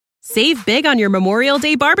Save big on your Memorial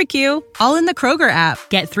Day barbecue, all in the Kroger app.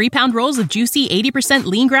 Get 3-pound rolls of juicy 80%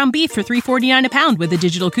 lean ground beef for $3.49 a pound with a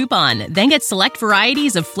digital coupon. Then get select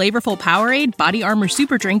varieties of flavorful Powerade, Body Armor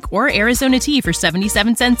Super Drink, or Arizona tea for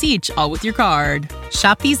 77 cents each, all with your card.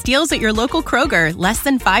 Shop these deals at your local Kroger, less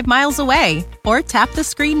than 5 miles away. Or tap the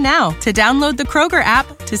screen now to download the Kroger app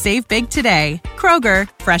to save big today. Kroger,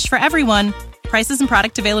 fresh for everyone. Prices and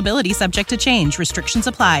product availability subject to change. Restrictions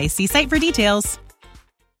apply. See site for details.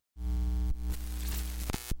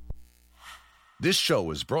 This show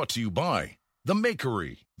is brought to you by The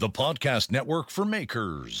Makery, the podcast network for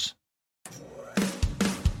makers.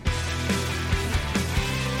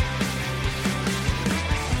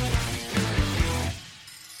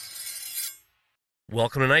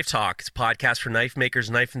 Welcome to Knife Talk. It's a podcast for knife makers,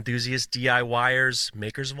 knife enthusiasts, DIYers,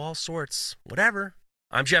 makers of all sorts, whatever.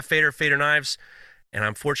 I'm Jeff Fader, Fader Knives, and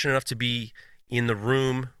I'm fortunate enough to be in the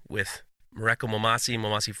room with Mareko Momasi,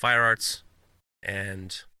 Momasi Fire Arts,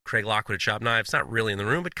 and Craig Lockwood at Shop Knives. Not really in the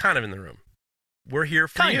room, but kind of in the room. We're here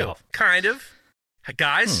for you. Kind of. Hey,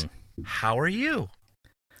 guys, how are you?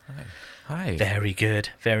 Hi. Very good,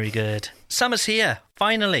 very good. Summer's here,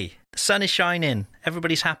 finally. The sun is shining.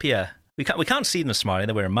 Everybody's happier. We can't see them smiling.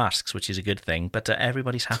 They're wearing masks, which is a good thing, but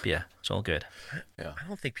everybody's happier. It's all good. Yeah. I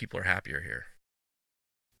don't think people are happier here.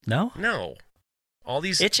 No? No. All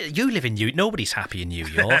these... You live in New York. Nobody's happy in New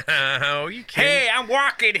York. Oh, you can't. Hey, I'm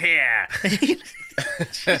walking here.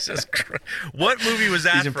 Jesus Christ. What movie was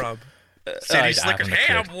that from? City Slickers.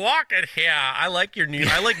 Hey, I'm walking here. I like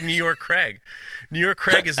New York Craig. New York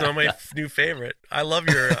Craig is one of my new favorite. I love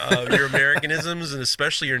your Americanisms and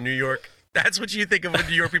especially your New York. That's what you think of when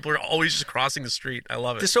New York people are always just crossing the street. I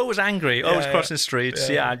love it. They're so always angry, always crossing the streets,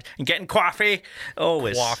 and getting coffee,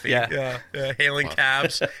 always. Coffee, yeah. Hailing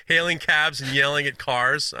cabs and yelling at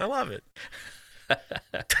cars. I love it.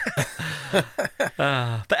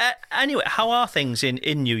 But anyway, how are things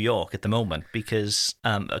in New York at the moment? Because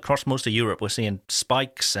across most of Europe, we're seeing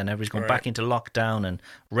spikes and everybody's going back into lockdown and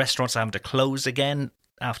restaurants are having to close again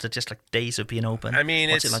after just like days of being open. I mean,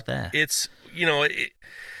 what's it like there? It's,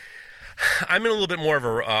 I'm in a little bit more of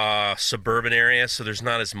a suburban area, so there's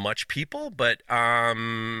not as much people, but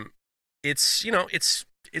it's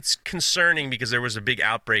concerning because there was a big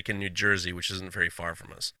outbreak in New Jersey, which isn't very far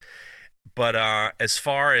from us. But as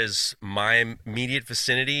far as my immediate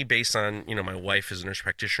vicinity, based on, my wife is a nurse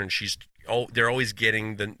practitioner, and they're always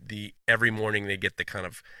getting the every morning they get the kind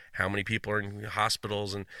of how many people are in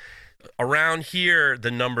hospitals, and around here the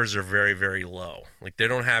numbers are very, very low. Like they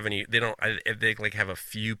have a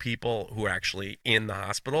few people who are actually in the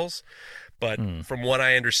hospitals, but from what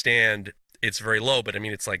I understand, it's very low. But I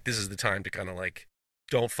mean, it's like this is the time to kind of like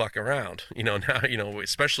don't fuck around, now,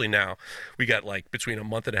 especially now we got like between a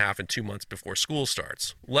month and a half and 2 months before school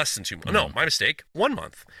starts. Less than 2 months. No, my mistake. 1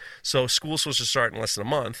 month. So school's supposed to start in less than a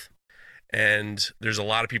month. And there's a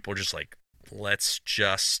lot of people just like, let's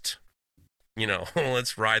just,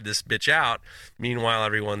 let's ride this bitch out. Meanwhile,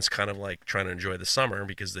 everyone's kind of like trying to enjoy the summer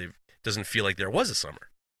because it doesn't feel like there was a summer.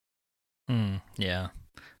 Yeah.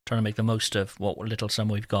 Trying to make the most of what little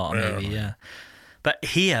summer we've got, maybe, yeah. But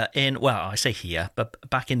here I say here, but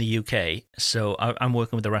back in the UK, so I'm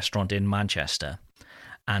working with a restaurant in Manchester,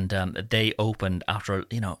 and they opened after,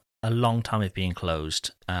 a long time of being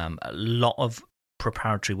closed. A lot of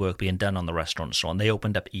preparatory work being done on the restaurant and so on. They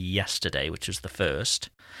opened up yesterday, which was the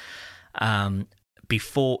first.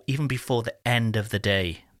 Before the end of the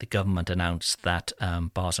day, the government announced that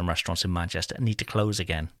bars and restaurants in Manchester need to close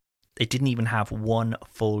again. They didn't even have one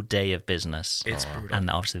full day of business. It's brutal.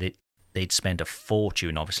 And obviously they'd spend a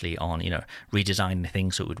fortune, obviously, on, redesigning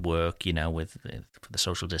things so it would work, with the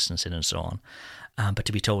social distancing and so on. But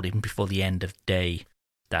to be told, even before the end of the day,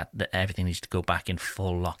 that everything needs to go back in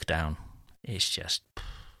full lockdown, it's just...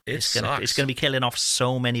 It's going to be killing off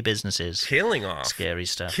so many businesses. Killing off. Scary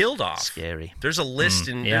stuff. Killed off. Scary. There's a list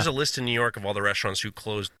there's a list in New York of all the restaurants who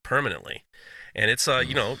closed permanently. And it's,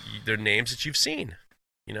 they're names that you've seen,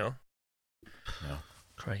 Yeah.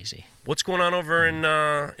 Crazy. What's going on over in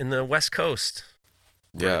the West Coast?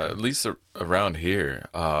 Yeah, at least around here,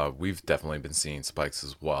 we've definitely been seeing spikes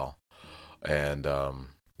as well, and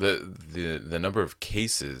the number of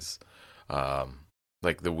cases,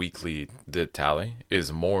 like the weekly tally,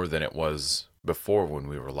 is more than it was before when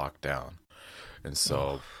we were locked down, and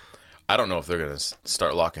so I don't know if they're gonna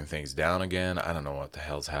start locking things down again. I don't know what the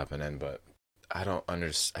hell's happening, but I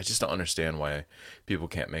just don't understand why people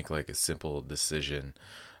can't make like a simple decision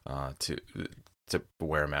to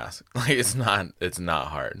wear a mask. Like it's not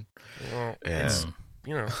hard. Well,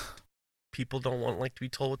 people don't want to be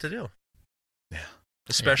told what to do. Yeah.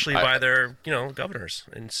 especially by their, governors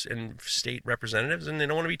and state representatives, and they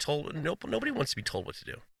don't want to be told. Nobody wants to be told what to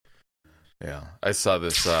do. Yeah, I saw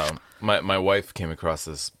this. My wife came across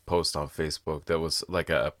this post on Facebook that was like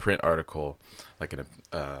a print article, like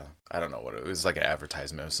I don't know what it was, like an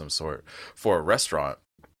advertisement of some sort for a restaurant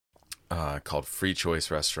called Free Choice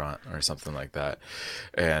Restaurant or something like that,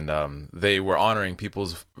 and they were honoring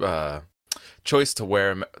people's choice to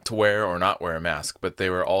wear or not wear a mask, but they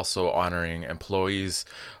were also honoring employees'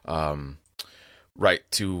 right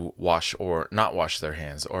to wash or not wash their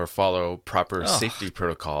hands or follow proper safety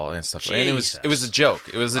protocol and stuff. Jesus. And it was a joke.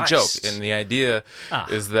 It was a joke. And the idea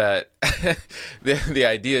is that the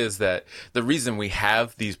idea is that the reason we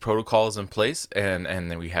have these protocols in place and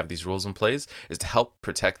then we have these rules in place is to help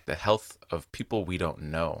protect the health of people we don't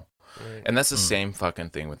know. Right. And that's the same fucking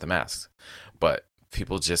thing with the masks. But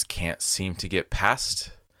people just can't seem to get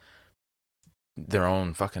past their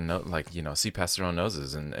own fucking see past their own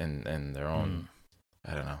noses and their own.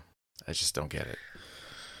 I don't know. I just don't get it.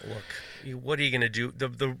 Look, what are you gonna do?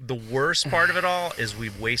 The worst part of it all is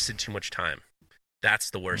we've wasted too much time. That's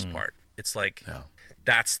the worst part. It's like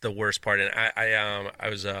that's the worst part. And I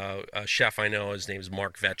was a chef I know. His name's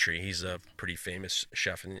Mark Vetri. He's a pretty famous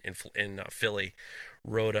chef in Philly.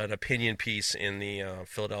 Wrote an opinion piece in the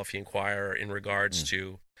Philadelphia Inquirer in regards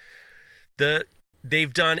to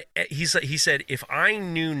they've done. He said, if I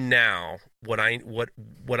knew now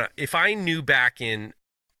if I knew back in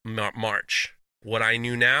March what I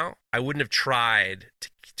knew now, I wouldn't have tried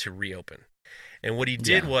to reopen. And what he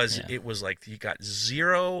did it was like he got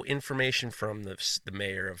zero information from the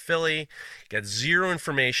mayor of Philly, got zero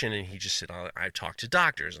information, and he just said, I talked to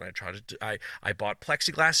doctors and I bought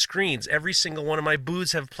plexiglass screens. Every single one of my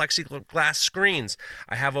booths have plexiglass screens.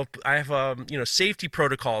 I have safety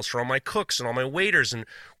protocols for all my cooks and all my waiters, and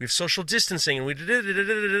we have social distancing,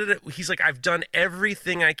 and he's like, I've done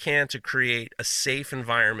everything I can to create a safe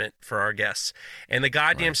environment for our guests, and the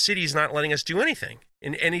goddamn city's not letting us do anything.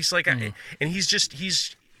 And he's like, and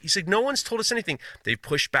he's like, no one's told us anything. They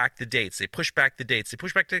push back the dates.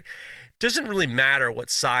 Doesn't really matter what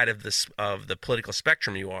side of the political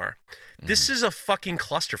spectrum you are. This is a fucking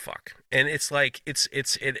clusterfuck, and it's like it's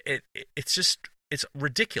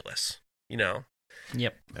ridiculous,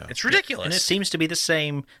 Yep. Yeah. It's ridiculous. And it seems to be the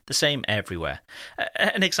same everywhere.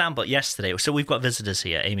 An example, yesterday, so we've got visitors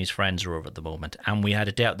here. Amy's friends are over at the moment, and we had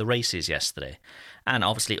a day out at the races yesterday. And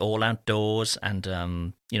obviously all outdoors, and,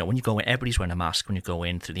 when you go in, everybody's wearing a mask when you go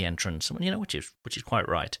in through the entrance, which is quite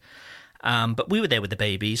right. But we were there with the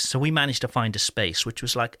babies, so we managed to find a space which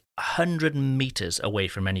was like 100 meters away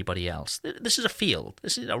from anybody else. This is a field.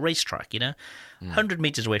 This is a racetrack, 100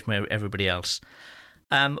 meters away from everybody else.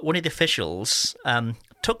 One of the officials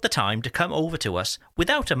took the time to come over to us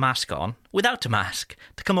without a mask,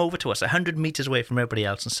 to come over to us 100 meters away from everybody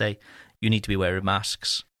else and say, you need to be wearing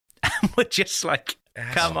masks. And we're just like,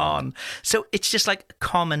 come on. So it's just like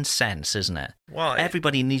common sense, isn't it? Well,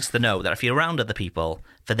 everybody needs to know that if you're around other people,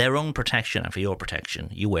 for their own protection and for your protection,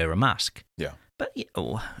 you wear a mask. Yeah. But,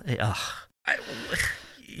 the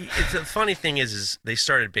funny thing is they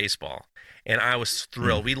started baseball. And I was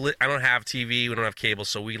thrilled. I don't have TV. We don't have cable,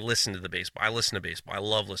 so we listen to the baseball. I listen to baseball. I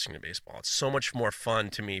love listening to baseball. It's so much more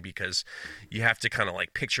fun to me because you have to kind of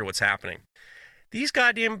like picture what's happening. These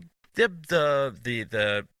goddamn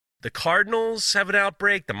the Cardinals have an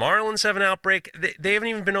outbreak. The Marlins have an outbreak. They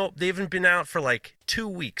haven't been out for like 2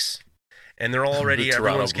 weeks, and they're already the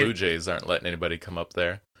Toronto Blue Jays aren't letting anybody come up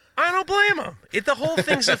there. I don't blame them. The whole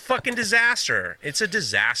thing's a fucking disaster. It's a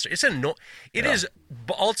disaster. It is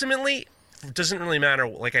ultimately. Doesn't really matter,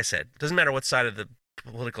 like I said, doesn't matter what side of the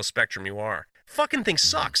political spectrum you are. Fucking thing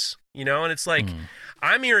sucks, and it's like,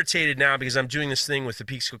 I'm irritated now because I'm doing this thing with the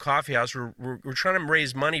Peekskill Coffee House. We're trying to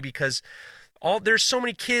raise money because there's so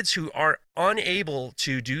many kids who are unable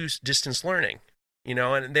to do distance learning,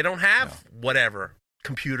 and they don't have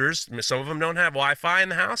computers. Some of them don't have Wi-Fi in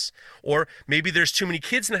the house, or maybe there's too many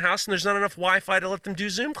kids in the house and there's not enough Wi-Fi to let them do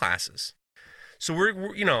Zoom classes. So we're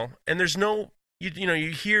and there's no. You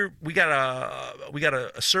hear we got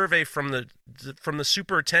a survey from the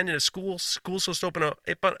superintendent of schools. School's supposed to open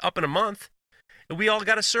up in a month. And we all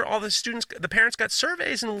got all the students, the parents got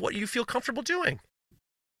surveys and what you feel comfortable doing.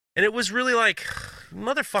 And it was really like,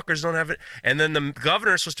 motherfuckers don't have it. And then the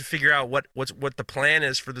governor is supposed to figure out what the plan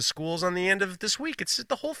is for the schools on the end of this week.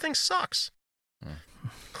 The whole thing sucks.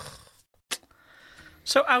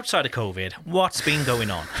 So outside of COVID, what's been going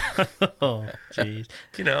on? Oh, jeez.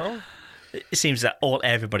 It seems that all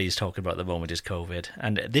everybody's talking about at the moment is COVID,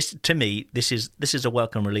 and this, to me, this is a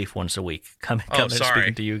welcome relief once a week. Coming and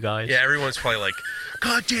speaking to you guys. Yeah, everyone's probably like,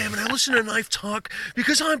 God damn it! I listen to Knife Talk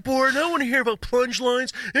because I'm bored and I want to hear about plunge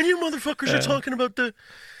lines, and you motherfuckers are talking about the.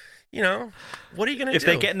 You know, what are you going to do? If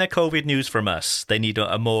they're getting their COVID news from us, they need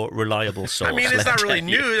a more reliable source. I mean, it's not really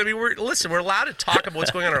news. I mean, we're allowed to talk about what's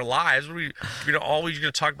going on in our lives. We're always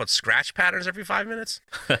going to talk about scratch patterns every 5 minutes.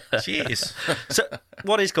 Jeez. So,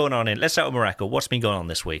 what is going on let's start with Morocco. What's been going on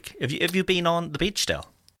this week? Have you been on the beach still?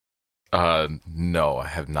 No, I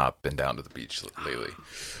have not been down to the beach lately.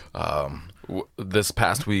 This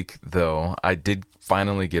past week, though, I did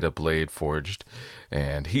finally get a blade forged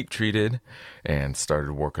and heat treated and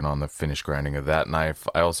started working on the finish grinding of that knife.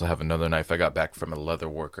 I also have another knife I got back from a leather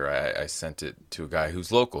worker. I sent it to a guy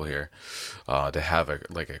who's local here to have a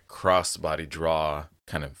crossbody draw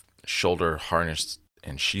kind of shoulder harness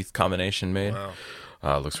and sheath combination made.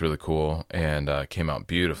 Wow. Looks really cool and came out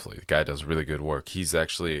beautifully. The guy does really good work. He's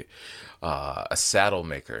actually a saddle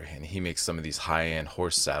maker, and he makes some of these high-end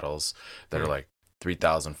horse saddles that are like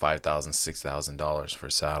 $3,000, $5,000, $6,000 for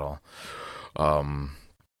a saddle.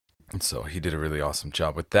 And so he did a really awesome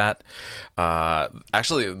job with that.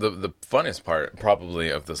 Actually, the funniest part probably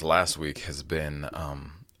of this last week has been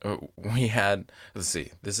we had, let's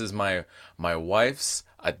see, this is my wife's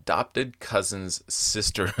adopted cousin's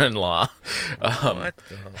sister-in-law. What?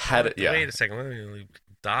 Wait a second.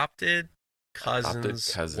 Adopted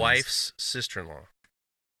cousin's wife's sister-in-law.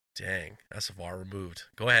 Dang, that's far removed.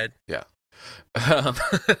 Go ahead. Yeah.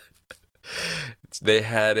 They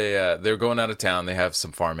had they were going out of town. They have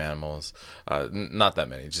some farm animals, not that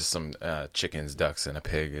many, just some chickens, ducks, and a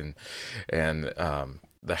pig. And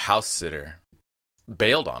the house sitter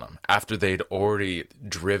bailed on them after they'd already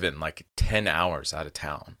driven like 10 hours out of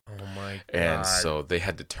town. Oh my God. And so they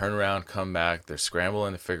had to turn around, come back. They're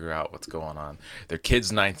scrambling to figure out what's going on. Their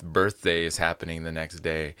kid's 9th birthday is happening the next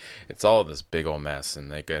day. It's all this big old mess, and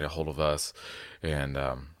they get a hold of us. And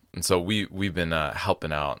so we've been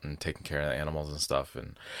helping out and taking care of the animals and stuff.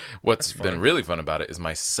 And what's been really fun about it is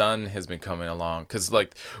my son has been coming along, because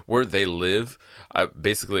like where they live, I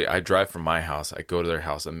drive from my house, I go to their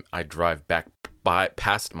house, and I drive back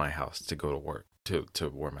past my house to go to work to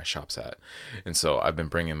where my shop's at. And so I've been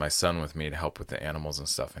bringing my son with me to help with the animals and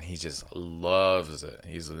stuff, and he just loves it.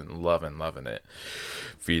 He's loving it,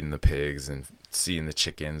 feeding the pigs and seeing the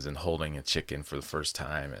chickens and holding a chicken for the first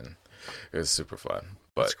time, and it was super fun.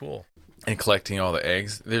 But, that's cool. And collecting all the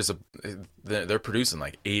eggs. They're producing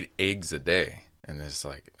like 8 eggs a day, and it's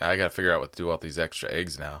like I got to figure out what to do with all these extra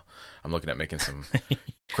eggs now. I'm looking at making some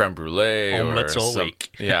creme brulee omelets all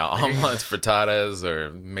week. Yeah, omelets, frittatas,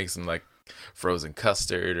 or make some like frozen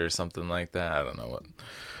custard or something like that. I don't know what,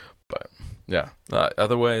 but yeah.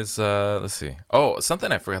 Otherwise, let's see. Oh,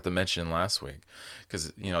 something I forgot to mention last week,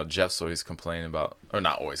 because Jeff's always complaining about, or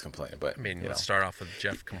not always complaining, but let's start off with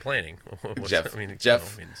Jeff complaining. Jeff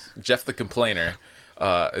the complainer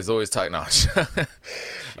is always talking. No,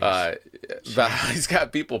 he's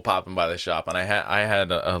got people popping by the shop, and I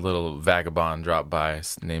had a little vagabond drop by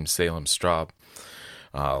named Salem Straub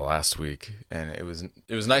last week, and it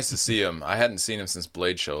was nice to see him. I hadn't seen him since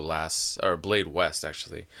Blade West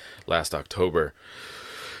actually, last October.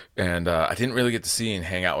 And I didn't really get to see and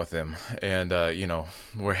hang out with him. And,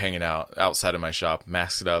 we're hanging out outside of my shop,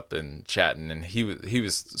 masked up and chatting. And he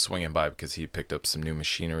was swinging by because he picked up some new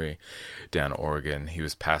machinery down in Oregon. He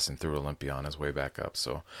was passing through Olympia on his way back up.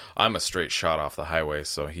 So I'm a straight shot off the highway.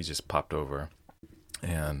 So he just popped over.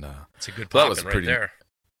 And it's a good pop-in right there.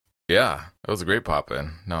 Yeah, it was a great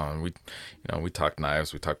pop-in. No, and we talked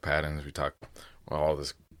knives, we talked patterns, we talked all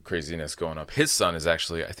this craziness going up. His son is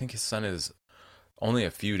actually, I think his son is only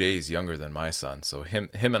a few days younger than my son, so him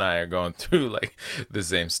and I are going through like the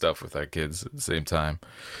same stuff with our kids at the same time.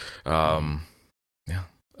 Yeah.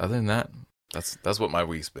 Other than that, that's what my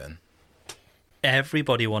week's been.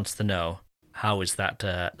 Everybody wants to know, how is that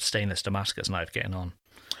stainless Damascus knife getting on?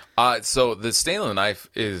 So the stainless knife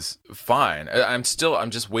is fine. I'm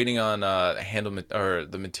just waiting on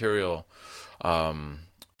the material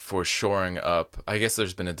for shoring up. I guess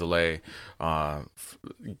there's been a delay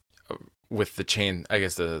with the chain, I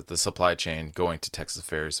guess the supply chain going to Texas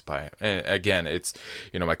Ferry Supply. And again, it's,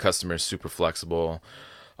 my customer is super flexible,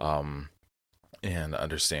 and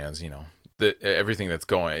understands, everything that's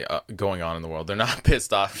going on in the world. They're not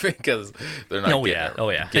pissed off because they're not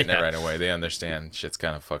getting it right away. They understand shit's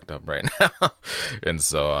kind of fucked up right now. And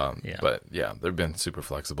so, but yeah, they've been super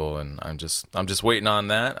flexible, and I'm just waiting on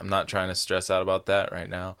that. I'm not trying to stress out about that right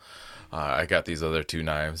now. I got these other 2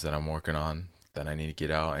 knives that I'm working on that I need to get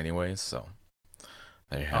out anyways, so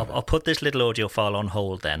There you have I'll put this little audio file on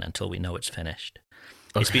hold then until we know it's finished.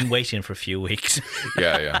 It's been waiting for a few weeks.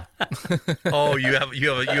 Yeah. Oh, you have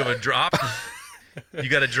a drop? You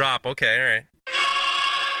got a drop. Okay, all right.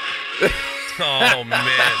 Oh, man.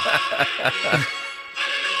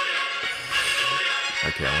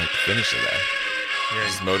 Okay, I want to finish it there. Yeah,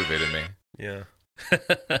 Just motivated me. yeah.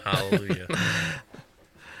 Hallelujah.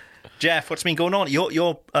 Jeff, what's been going on?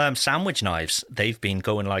 Your sandwich knives, they've been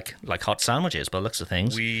going like hot sandwiches by the looks of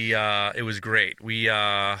things. It was great.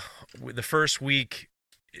 The first week,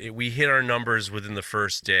 we hit our numbers within the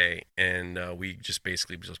first day, and we just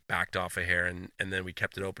basically just backed off a hair, and then we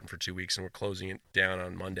kept it open for 2 weeks, and we're closing it down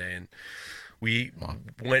on Monday, and we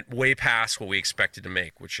went way past what we expected to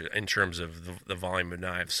make, which in terms of the volume of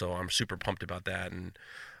knives. So I'm super pumped about that, and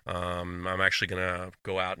I'm actually gonna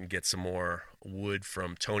go out and get some more wood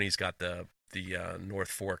from Tony's. Got the North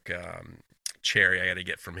Fork cherry I got to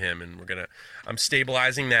get from him, and I'm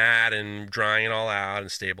stabilizing that and drying it all out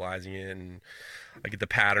and stabilizing it, and I get the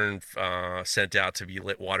pattern sent out to be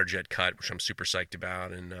water jet cut, which I'm super psyched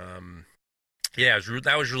about, and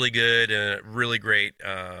that was really good and really great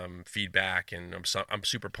feedback, and I'm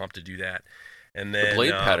super pumped to do that. And then the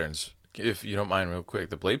blade patterns, if you don't mind, real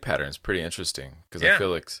quick, the blade pattern is pretty interesting because I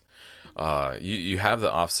feel like you have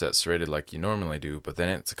the offset serrated like you normally do, but then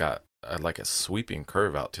it's got like a sweeping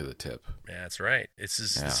curve out to the tip. Yeah, that's right.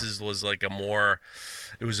 This was like a more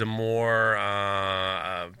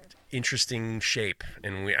interesting shape,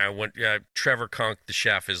 and Trevor Kunk, the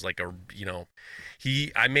chef, is like I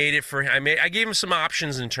gave him some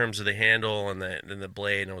options in terms of the handle and the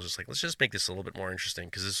blade, and I was just like, let's just make this a little bit more interesting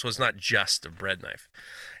because this was not just a bread knife,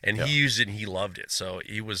 and he used it and he loved it, so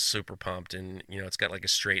he was super pumped. And it's got like a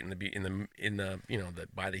straight in the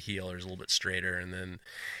by the heel, there's a little bit straighter, and then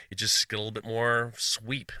it just got a little bit more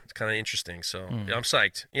sweep. It's kind of interesting, so I'm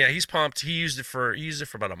psyched. Yeah, he's pumped. He used it for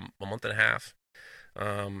about a month and a half.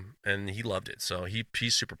 And he loved it, so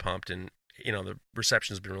he's super pumped, and the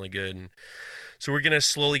reception's been really good, and so we're gonna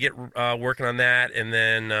slowly get working on that. And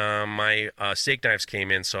then my steak knives came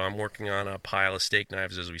in, so I'm working on a pile of steak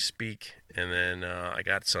knives as we speak. And then I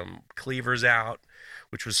got some cleavers out,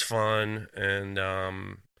 which was fun, and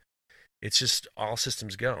it's just all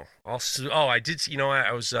systems go. I did.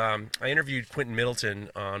 I interviewed Quentin Middleton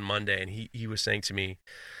on Monday, and he was saying to me.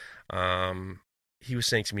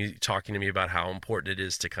 Talking to me about how important it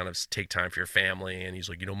is to kind of take time for your family. And he's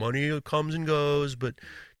like, money comes and goes, but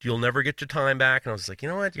you'll never get your time back. And I was like, you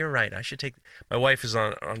know what? You're right. I should take – my wife is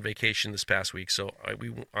on vacation this past week. So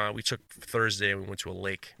we took Thursday and we went to a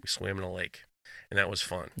lake. We swam in a lake, and that was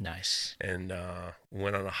fun. Nice. And we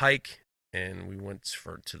went on a hike, and we went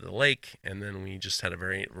to the lake, and then we just had a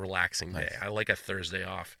very relaxing day. I like a Thursday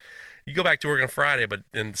off. You go back to work on Friday, but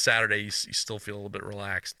then Saturday you still feel a little bit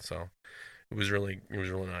relaxed. So – It was really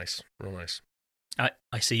nice, real nice.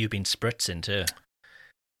 I see you've been spritzing too.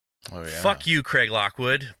 Oh, yeah. Fuck you, Craig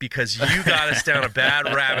Lockwood, because you got us down a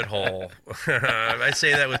bad rabbit hole. I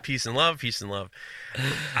say that with peace and love.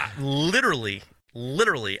 Literally,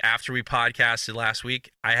 after we podcasted last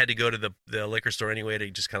week, I had to go to the liquor store anyway to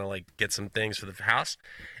just kind of like get some things for the house,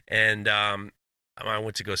 and I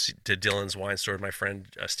went to go to Dylan's wine store. My friend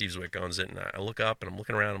Steve Zwick owns it, and I look up and I'm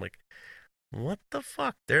looking around. I'm like, what the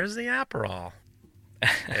fuck? There's the Aperol.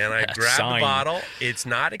 And I grabbed the bottle. It's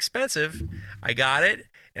not expensive. I got it.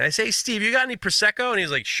 And I say, Steve, you got any Prosecco? And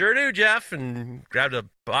he's like, sure do, Jeff. And grabbed a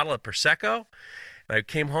bottle of Prosecco. And I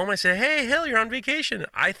came home. I said, hey, Hill, you're on vacation.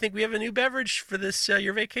 I think we have a new beverage for this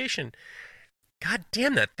your vacation. God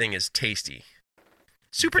damn, that thing is tasty.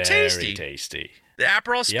 Super tasty. Very tasty. The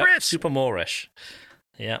Aperol Spritz. Yep, super Moorish.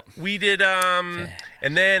 Yeah, we did. And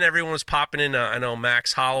then everyone was popping in. I know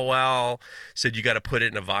Max Hollowell said you got to put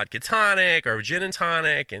it in a vodka tonic or a gin and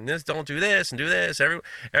tonic, and don't do this and do this. I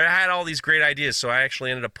had all these great ideas, so I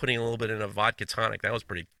actually ended up putting a little bit in a vodka tonic. That was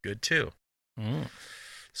pretty good too.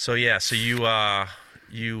 So yeah, so you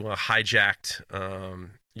hijacked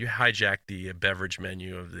the beverage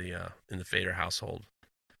menu of the in the Fader household.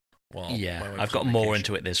 Well, yeah, I've got more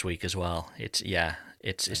into it this week as well.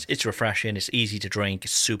 It's refreshing. It's easy to drink.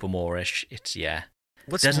 It's super Moorish.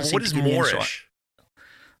 What is Moorish?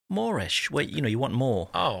 Moorish. Well, you want more.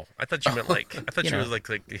 Oh, I thought you meant you were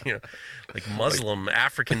like Muslim,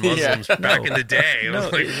 African Muslims back in the day. I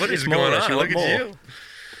was like, what is going on? Look at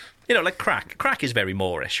you. Like crack. Crack is very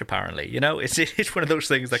Moorish, apparently. It's one of those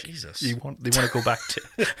things that Jesus. they want to go back to.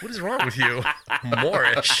 What is wrong with you?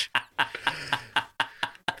 Moorish.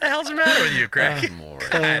 What the hell's the matter with you, Craig?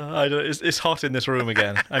 I don't, it's hot in this room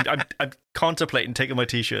again. I'm contemplating taking my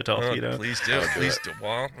t-shirt off. Please do. Please do.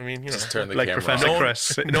 Well, I mean, just turn the like camera Professor off. Chris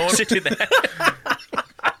sitting there.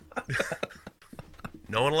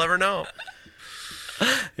 No one will ever know.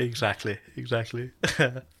 Exactly.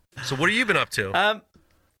 So what have you been up to?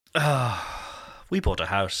 We bought a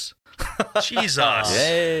house. Jesus.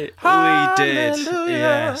 Yay! We did.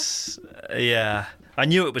 Yes. Yeah. I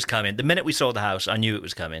knew it was coming. The minute we saw the house, I knew it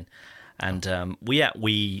was coming. And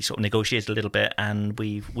we sort of negotiated a little bit, and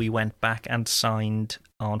we went back and signed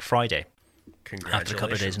on Friday after a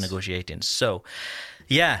couple of days of negotiating. So,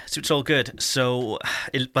 yeah, so it's all good. So,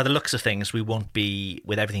 by the looks of things, we won't be,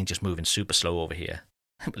 with everything just moving super slow over here.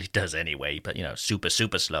 Well, it does anyway, but, super,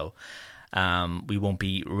 super slow. We won't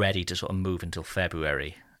be ready to sort of move until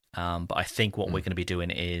February. But I think what we're going to be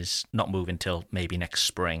doing is not move until maybe next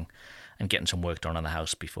spring and getting some work done on the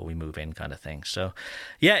house before we move in, kind of thing. So,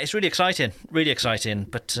 yeah, it's really exciting,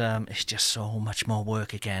 but it's just so much more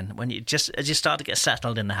work again. As you start to get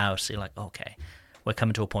settled in the house, you're like, okay, we're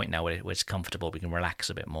coming to a point now where it's comfortable, we can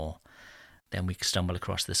relax a bit more. Then we stumble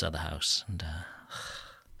across this other house, and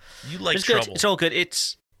you like it's trouble. Good. It's all good.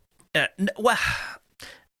 It's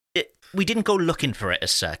we didn't go looking for it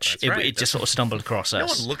as such. That's right. It just sort of stumbled across us.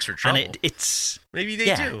 No one looks for trouble. And it's maybe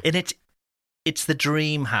they do. And it's the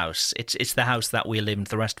dream house. It's the house that we live in for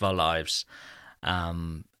the rest of our lives.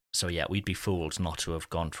 So yeah, we'd be fools not to have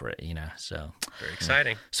gone for it, So very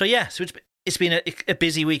exciting. So yeah, so it's been a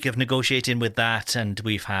busy week of negotiating with that, and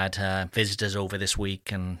we've had visitors over this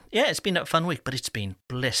week, and yeah, it's been a fun week, but it's been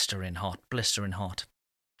blistering hot.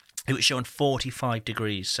 It was showing 45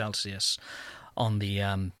 degrees Celsius on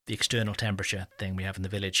the external temperature thing we have in the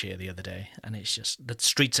village here the other day, and it's just the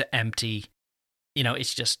streets are empty.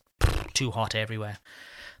 It's just too hot everywhere.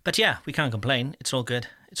 But yeah, we can't complain. It's all good.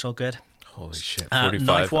 Holy shit! 45.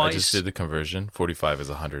 Knife-wise, I just did the conversion. 45 is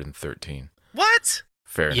 113 What?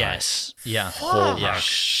 Fahrenheit. Yes. Yeah. Holy yeah.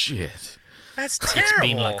 shit! That's terrible. It's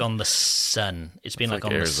been like on the sun. It's been like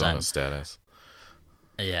on Arizona the sun. status.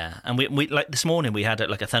 Yeah, and we like this morning we had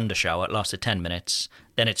like a thunder shower. It lasted 10 minutes,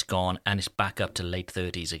 then it's gone, and it's back up to late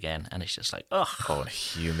 30s again, and it's just like, ugh. Oh,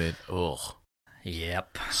 humid. Ugh.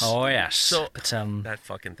 Yep. Oh yes. So but, that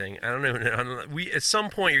fucking thing. I don't know. We at some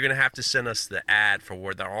point you're gonna have to send us the ad for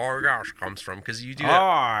where the "oh gosh" comes from, because you do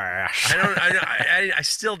that. I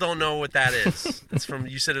still don't know what that is. It's from.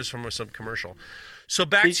 You said it was from some commercial. So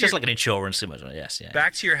back it's to just like an insurance commercial. Yes. Yeah.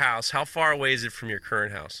 Back to your house. How far away is it from your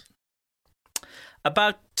current house?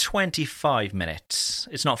 About 25 minutes.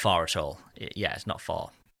 It's not far at all. It's not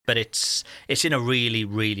far. But it's in a really,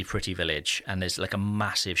 really pretty village, and there's like a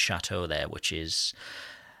massive chateau there, which is,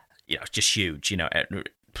 just huge.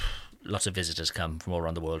 Lots of visitors come from all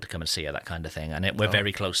around the world to come and see it, that kind of thing. And we're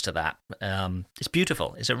very close to that. It's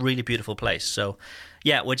beautiful. It's a really beautiful place. So,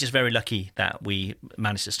 yeah, we're just very lucky that we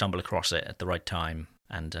managed to stumble across it at the right time,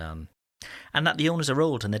 and that the owners are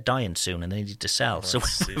old and they're dying soon and they need to sell. Well,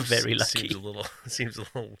 so we're very lucky. Seems a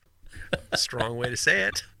little strong way to say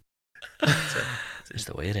it. It's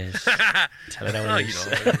the way it is. Tell it how well, it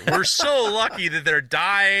is. We're so lucky that they're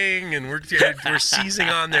dying, and we're seizing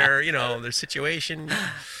on their situation.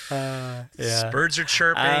 Birds are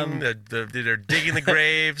chirping. They're digging the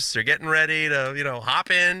graves. They're getting ready to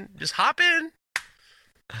hop in. Just hop in.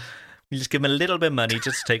 You just give them a little bit of money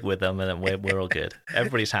just to take with them, and then we're all good.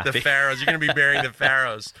 Everybody's happy. The pharaohs. You're going to be burying the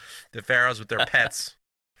pharaohs. The pharaohs with their pets.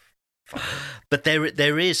 But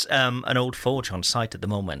there is an old forge on site at the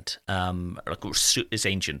moment. It's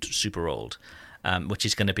ancient, super old, which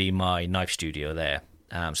is going to be my knife studio there.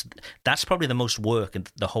 So that's probably the most work in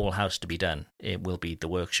the whole house to be done. It will be the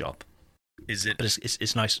workshop. Is it? But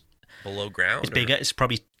it's nice. Below ground? It's bigger. It's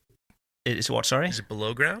probably. It's what? Sorry. Is it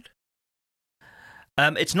below ground?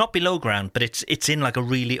 It's not below ground, but it's in like a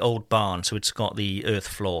really old barn, so it's got the earth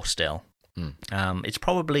floor still. It's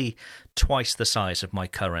probably twice the size of my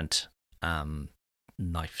current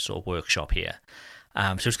knife sort of workshop here.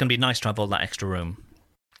 So it's going to be nice to have all that extra room.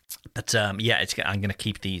 But I'm going to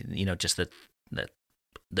keep the just the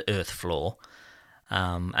earth floor.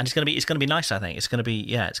 And it's going to be nice. I think it's going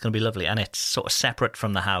to be lovely, and it's sort of separate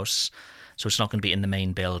from the house, so it's not going to be in the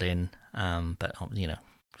main building. But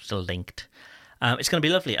still linked. It's going to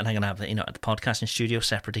be lovely, and I'm going to have the podcasting studio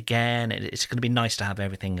separate again. It's going to be nice to have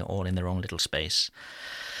everything all in their own little space.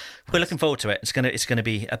 We're looking forward to it. It's going to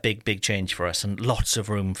be a big change for us, and lots of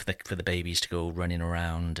room for the babies to go running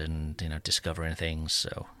around and discovering things.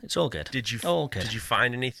 So it's all good. Did you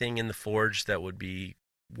find anything in the forge that would be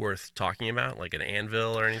worth talking about, like an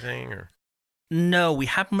anvil or anything? Or no, we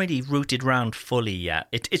haven't really rooted around fully yet.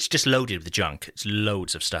 It's just loaded with junk. It's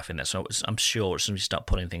loads of stuff in there. So I'm sure as soon as we start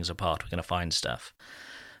pulling things apart, we're going to find stuff.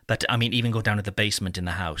 But, I mean, even go down to the basement in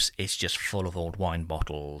the house, it's just full of old wine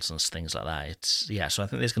bottles and things like that. So I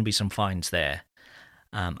think there's going to be some finds there.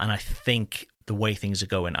 And I think the way things are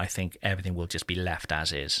going, I think everything will just be left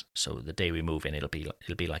as is. So the day we move in, it'll be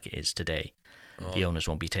like it is today. The owners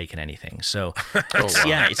won't be taking anything. So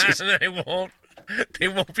yeah, it's they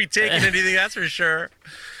won't be taking anything. That's for sure.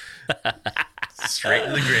 Straight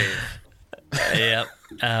to the grave. Yeah.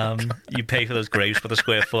 You pay for those graves for the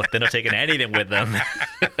square foot. They're not taking anything with them.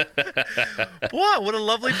 Wow, what a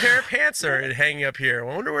lovely pair of pants are hanging up here.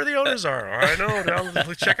 I wonder where the owners are. I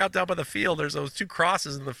know. Check out down by the field. There's those 2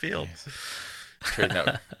 crosses in the field. Trading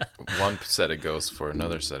out one set of ghosts for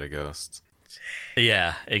another set of ghosts.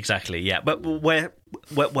 Yeah, exactly. Yeah, but we're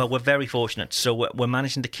very fortunate. So we're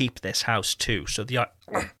managing to keep this house too. So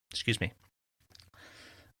excuse me.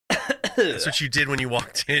 That's what you did when you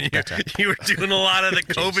walked in. You were doing a lot of the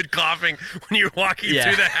COVID coughing when you were walking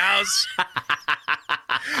through the house.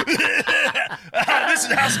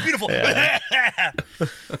 This house is beautiful. Yeah.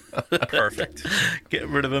 Perfect. Get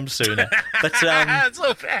rid of them sooner. But so bad.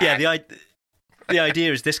 Yeah, the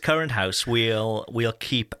idea is this current house we'll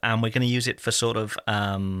keep, and we're going to use it for sort of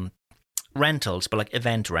rentals, but like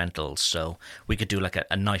event rentals. So we could do like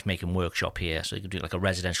a knife making workshop here. So you could do like a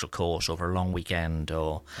residential course over a long weekend,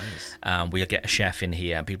 or we'll get a chef in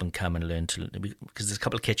here and people can come and learn because there's a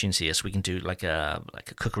couple of kitchens here, so we can do like a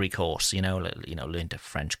cookery course. Learn to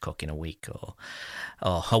French cook in a week, or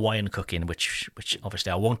Hawaiian cooking, which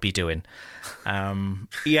obviously I won't be doing.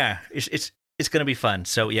 It's going to be fun.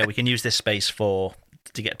 So yeah, we can use this space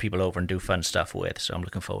to get people over and do fun stuff with. So I'm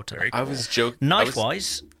looking forward to that. Cool. I was joking.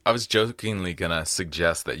 Knife-wise, I was jokingly gonna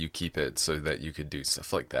suggest that you keep it so that you could do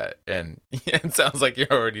stuff like that, and it sounds like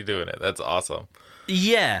you're already doing it. That's awesome.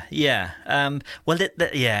 Yeah.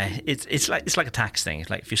 It's like a tax thing. It's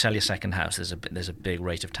like if you sell your second house, there's a big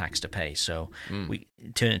rate of tax to pay. So we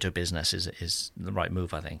turn it into a business is the right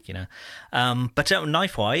move, I think. But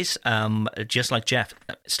knife-wise, just like Jeff,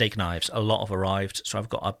 steak knives, a lot have arrived. So I've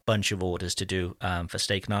got a bunch of orders to do for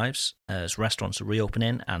steak knives as restaurants are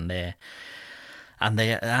reopening,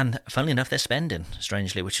 and funnily enough, they're spending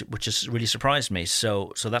strangely, which has really surprised me.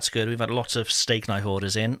 So that's good. We've had lots of steak knife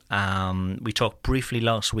orders in. We talked briefly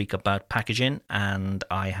last week about packaging, and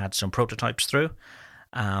I had some prototypes through,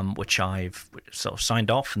 which I've sort of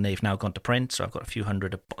signed off, and they've now gone to print. So I've got a few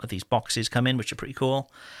hundred of these boxes come in, which are pretty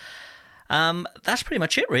cool. That's pretty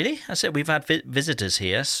much it, really. I said we've had visitors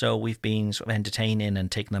here, so we've been sort of entertaining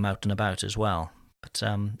and taking them out and about as well. But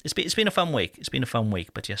it's been a fun week. It's been a fun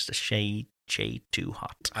week, but just a shade too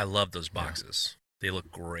hot. I love those boxes. Yeah. They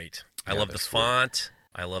look great. I love the font.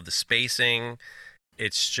 I love the spacing.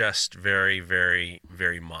 It's just very, very,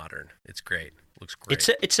 very modern. It's great. Looks great.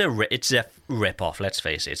 It's a rip off. Let's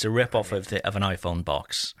face it. It's a rip off of an iPhone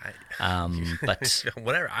box. But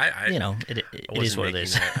whatever. It is what it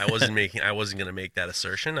is. I wasn't going to make that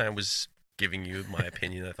assertion. I was giving you my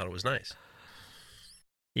opinion. I thought it was nice.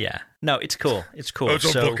 Yeah. No, it's cool. It's cool. Oh,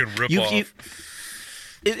 it's a fucking rip off.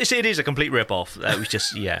 It is a complete rip-off. It was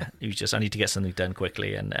just, I need to get something done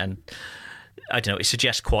quickly, and I don't know, it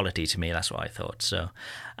suggests quality to me. That's what I thought. So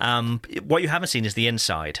what you haven't seen is the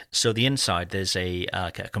inside. So the inside, there's a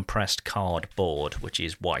compressed card board, which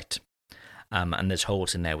is white, and there's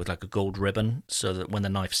holes in there with like a gold ribbon, so that when the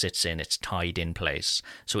knife sits in, it's tied in place,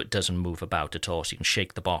 so it doesn't move about at all. So you can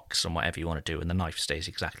shake the box and whatever you want to do, and the knife stays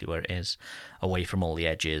exactly where it is, away from all the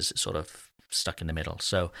edges, sort of stuck in the middle.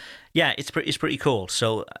 So yeah, it's pretty cool.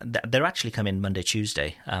 So they're actually coming Monday,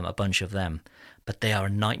 Tuesday, a bunch of them, but they are a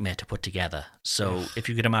nightmare to put together. So if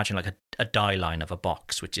you could imagine like a die line of a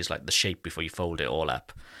box, which is like the shape before you fold it all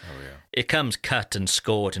up. Oh yeah. It comes cut and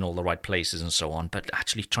scored in all the right places and so on, but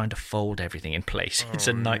actually trying to fold everything in place, it's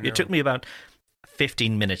a nightmare. It took me about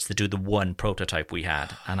 15 minutes to do the one prototype we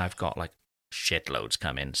had, and I've got like shitloads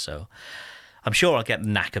coming. So I'm sure I'll get the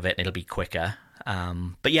knack of it and it'll be quicker.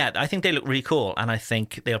 But yeah, I think they look really cool, and I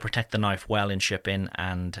think they'll protect the knife well in shipping,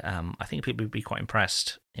 and I think people would be quite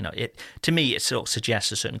impressed. To me, it sort of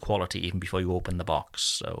suggests a certain quality even before you open the box.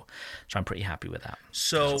 So I'm pretty happy with that.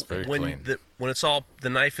 So when it's all, the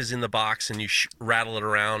knife is in the box and you rattle it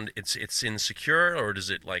around, it's insecure, or does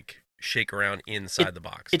it like shake around inside the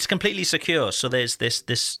box? It's completely secure. So there's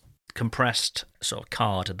this compressed sort of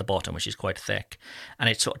card at the bottom, which is quite thick, and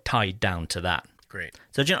it's sort of tied down to that. Great.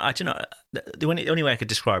 So the only way I could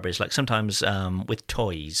describe it is like sometimes with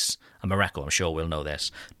toys, and Morocco, I'm sure we'll know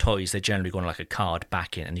this, toys, they generally go on like a card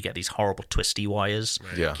backing, and you get these horrible twisty wires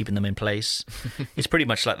keeping them in place. It's pretty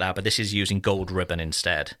much like that, but this is using gold ribbon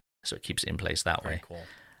instead, so it keeps it in place that way. Very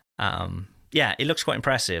cool. Yeah, it looks quite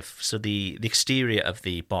impressive. So the exterior of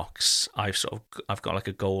the box, I've got like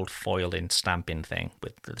a gold foiled in stamping thing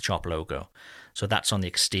with the Chop logo. So that's on the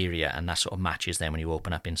exterior, and that sort of matches then when you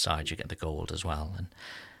open up inside, you get the gold as well. And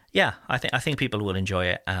Yeah, I think people will enjoy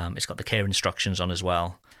it. It's got the care instructions on as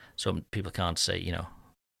well, so people can't say,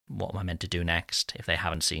 what am I meant to do next if they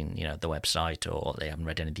haven't seen, the website or they haven't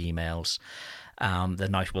read any of the emails. The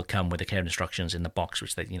knife will come with the care instructions in the box,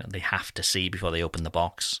 which they have to see before they open the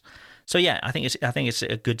box. So yeah, I think it's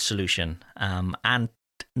a good solution, and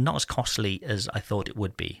not as costly as I thought it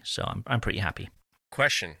would be. So I'm pretty happy.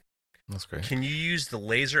 Question. That's great. Can you use the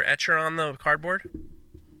laser etcher on the cardboard?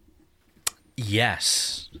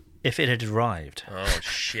 Yes, if it had arrived. Oh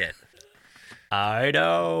shit! I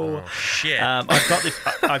know. Oh shit! I've got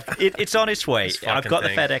it's on its way. I've got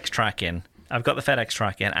thing. the FedEx tracking.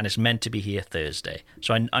 And it's meant to be here Thursday.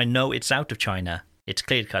 So I know it's out of China. It's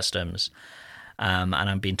cleared customs, and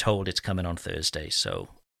I'm being told it's coming on Thursday. So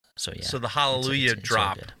yeah. So the Hallelujah it's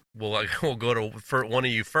drop all will go to for one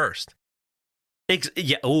of you first.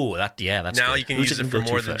 Yeah. Oh, that's now good. you can Who's use it for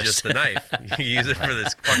more than just the knife. You can use it for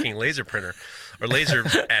this fucking laser printer or laser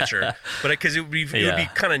etcher. But because it would be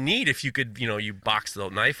kind of neat if you could, you box the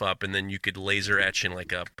knife up and then you could laser etch in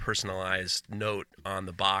like a personalized note on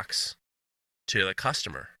the box to the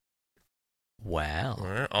customer.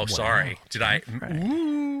 Well. Sorry. Did I? Right.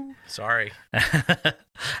 Ooh, sorry.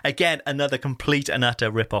 Again, another complete and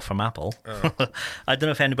utter rip-off from Apple. Oh. I don't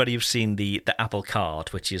know if anybody has seen the Apple Card,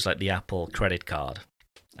 which is like the Apple credit card.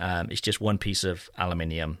 It's just one piece of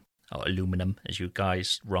aluminium, or aluminum, as you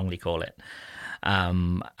guys wrongly call it.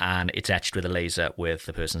 And it's etched with a laser with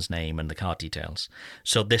the person's name and the card details.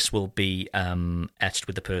 So this will be etched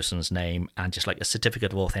with the person's name and just like a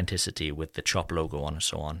certificate of authenticity with the CHOP logo on and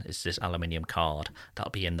so on. It's this aluminium card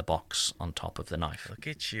that'll be in the box on top of the knife. Look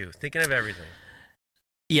at you, thinking of everything.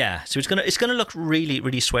 Yeah, so it's gonna look really,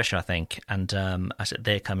 really swish, I think. And I said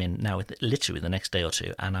they're coming now, literally the next day or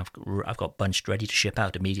two, and I've got bunched ready to ship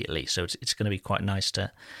out immediately. So it's going to be quite nice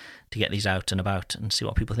to get these out and about and see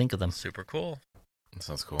what people think of them. Super cool. That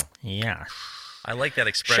sounds cool. Yeah. I like that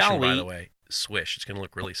expression, by the way. Swish. It's going to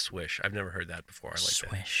look really swish. I've never heard that before. I like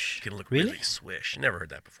Swish. that. It's going to look Really? really swish. Never heard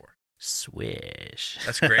that before. Swish.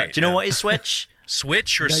 That's great. Do you know what is switch?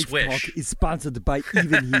 Switch or Knife swish? Talk is sponsored by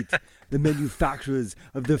Evenheat, the manufacturers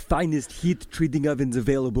of the finest heat treating ovens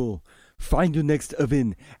available. Find your next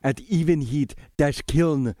oven at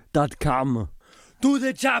evenheat-kiln.com. To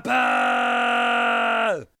the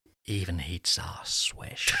chopper! Even heats are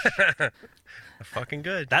swish. Fucking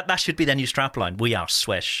good. That should be their new strapline. We are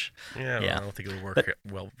swish. Yeah, Yeah. I don't think it'll work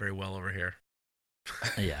very well over here.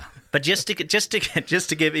 Yeah, but just to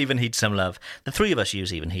give Even Heat some love, the three of us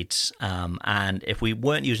use Even Heats, and if we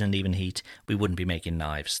weren't using Even Heat, we wouldn't be making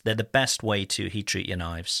knives. They're the best way to heat treat your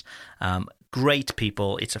knives. Great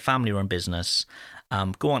people. It's a family-run business.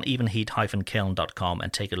 Go on evenheat-kiln.com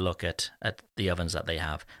and take a look at the ovens that they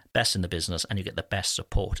have. Best in the business, and you get the best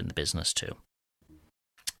support in the business too.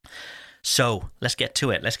 So let's get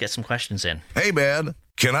to it. Let's get some questions in. Hey, man,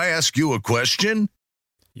 can I ask you a question?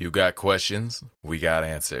 You got questions, we got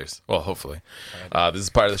answers. Well, hopefully. This is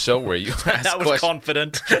part of the show where you ask That was questions.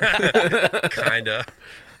 confident. Kinda.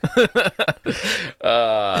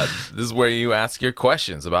 This is where you ask your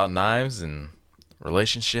questions about knives and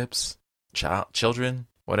relationships, children,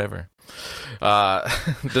 whatever.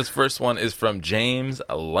 This first one is from James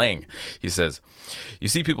Lang. He says, you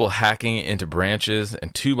see people hacking into branches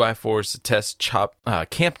and 2x4s to test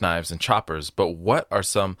camp knives and choppers, but what are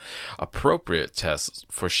some appropriate tests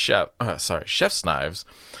for chef's knives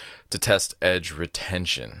to test edge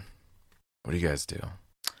retention? What do you guys do?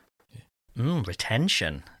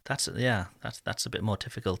 Retention. That's a bit more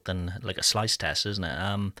difficult than like a slice test, isn't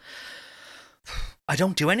it? I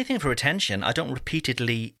don't do anything for retention. I don't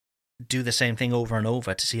repeatedly do the same thing over and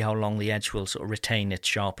over to see how long the edge will sort of retain its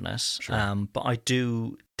sharpness. Sure. But I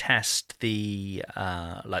do test the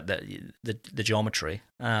geometry,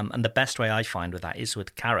 and the best way I find with that is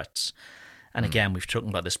with carrots. And again, we've talked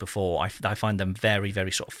about this before. I find them very,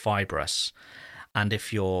 very sort of fibrous. And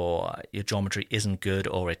if your geometry isn't good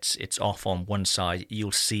or it's off on one side,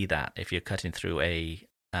 you'll see that if you're cutting through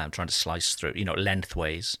trying to slice through,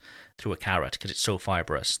 lengthways through a carrot, because it's so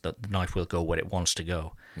fibrous that the knife will go where it wants to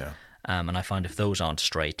go. Yeah. And I find if those aren't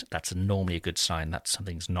straight, that's normally a good sign that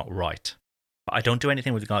something's not right. But I don't do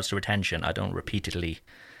anything with regards to retention. I don't repeatedly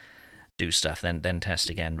do stuff, then test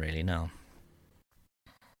again, really, no.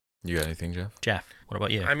 You got anything, Jeff? Jeff, what about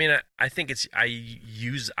you? I mean, I think I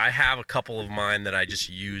have a couple of mine that I just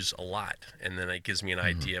use a lot, and then it gives me an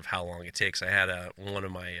idea of how long it takes. I had one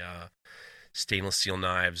of my stainless steel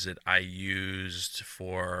knives that I used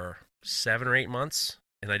for 7 or 8 months,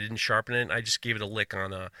 and I didn't sharpen it. I just gave it a lick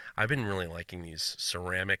on I've been really liking these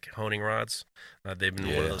ceramic honing rods. They've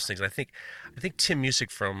been one of those things. I think Tim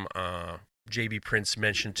Music from JB Prince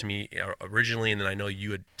mentioned to me originally, and then I know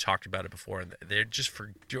you had talked about it before. And they're just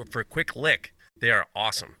for a quick lick, they are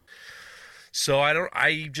awesome. So I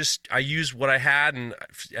used what I had, and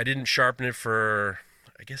I didn't sharpen it for,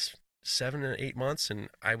 I guess, 7 to 8 months, and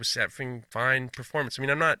I was having fine performance. I mean,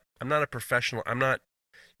 I'm not a professional. I'm not,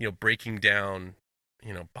 breaking down,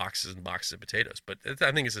 boxes and boxes of potatoes, but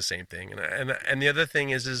I think it's the same thing. And the other thing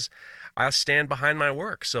is I'll stand behind my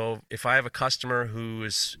work. So if I have a customer who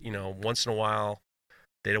is, once in a while,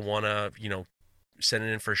 they don't want to, send it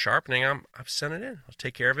in for sharpening, I'll send it in. I'll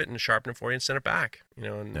take care of it and sharpen it for you and send it back.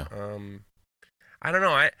 I don't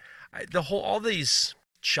know. All these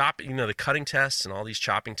the cutting tests and all these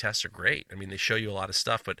chopping tests are great. I mean, they show you a lot of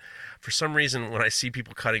stuff, but for some reason, when I see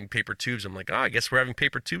people cutting paper tubes, I'm like, oh, I guess we're having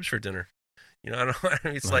paper tubes for dinner. I don't.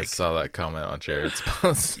 It's I saw that comment on Jared's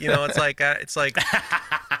post. It's like, it's like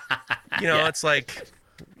you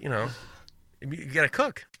gotta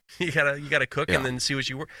cook. You gotta cook and then see what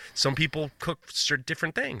you work. Some people cook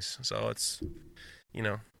different things, so it's,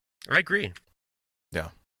 I agree. Yeah.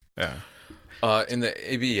 In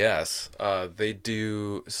the ABS, they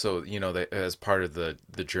do they, as part of the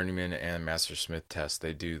Journeyman and Master Smith test,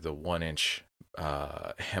 they do the 1-inch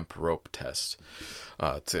hemp rope test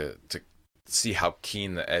to see how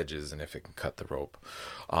keen the edge is and if it can cut the rope.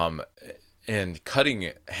 And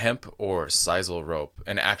cutting hemp or sisal rope,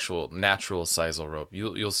 an actual natural sisal rope,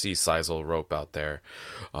 you'll see sisal rope out there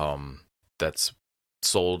that's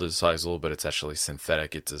sold as sisal, but it's actually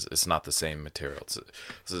synthetic. It's not the same material.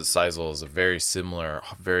 Sisal is a very similar,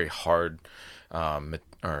 very hard, a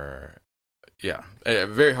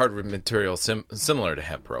very hard material, similar to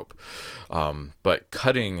hemp rope. But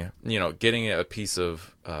cutting, getting a piece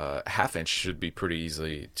of 1/2 inch should be pretty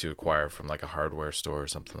easy to acquire from like a hardware store or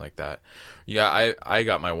something like that. Yeah, I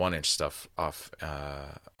got my 1-inch stuff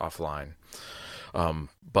offline.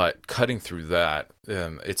 But cutting through that,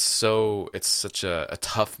 it's such a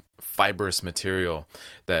tough fibrous material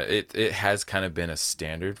that it has kind of been a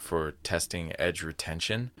standard for testing edge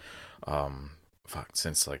retention,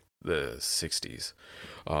 since like the 60s.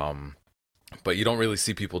 But you don't really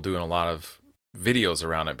see people doing a lot of videos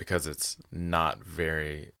around it because it's not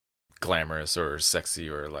very glamorous or sexy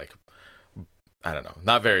or like, I don't know,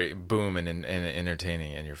 not very boom and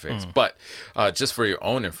entertaining in your face. But just for your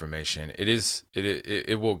own information, it is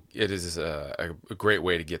a great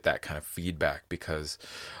way to get that kind of feedback, because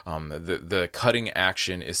the cutting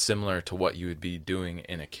action is similar to what you would be doing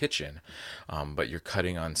in a kitchen, but you're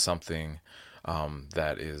cutting on something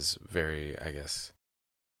that is very, I guess,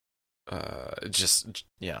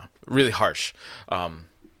 really harsh.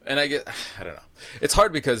 And I don't know. It's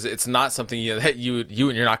hard because it's not something that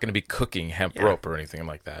you're not going to be cooking hemp rope or anything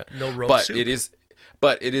like that. No rope but soup.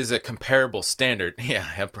 It is a comparable standard. Yeah,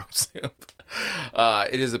 hemp rope soup.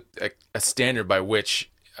 It is a standard by which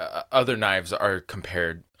other knives are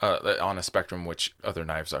compared on a spectrum, which other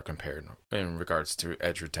knives are compared in regards to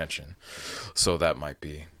edge retention. So that might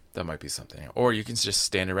be something. Or you can just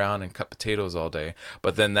stand around and cut potatoes all day.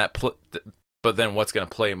 But then But then what's going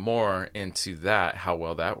to play more into that, how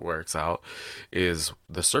well that works out, is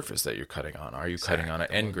the surface that you're cutting on. Are you cutting on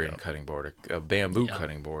an end grain cutting board, a bamboo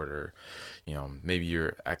cutting board, or maybe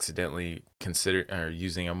you're accidentally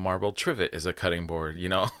using a marble trivet as a cutting board,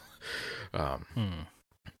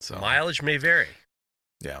 So mileage may vary.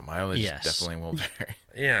 Yeah, mileage definitely will vary.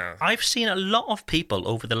 Yeah. I've seen a lot of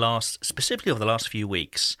people specifically over the last few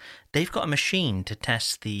weeks, they've got a machine to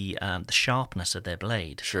test the sharpness of their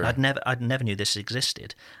blade. Sure. I'd never knew this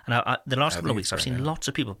existed. And the last couple of weeks, I've seen lots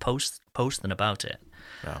of people posting about it.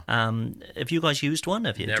 Yeah. Have you guys used one?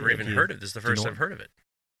 Never even heard of it. This is the first I've heard of it.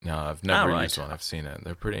 No, I've never used one. I've seen it.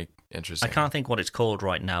 They're pretty interesting. I can't think what it's called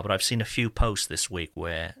right now, but I've seen a few posts this week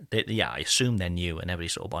where, I assume they're new and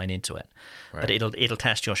everybody's sort of buying into it. Right. But it'll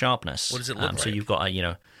test your sharpness. What does it look like? So you've got I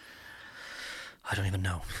don't even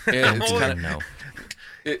know. It's kind of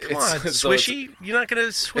Come on, swishy. You're not going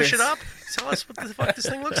to swish it up? Tell us what the fuck this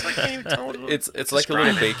thing looks like. Can't even tell it's like a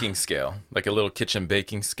little baking scale, like a little kitchen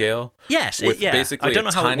baking scale. Yes, basically I don't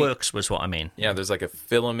know how it works, was what I mean. Yeah, there's like a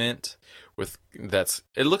filament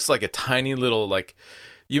it looks like a tiny little, like,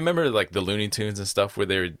 you remember like the Looney Tunes and stuff where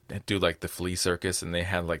they would do like the flea circus and they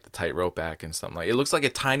had like the tightrope back and something like it looks like a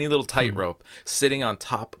tiny little tightrope sitting on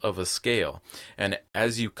top of a scale, and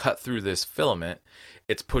as you cut through this filament,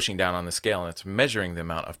 it's pushing down on the scale and it's measuring the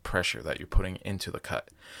amount of pressure that you're putting into the cut.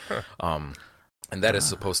 And that is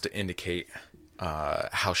supposed to indicate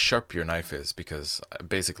how sharp your knife is, because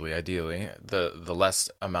basically, ideally, the less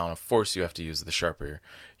amount of force you have to use, the sharper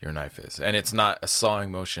your knife is. And it's not a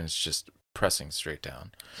sawing motion, it's just pressing straight down.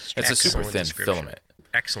 It's a super thin filament.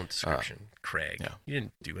 Excellent description, Craig. yeah. You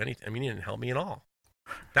didn't do anything. I mean, you didn't help me at all.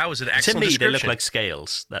 That was an To excellent me, description. they look like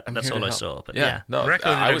scales. That's here all to I help. saw. But Yeah, no, Greco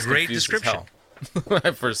did I a was great confused as description. hell when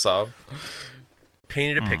I first saw him.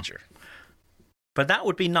 Painted a picture. But that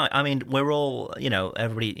would be nice. I mean, we're all,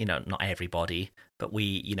 everybody, not everybody, but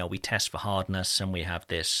we test for hardness and we have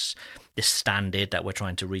this standard that we're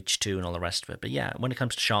trying to reach to and all the rest of it. But yeah, when it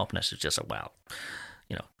comes to sharpness, it's just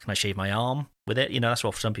can I shave my arm with it? That's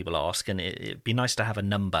what some people ask. And it'd be nice to have a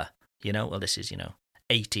number, well, this is,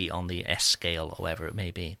 80 on the S scale or whatever it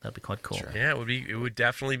may be. That'd be quite cool. Sure. Yeah, it would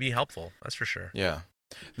definitely be helpful. That's for sure. Yeah.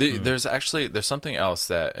 There's something else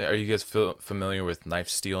that, are you guys familiar with Knife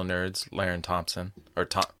Steel Nerds, Laren Thompson? Or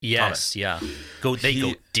Yes, Thomas? yeah. They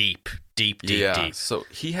go deep. Yeah, so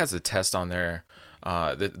he has a test on there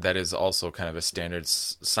that is also kind of a standard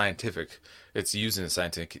scientific, it's used in the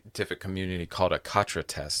scientific community called a Katra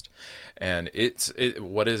test. And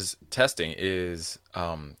what is testing is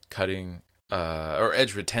cutting or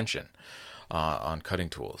edge retention on cutting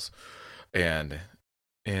tools. And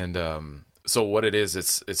so what it is,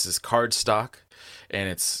 it's this card stock, and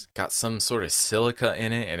it's got some sort of silica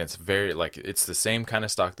in it, and it's very it's the same kind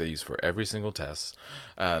of stock they use for every single test.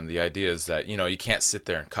 The idea is that you can't sit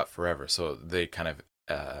there and cut forever, so they kind of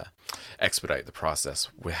expedite the process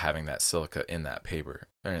with having that silica in that paper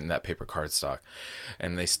cardstock,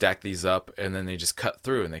 and they stack these up, and then they just cut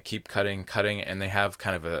through, and they keep cutting, and they have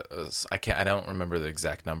kind of I don't remember the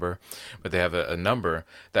exact number, but they have a number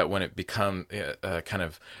that when it becomes kind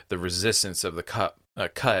of the resistance of the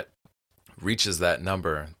cut reaches that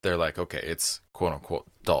number, they're like, okay, it's quote unquote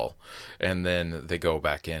dull, and then they go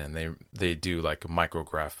back in and they do like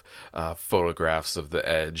micrograph photographs of the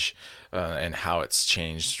edge and how it's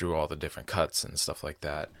changed through all the different cuts and stuff like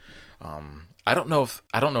that. I don't know if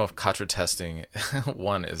Katra testing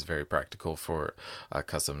one is very practical for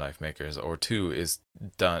custom knife makers, or two is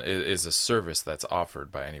a service that's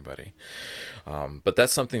offered by anybody. But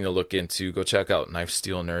that's something to look into. Go check out Knife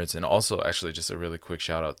Steel Nerds, and also actually just a really quick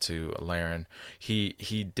shout out to Laren. He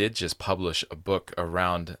did just publish a book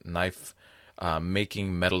around knife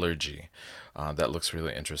making metallurgy. That looks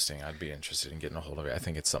really interesting. I'd be interested in getting a hold of it. I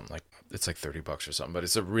think it's something like $30 or something, but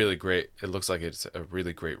it's it looks like it's a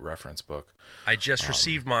really great reference book. I just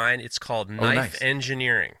received mine. It's called Knife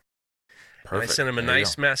Engineering. Perfect. And I sent him a There you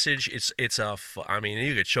nice go. message.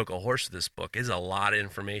 You could choke a horse with this book. It's a lot of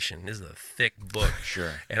information. This is a thick book.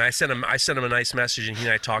 Sure. And I sent him a nice message, and he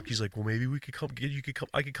and I talked. He's like, well, maybe we could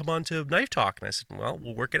I could come on to Knife Talk. And I said, well,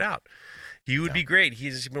 we'll work it out. He would be great.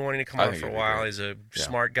 He's been wanting to come I on think for a he'd be while. great. He's a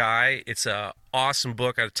smart guy. It's a awesome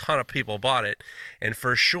book. A ton of people bought it. And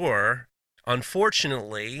for sure,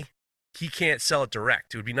 unfortunately, he can't sell it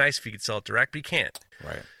direct. It would be nice if he could sell it direct, but he can't.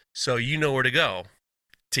 Right. So you know where to go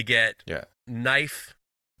to get Yeah. Knife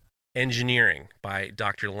Engineering by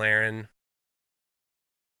Dr. Laren.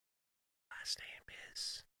 Last name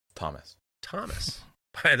is Thomas. Thomas.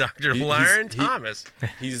 By Dr. He- Laren he's- he- Thomas.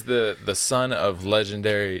 He's the son of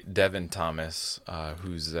legendary Devin Thomas,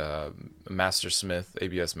 who's a mastersmith,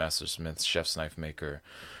 ABS mastersmith, chef's knife maker,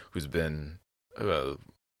 who's been the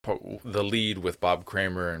lead with Bob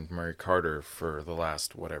Kramer and Murray Carter for the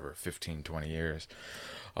last 15, 20 years.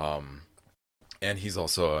 And he's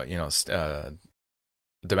also a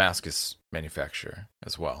Damascus manufacturer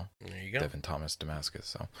as well. There you go. Devin Thomas Damascus.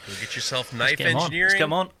 So Go get yourself Knife Let's Engineering. get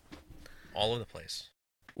him on. All over the place.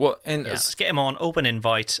 well, and Yeah, let's get him on. Open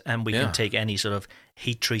invite, and we Yeah. can take any sort of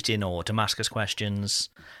heat treating or Damascus questions,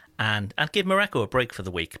 and give Mareko a break for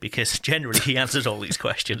the week, because generally he answers all these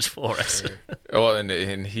questions for us. well,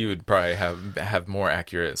 and he would probably have more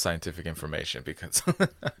accurate scientific information, because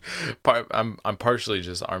I'm partially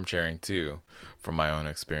just armchairing too from my own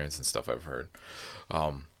experience and stuff I've heard.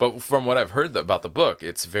 But from what I've heard about the book,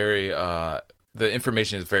 it's very the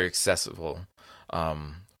information is very accessible.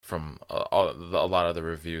 From a lot of the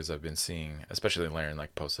reviews I've been seeing, especially Laren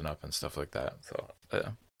posting up and stuff like that. So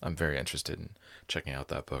I'm very interested in checking out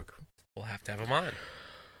that book. We'll have to have him on.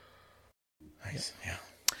 Nice, yeah.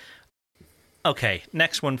 Okay,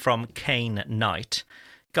 next one from Kane Knight.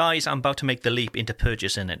 Guys, I'm about to make the leap into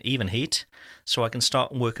purchasing an even heat, so I can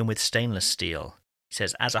start working with stainless steel. He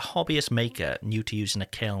says, as a hobbyist maker new to using a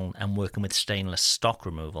kiln and working with stainless stock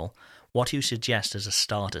removal, what do you suggest as a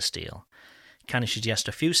starter steel? Can you suggest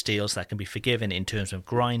a few steels that can be forgiven in terms of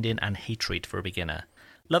grinding and heat treat for a beginner?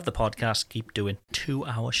 Love the podcast. Keep doing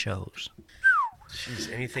 2-hour shows. Jeez,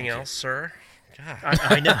 anything else, sir? God.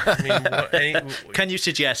 I know. I mean, Can you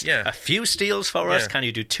suggest Yeah. a few steels for us? Yeah. Can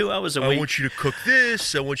you do 2 hours a I week? want you to cook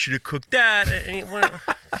this. I want you to cook that.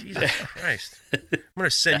 Jesus Christ. I'm going to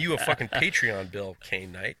send you a fucking Patreon bill,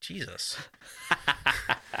 Kane Knight. Jesus.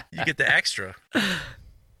 You get the extra.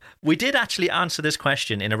 We did actually answer this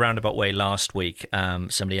question in a roundabout way last week.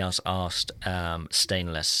 Somebody else asked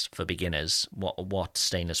stainless for beginners. What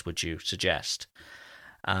stainless would you suggest?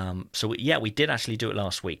 We did actually do it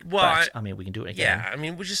last week. Well, but, we can do it again. Yeah, I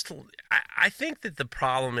mean, I think that the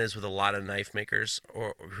problem is with a lot of knife makers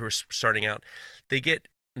or who are starting out, they get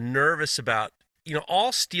nervous about,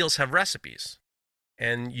 all steels have recipes.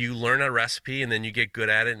 And you learn a recipe and then you get good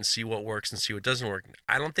at it and see what works and see what doesn't work.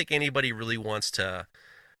 I don't think anybody really wants to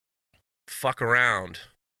fuck around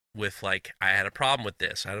with like, I had a problem with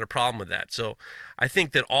this, I had a problem with that. So I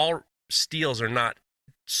think that all steels are not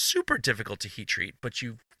super difficult to heat treat, but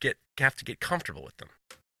you have to get comfortable with them.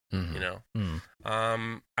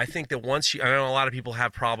 I think that I know a lot of people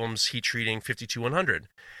have problems heat treating 52100,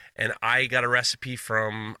 and I got a recipe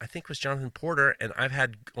from, I think it was Jonathan Porter, and I've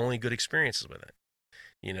had only good experiences with it.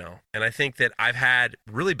 And I think that I've had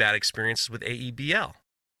really bad experiences with AEBL.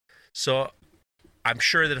 So I'm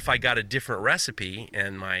sure that if I got a different recipe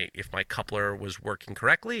and if my coupler was working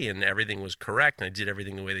correctly and everything was correct and I did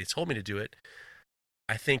everything the way they told me to do it,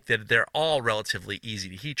 I think that they're all relatively easy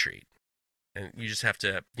to heat treat. And you just have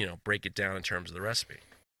to, break it down in terms of the recipe.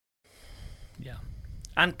 Yeah.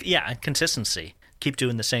 And consistency. Keep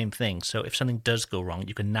doing the same thing. So if something does go wrong,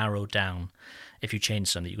 you can narrow down. If you change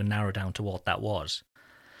something, you can narrow down to what that was.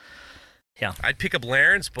 Yeah. I'd pick up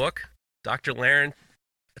Laren's book, Dr. Laren,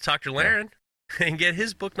 and get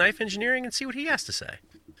his book, Knife Engineering, and see what he has to say.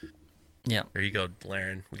 Yeah. There you go,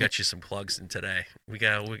 Laren. We got you some plugs in today. We're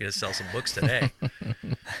gonna sell some books today.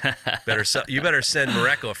 You better send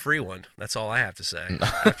Mareko a free one. That's all I have to say.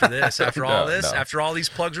 After all these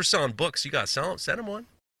plugs are selling books, you got to sell them. Send him one.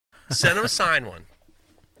 Send him a signed one.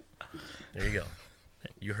 There you go.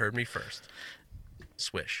 You heard me first.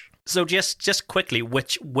 Swish. So just quickly,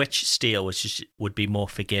 which steel would be more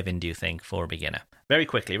forgiving, do you think, for a beginner? Very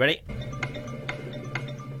quickly, ready?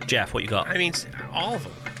 Jeff, what you got? I mean, all of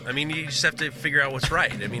them. I mean, you just have to figure out what's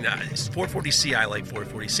right. I mean, 440C, I like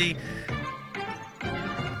 440C,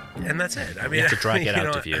 and that's it. I mean, you have to drag it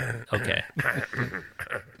out of you. Okay.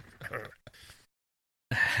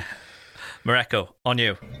 Mareko, on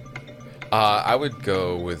you. I would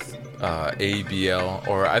go with ABL,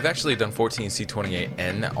 or I've actually done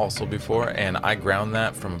 14C28N also before, and I ground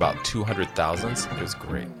that from about 200 thousandths. It was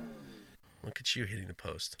great. Look at you hitting the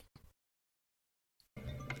post.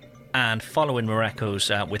 And following Mareko's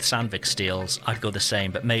with Sandvik steels, I'd go the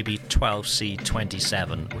same, but maybe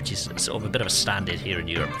 12C27, which is sort of a bit of a standard here in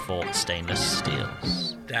Europe for stainless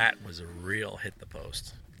steels. That was a real hit the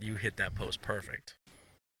post. You hit that post perfect.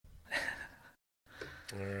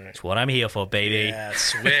 All right. That's what I'm here for, baby. Yeah,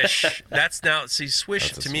 swish.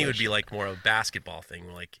 Swish to me swish. would be like more of a basketball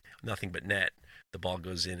thing, like nothing but net. The ball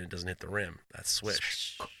goes in and doesn't hit the rim. That's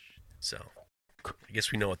swish. So I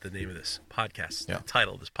guess we know what the name of this podcast, the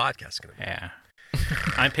title of this podcast is going to be. Yeah.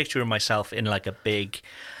 I'm picturing myself in like a big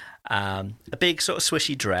sort of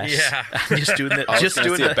swishy dress. Yeah. Just doing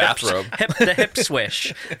the bathrobe. The hip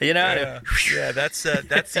swish. Yeah, that's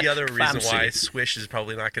the other reason Fancy. why swish is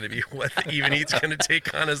probably not going to be what Even Heat's going to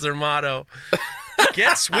take on as their motto.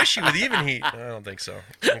 Get swishy with Even Heat. I don't think so.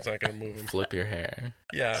 It's not going to move him. Flip your hair.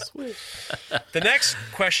 Yeah. The next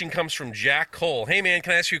question comes from Jack Cole. Hey, man,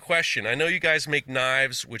 can I ask you a question? I know you guys make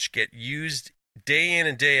knives which get used day in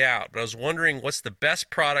and day out, but I was wondering what's the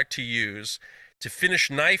best product to use to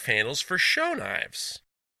finish knife handles for show knives?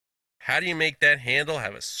 How do you make that handle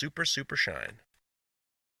have a super, super shine?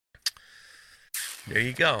 There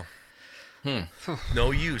you go. No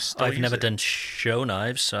use. I've never done show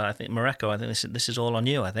knives, so I think Mareko, this is all on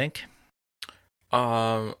you, I think.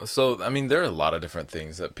 So I mean, there are a lot of different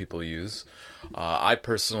things that people use. I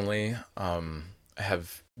personally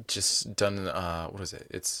have just done what is it?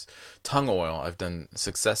 It's tongue oil. I've done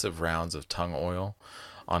successive rounds of tongue oil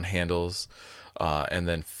on handles, and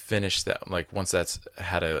then finish that. Like once that's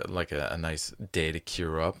had a nice day to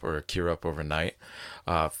cure up overnight,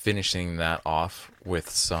 finishing that off with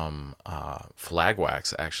some flag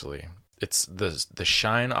wax. Actually, it's the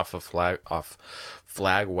shine off of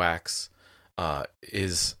flag wax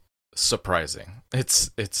is surprising.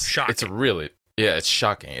 It's shocking. It's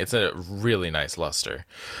shocking. It's a really nice luster,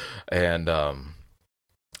 and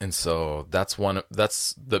so that's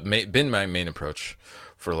been my main approach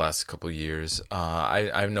for the last couple of years.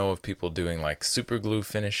 I know of people doing like super glue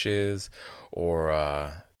finishes,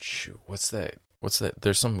 or what's that?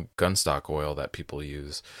 There's some gunstock oil that people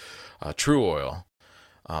use, True Oil,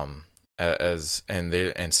 and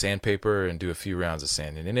sandpaper, and do a few rounds of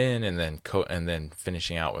sanding it in, and then coat, and then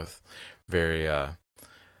finishing out with very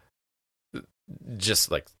just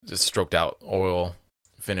stroked out oil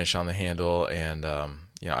finish on the handle. And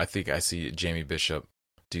I think I see Jamie Bishop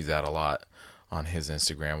do that a lot on his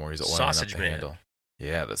Instagram where he's oiling Sausage up the man. handle.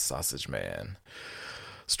 Yeah, the sausage man.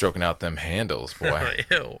 Stroking out them handles, boy.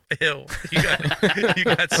 Ew. You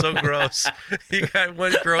got so gross. You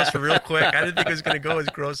went gross real quick. I didn't think it was going to go as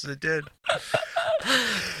gross as it did.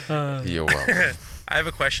 You're welcome. I have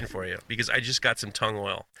a question for you because I just got some tongue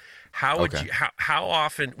oil. How would Okay. you? How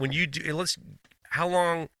often when you do?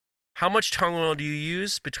 How much tongue oil do you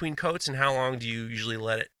use between coats, and how long do you usually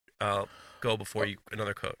let it go before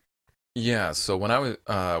another coat? Yeah, so when I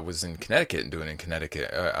was in Connecticut and doing it in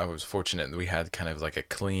Connecticut, I was fortunate that we had kind of like a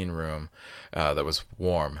clean room that was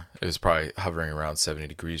warm. It was probably hovering around 70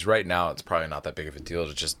 degrees. Right now, it's probably not that big of a deal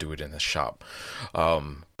to just do it in the shop.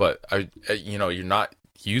 But you're not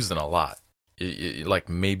using a lot. Like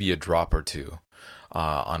maybe a drop or two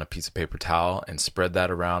on a piece of paper towel and spread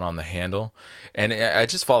that around on the handle. And I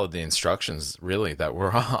just followed the instructions really that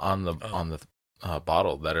were on the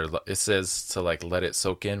bottle it says to like let it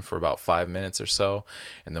soak in for about 5 minutes or so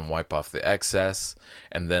and then wipe off the excess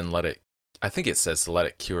and then I think it says to let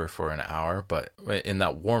it cure for an hour, but in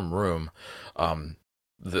that warm room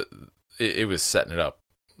it was setting it up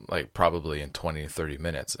like probably in 20 to 30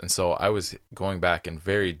 minutes. And so I was going back and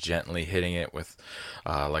very gently hitting it with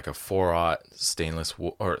like a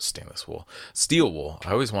 4/0 steel wool.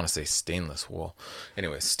 I always want to say stainless wool.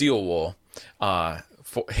 Anyway, steel wool.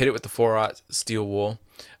 Hit it with the 4/0 steel wool,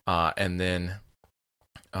 and then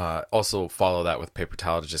also follow that with paper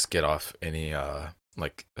towel to just get off any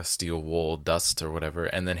like a steel wool dust or whatever,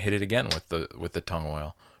 and then hit it again with the tongue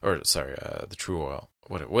oil, or sorry, the true oil,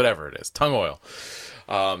 whatever it is, tongue oil.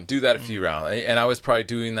 Do that a few rounds, and I was probably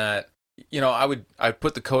doing that. I'd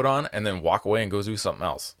put the coat on and then walk away and go do something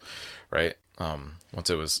else, right? Once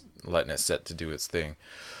it was letting it set to do its thing,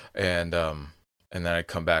 and then I'd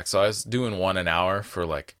come back. So I was doing one an hour for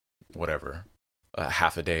like whatever,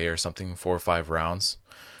 half a day or something, 4 or 5 rounds.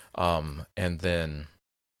 And then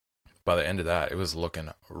by the end of that, it was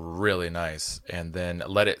looking really nice. And then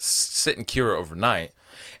let it sit and cure overnight.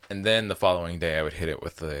 And then the following day, I would hit it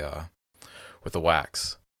with the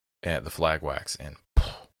wax, and the flag wax, and it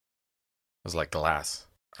was like glass.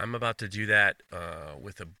 I'm about to do that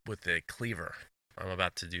with a cleaver. I'm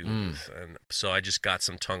about to do, and so I just got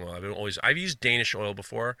some tongue oil. I've used Danish oil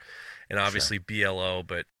before, and obviously BLO,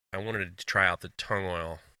 but I wanted to try out the tongue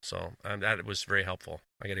oil, so that was very helpful.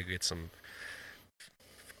 I got to get some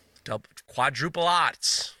quadruple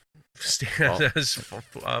odds. Well, if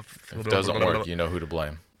it doesn't work, you know who to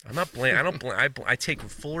blame. I'm not blame. I don't blame. I take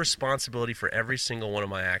full responsibility for every single one of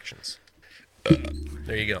my actions.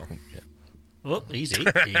 There you go. Oh, easy.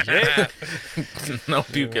 No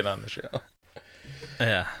puking on the show.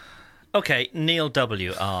 Yeah. Okay, Neil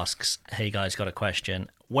W. asks, hey guys, got a question.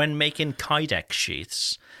 When making Kydex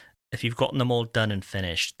sheaths, if you've gotten them all done and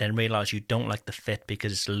finished, then realize you don't like the fit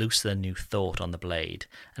because it's looser than you thought on the blade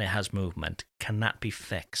and it has movement, can that be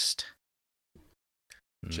fixed?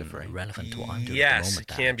 Relevant to what I'm doing Yes, at the moment. it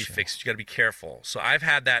can be actually. fixed. You got to be careful. So I've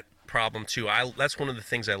had that problem too. That's one of the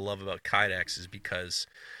things I love about Kydex is because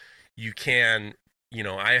you can,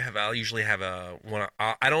 I usually have I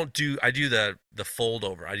do the fold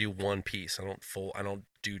over. I do one piece. I don't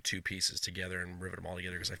do 2 pieces together and rivet them all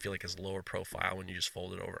together because I feel like it's lower profile when you just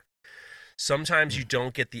fold it over. Sometimes you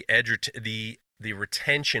don't get the edge or the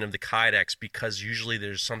retention of the Kydex because usually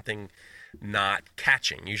there's something not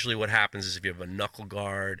catching. Usually what happens is if you have a knuckle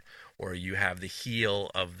guard or you have the heel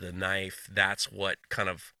of the knife, that's what kind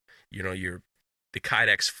of, the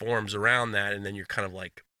Kydex forms around that, and then you're kind of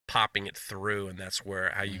like popping it through, and that's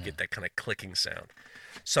how you get that kind of clicking sound.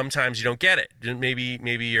 Sometimes you don't get it.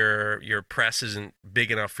 Maybe your press isn't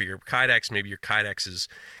big enough for your Kydex. Maybe your Kydex is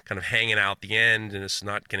kind of hanging out the end and it's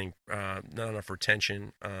not getting not enough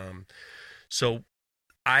retention. So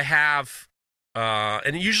I have,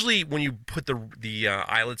 and usually when you put the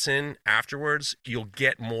eyelets in afterwards, you'll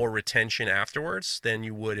get more retention afterwards than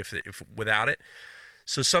you would if without it.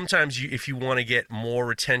 So sometimes if you want to get more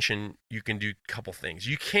retention, you can do a couple things.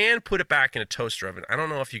 You can put it back in a toaster oven. I don't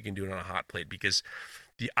know if you can do it on a hot plate because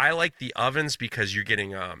I like the ovens because you're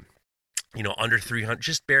getting under 300,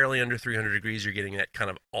 just barely under 300 degrees. You're getting that kind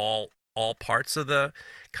of all parts of the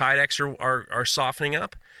Kydex are softening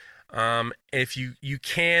up. If you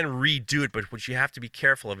can redo it, but what you have to be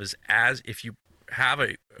careful of is if you have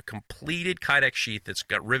a completed Kydex sheath that's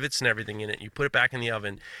got rivets and everything in it, you put it back in the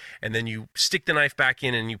oven, and then you stick the knife back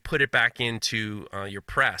in and you put it back into your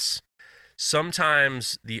press.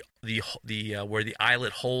 Sometimes the where the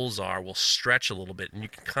eyelet holes are will stretch a little bit, and you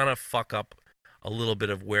can kind of fuck up a little bit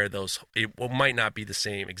of where it might not be the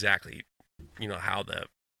same exactly, how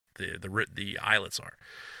the eyelets are.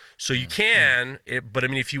 So you can, but I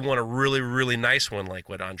mean, if you want a really, really nice one, like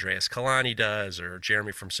what Andreas Kalani does or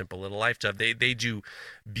Jeremy from Simple Little Life does, they do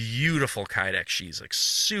beautiful Kydex sheets, like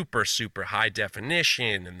super, super high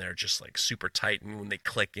definition, and they're just like super tight. And when they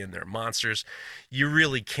click in, they're monsters. You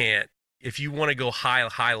really can't. If you want to go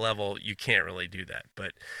high level, you can't really do that.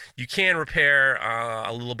 But you can repair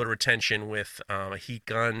a little bit of retention with a heat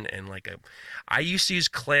gun and I used to use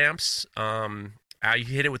clamps. I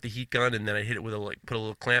hit it with the heat gun, and then I hit it with put a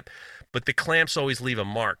little clamp, but the clamps always leave a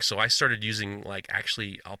mark. So I started using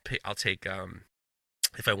I'll take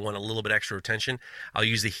if I want a little bit extra retention, I'll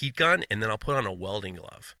use the heat gun, and then I'll put on a welding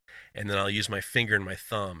glove, and then I'll use my finger and my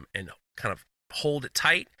thumb and kind of hold it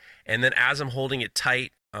tight. And then as I'm holding it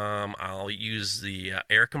tight, I'll use the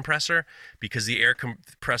air compressor, because the air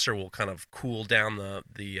compressor will kind of cool down the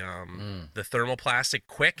thermoplastic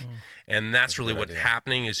quick, and that's really what's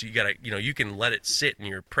happening. Is you can let it sit in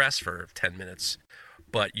your press for 10 minutes,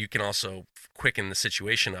 but you can also quicken the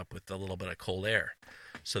situation up with a little bit of cold air.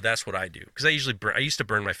 So that's what I do, because I used to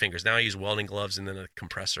burn my fingers. Now I use welding gloves and then a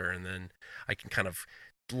compressor, and then I can kind of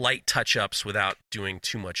light touch-ups without doing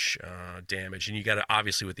too much damage. And you got to,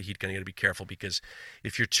 obviously with the heat gun, you got to be careful, because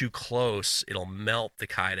if you're too close, it'll melt the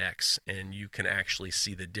Kydex, and you can actually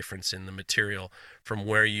see the difference in the material from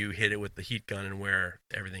where you hit it with the heat gun and where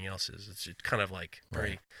everything else is. It's kind of like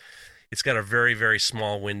it's got a very, very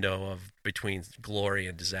small window between glory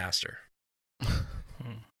and disaster.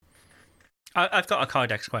 I've got a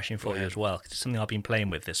Kydex question for you as well. It's something I've been playing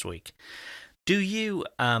with this week. Do you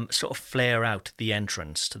sort of flare out the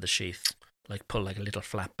entrance to the sheath, like pull like a little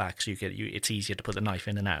flap back so it's easier to put the knife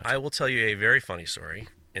in and out? I will tell you a very funny story,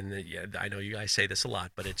 and I know you guys say this a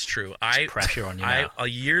lot, but it's true. Pressure on you now.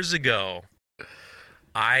 Years ago,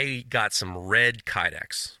 I got some red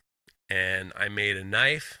Kydex, and I made a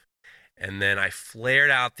knife, and then I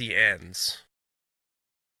flared out the ends,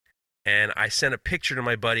 and I sent a picture to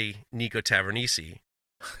my buddy Nico Tavernisi,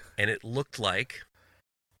 and it looked like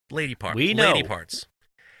lady parts. We know. Lady parts.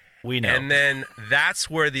 We know. And then that's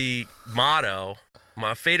where the motto,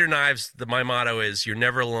 my Fader knives, my motto is, you're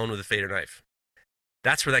never alone with a Fader knife.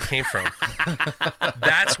 That's where that came from.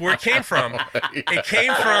 That's where it came from. It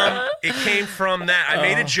came from that. I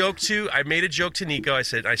made a joke to Nico. I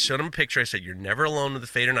showed him a picture. I said, you're never alone with a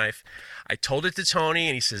Fader knife. I told it to Tony,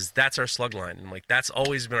 and he says, that's our slug line. And I'm like, that's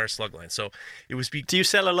always been our slug line. So it was. Do you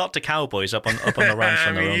sell a lot to cowboys up on the ranch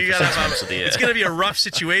on their own for 6 months of the year? It's going to be a rough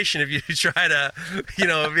situation if you try to,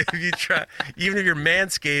 even if you're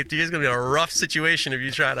Manscaped, it's going to be a rough situation if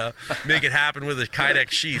you try to make it happen with a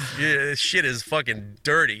Kydex sheath. This shit is fucking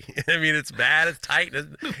dirty. I mean, it's bad, it's tight.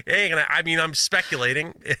 I'm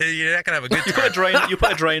speculating. You're not going to have a good time. You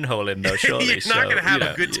put a drain hole in though, surely. You're not going to have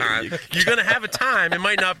a good time. You're going to have a time. It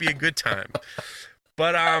might not be a good time.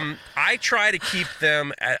 But I try to keep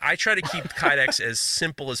Kydex as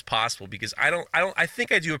simple as possible, because I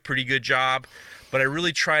think I do a pretty good job, but I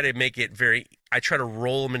really try to make it I try to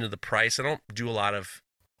roll them into the price. I don't do a lot of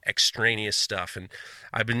extraneous stuff, and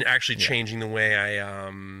I've been actually changing the way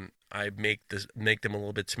I make them a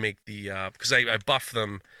little bit to make the because I buff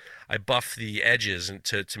them. I buff the edges and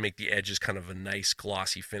to make the edges kind of a nice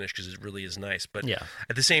glossy finish, because it really is nice. But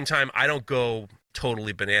at the same time, I don't go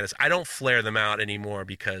totally bananas. I don't flare them out anymore,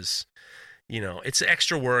 because it's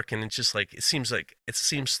extra work, and it's just it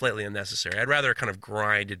seems slightly unnecessary. I'd rather kind of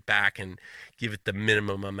grind it back and give it the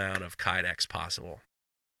minimum amount of Kydex possible.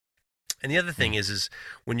 And the other thing is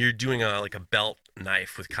when you're doing a belt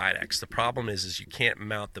knife with Kydex, the problem is you can't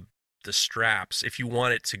mount the straps. If you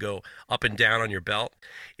want it to go up and down on your belt,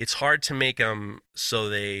 it's hard to make them so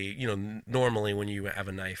they, normally when you have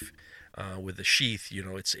a knife with a sheath,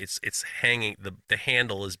 it's hanging, the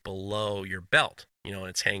handle is below your belt, and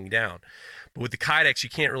it's hanging down. But with the Kydex, you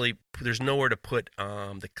can't really, there's nowhere to put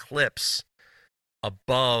the clips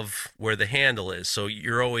above where the handle is. So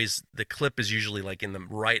the clip is usually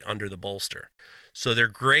right under the bolster. So they're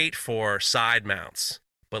great for side mounts.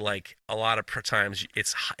 But a lot of times,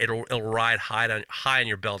 it'll ride high on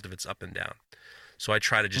your belt if it's up and down. So I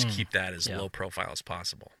try to just keep that as low profile as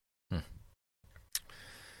possible.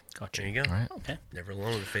 Gotcha. There you go. All right. Okay. Never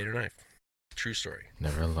alone with a Fader knife. True story.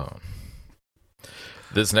 Never alone.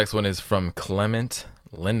 This next one is from Clement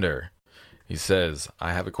Linder. He says,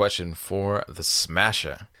 I have a question for the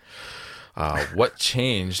Smasher. What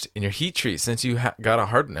changed in your heat treat since you got a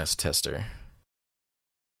hardness tester?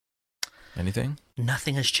 Anything?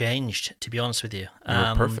 Nothing has changed, to be honest with you.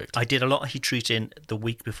 You're perfect. I did a lot of heat treating the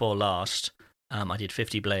week before last. I did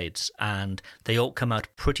 50 blades, and they all come out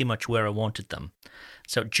pretty much where I wanted them.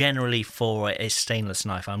 So generally for a stainless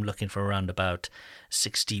knife, I'm looking for around about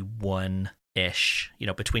 61 ish,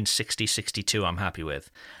 between 60, 62, I'm happy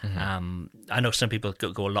with. I know some people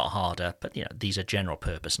go a lot harder, but these are general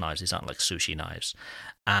purpose knives. These aren't like sushi knives.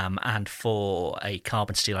 And for a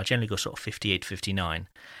carbon steel, I generally go sort of 58, 59,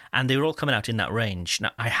 and they were all coming out in that range.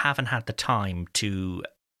 Now, I haven't had the time to,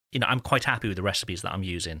 I'm quite happy with the recipes that I'm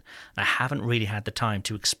using. I haven't really had the time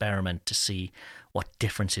to experiment to see what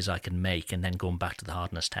differences I can make, and then going back to the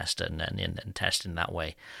hardness tester and testing that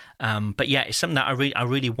way. But yeah, it's something that I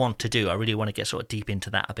really want to do. I really want to get sort of deep into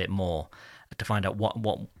that a bit more to find out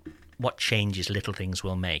what changes little things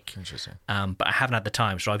will make. Interesting. But I haven't had the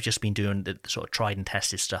time, so I've just been doing the sort of tried and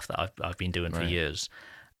tested stuff that I've been doing for years.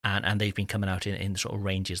 And they've been coming out in the sort of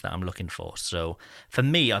ranges that I'm looking for. So for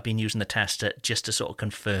me, I've been using the tester just to sort of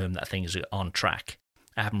confirm that things are on track.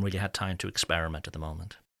 I haven't really had time to experiment at the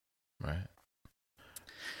moment. Right.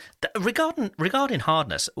 Regarding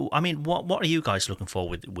hardness, I mean, what are you guys looking for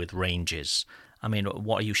with ranges? I mean,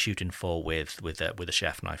 what are you shooting for with a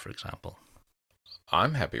chef knife, for example?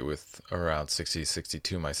 I'm happy with around 60,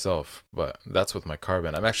 62 myself, but that's with my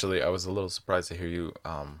carbon. I was a little surprised to hear you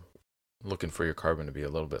looking for your carbon to be a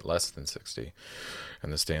little bit less than 60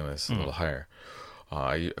 and the stainless a little higher.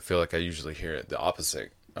 I feel like I usually hear it the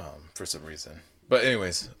opposite for some reason. But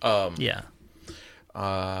anyways, I'm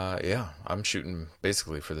shooting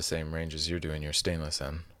basically for the same range as you're doing your stainless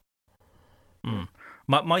in.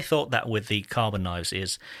 My thought that with the carbon knives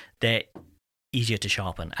is they're easier to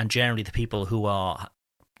sharpen, and generally the people who are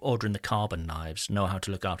ordering the carbon knives know how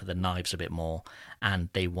to look after the knives a bit more, and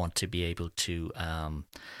they want to be able to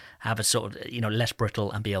have a sort of less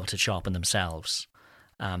brittle and be able to sharpen themselves.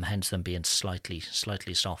 Hence them being slightly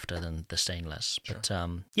softer than the stainless. Sure.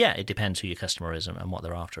 But it depends who your customer is and what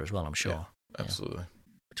they're after as well, I'm sure. Yeah, absolutely.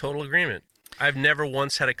 Total agreement. I've never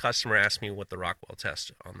once had a customer ask me what the Rockwell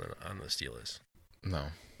test on the steel is. No.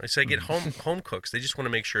 I say get home cooks. They just want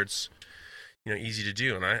to make sure it's easy to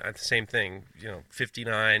do, and I the same thing.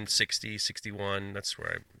 59, 60, 61. That's where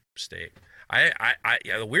I stay.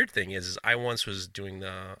 The weird thing is I once was doing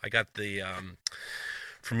I got the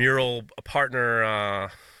from your old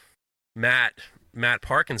partner Matt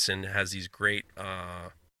Parkinson has these great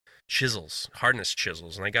chisels, hardness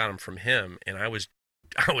chisels, and I got them from him, and I was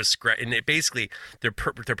and it basically they're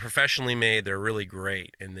professionally made. They're really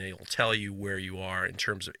great, and they'll tell you where you are in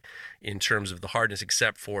terms of the hardness,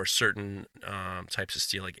 except for certain types of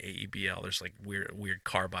steel like AEBL. There's like weird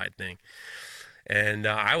carbide thing. And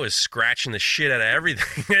I was scratching the shit out of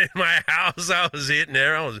everything in my house. I was hitting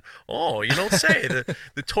there. You don't say.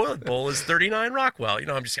 The toilet bowl is 39 Rockwell.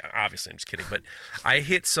 I'm just kidding. But I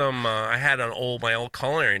hit some. I had my old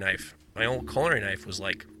culinary knife. My old culinary knife was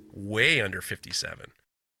like way under 57.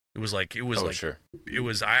 It was like. Sure. It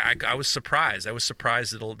was. I was surprised. I was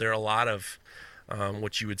surprised that there are a lot of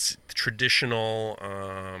what you would traditional.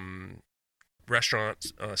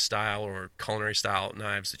 Restaurant style or culinary style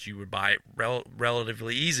knives that you would buy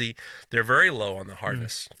relatively easy. They're very low on the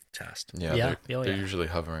hardness test. Yeah, they're usually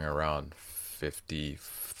hovering around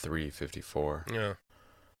 53, 54.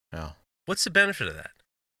 Yeah. What's the benefit of that?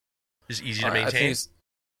 Is it easy to maintain?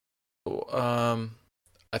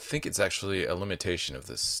 I think it's actually a limitation of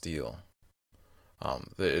the steel.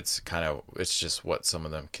 It's just what some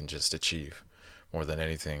of them can just achieve more than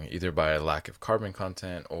anything, either by a lack of carbon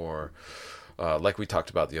content or like we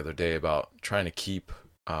talked about the other day about trying to keep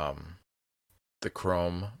the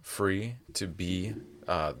chrome free to be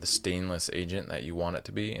the stainless agent that you want it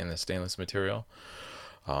to be in the stainless material.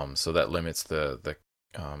 So that limits the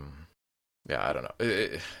I don't know.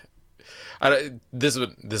 This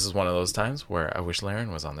is one of those times where I wish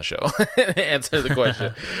Laren was on the show to answer the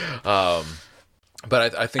question.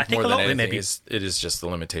 But I think more than anything, it is just the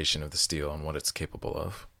limitation of the steel and what it's capable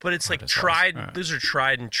of. But it's like tried. Those are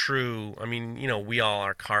tried and true. I mean, we all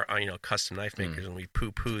are custom knife makers, and we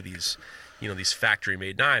poo-poo these, these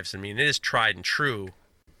factory-made knives. I mean, it is tried and true,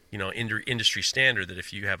 industry standard that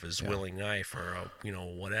if you have a Zwilling knife or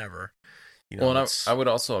whatever. I would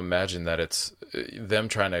also imagine that it's them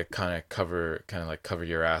trying to kind of cover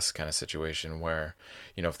your ass kind of situation where,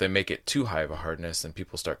 if they make it too high of a hardness, then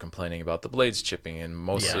people start complaining about the blades chipping, and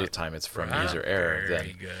most of the time it's from user error.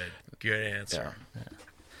 Very good answer. Yeah.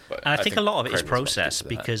 But and I think a lot of it is process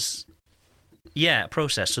because,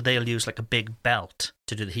 process. So they'll use like a big belt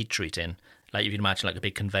to do the heat treating. Like you can imagine like a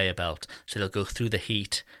big conveyor belt. So they'll go through the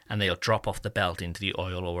heat and they'll drop off the belt into the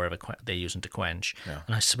oil or wherever they're using to quench. Yeah.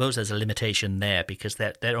 And I suppose there's a limitation there because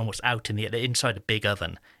they're almost out they're inside a big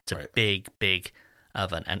oven. It's a big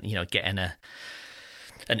oven, and getting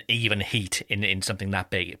an even heat in something that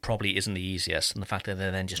big, it probably isn't the easiest. And the fact that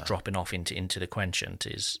they're then just dropping off into the quenchant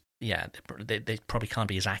is, they probably can't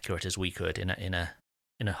be as accurate as we could in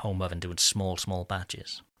in a home oven doing small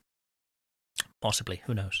batches. Possibly.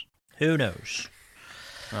 Who knows? Who knows?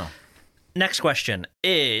 Oh. Next question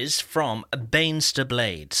is from Bainster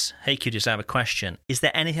Blades. Hey, cuties, I have a question. Is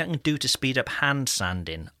there anything I can do to speed up hand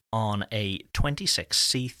sanding on a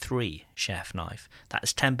 26C3 chef knife that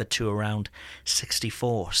is tempered to around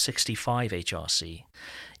 64, 65 HRC?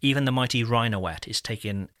 Even the mighty Rhino-Wet is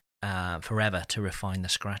taking forever to refine the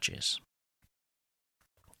scratches.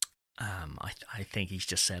 I think he's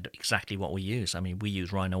just said exactly what we use. I mean, we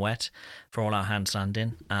use Rhino-Wet for all our hand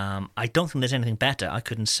sanding. I don't think there's anything better. I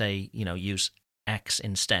couldn't say, use X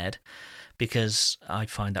instead, because I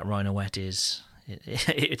find that Rhino-Wet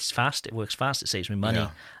it's fast, it works fast, it saves me money,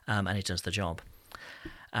 and it does the job.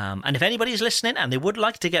 And if anybody's listening and they would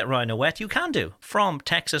like to get Rhino-Wet, you can do, from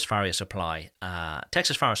Texas Farrier Supply,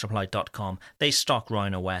 texasfarriersupply.com. They stock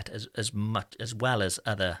Rhino-Wet as well as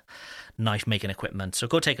other knife making equipment. So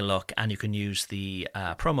go take a look, and you can use the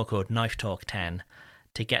promo code KnifeTalk10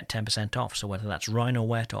 to get 10% off. So whether that's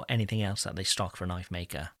Rhino-Wet or anything else that they stock for Knife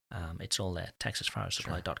Maker, it's all there,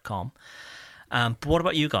 texasfarriersupply.com. But what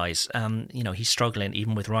about you guys? He's struggling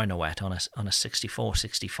even with Rhino-Wet on a 64,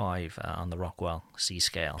 65 on the Rockwell C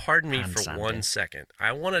scale. Pardon me for 1 second.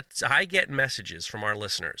 I get messages from our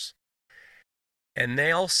listeners, and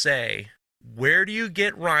they all say, "Where do you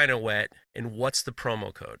get Rhino-Wet, and what's the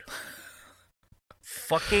promo code?"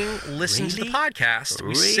 Fucking listen to the podcast.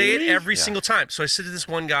 We say it every single time. So I said to this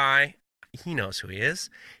one guy, he knows who he is.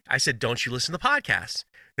 I said, "Don't you listen to the podcast?"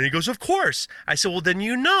 And he goes, "Of course." I said, "Well, then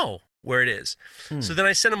you know where it is." So then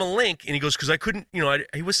I sent him a link, and he goes, because I couldn't,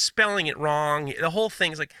 he was spelling it wrong. The whole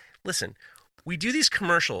thing is like, listen, we do these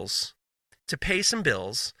commercials to pay some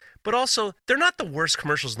bills, but also they're not the worst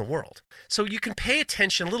commercials in the world. So you can pay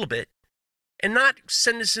attention a little bit and not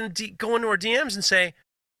send us go into our DMs and say,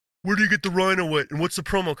 "Where do you get the Rhino-Wet and what's the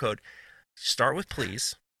promo code?" Start with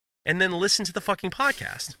please, and then listen to the fucking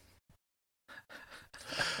podcast.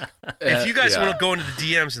 If you guys want to go into the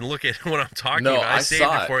DMs and look at what I'm talking about, I saved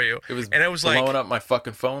it for you. It was and I was blowing like, up my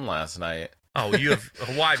fucking phone last night. Oh, you have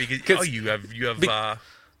why? Because you have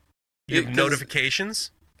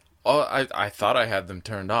notifications. Oh, I thought I had them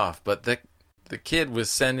turned off, but the kid was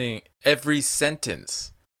sending every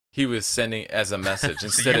sentence. He was sending as a message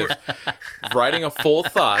instead of writing a full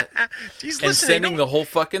thought and sending the whole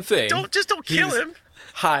fucking thing. Don't kill him.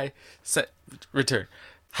 Hi, return.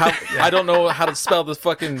 I don't know how to spell the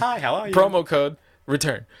fucking promo code.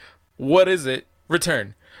 Return. What is it?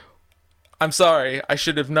 Return. I'm sorry. I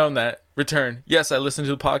should have known that. Return. Yes, I listened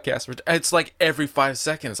to the podcast. It's like every 5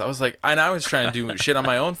 seconds. I was like, and I was trying to do shit on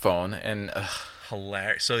my own phone, and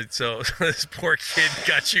hilarious. So this poor kid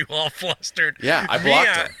got you all flustered. Yeah, I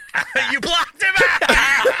blocked him. You blocked him.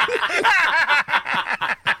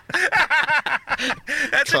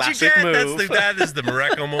 That's classic what you get. move. That is the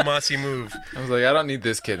Mareko Momasi move. I was like, I don't need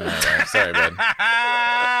this kid in my life. Sorry, bud.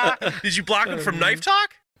 Did you block him from Knife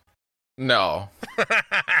Talk? No,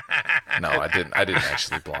 I didn't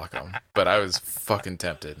actually block him, but I was fucking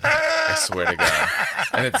tempted. I swear to God.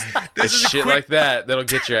 And it's shit like that'll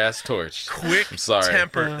get your ass torched. Quick I'm sorry.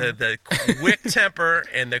 temper, the quick temper,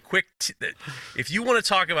 and the quick. If you want to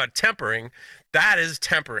talk about tempering, that is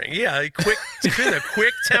tempering. Yeah, the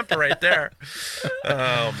quick temper right there.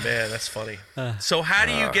 Oh man, that's funny. So how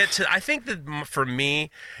do you get to? I think that for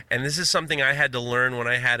me, and this is something I had to learn when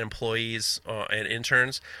I had employees and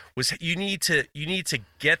interns, was you need to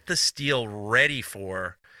get the steel ready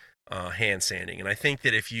for hand sanding. And I think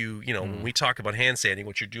that if when we talk about hand sanding,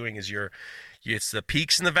 what you're doing is it's the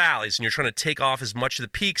peaks and the valleys, and you're trying to take off as much of the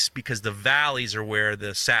peaks because the valleys are where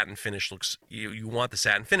the satin finish looks. You want the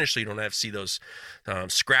satin finish so you don't have to see those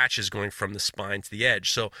scratches going from the spine to the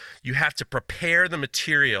edge. So you have to prepare the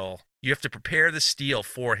material. You have to prepare the steel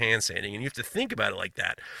for hand sanding, and you have to think about it like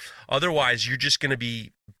that. Otherwise, you're just going to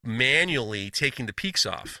be manually taking the peaks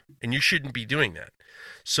off, and you shouldn't be doing that.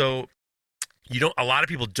 So a lot of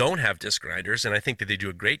people don't have disc grinders, and I think that they do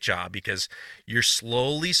a great job because you're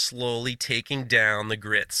slowly taking down the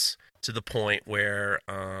grits to the point where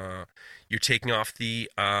you're taking off the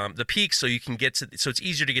peaks so you can so it's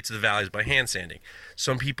easier to get to the valleys by hand sanding.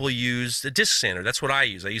 Some people use a disc sander. That's what I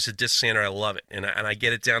use. I use a disc sander. I love it, and I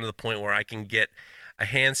get it down to the point where I can get a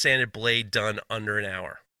hand sanded blade done under an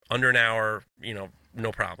hour. Under an hour,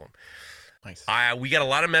 no problem. Nice. We got a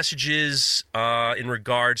lot of messages in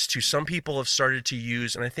regards to some people have started to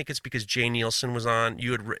use, and I think it's because Jay Nielsen was on.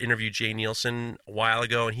 You had interviewed Jay Nielsen a while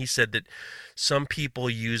ago, and he said that some people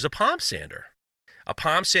use a palm sander. A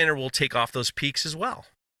palm sander will take off those peaks as well.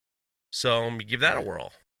 So give that a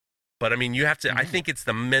whirl. But I mean, you have to. I think it's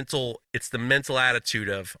the mental attitude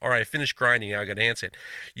of, all right, I finished grinding, now I got to hand sand.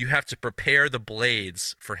 You have to prepare the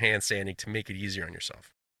blades for hand sanding to make it easier on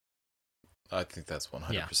yourself. I think that's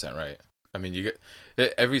 100% right. I mean, you get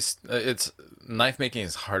it's knife making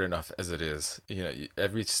is hard enough as it is. You know,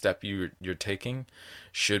 every step you're taking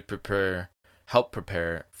should help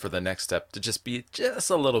prepare for the next step to just be just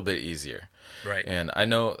a little bit easier. Right. And I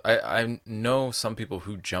know some people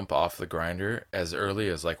who jump off the grinder as early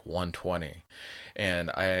as like 120, and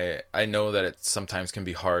I know that it sometimes can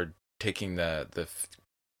be hard taking the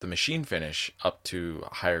machine finish up to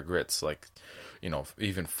higher grits, like, you know,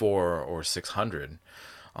 even 400 or 600.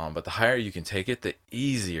 But the higher you can take it, the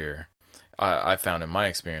easier I found in my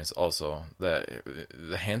experience also that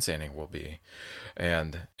the hand sanding will be.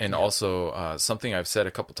 And also something I've said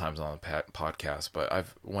a couple times on the podcast, but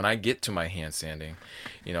when I get to my hand sanding,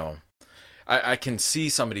 you know, I can see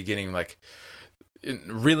somebody getting like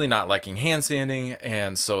really not liking hand sanding,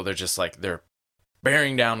 and so they're just like they're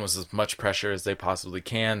bearing down with as much pressure as they possibly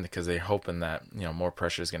can because they're hoping that, you know, more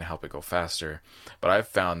pressure is going to help it go faster. But I've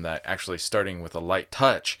found that actually starting with a light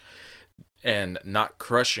touch and not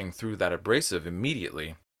crushing through that abrasive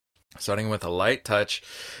immediately, starting with a light touch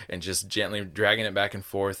and just gently dragging it back and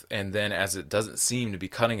forth, and then as it doesn't seem to be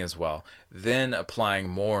cutting as well, then applying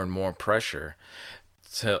more and more pressure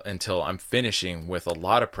until I'm finishing with a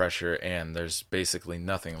lot of pressure and there's basically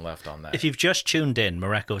nothing left on that. If you've just tuned in,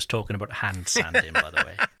 Mareko's talking about hand sanding, by the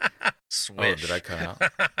way. Swish. Oh, did I cut out?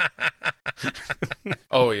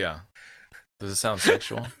 Oh, yeah. Does it sound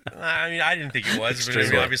sexual? I mean, I didn't think it was. But I mean,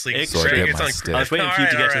 Straight obviously, So I get my on. stick. I was waiting for you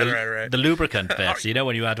to get to right. the lubricant bit. You know,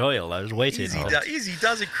 when you add oil, I was waiting. Easy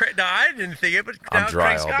does it. No, I didn't think it, but I'm now dry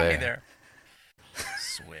Craig's all got me day. there.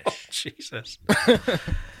 Swish. Oh, Jesus.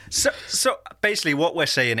 So basically what we're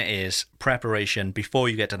saying is preparation before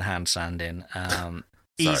you get to the hand sanding.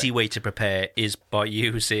 Easy way to prepare is by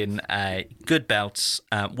using good belts.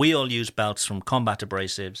 We all use belts from Combat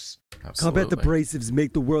Abrasives. Absolutely. Combat Abrasives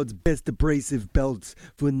make the world's best abrasive belts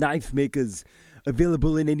for knife makers.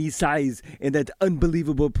 Available in any size and at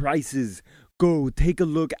unbelievable prices. Go take a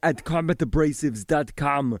look at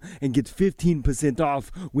combatabrasives.com and get 15%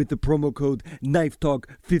 off with the promo code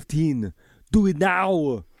KNIFETALK15. Do it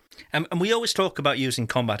now! And we always talk about using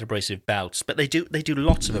combat abrasive belts, but they do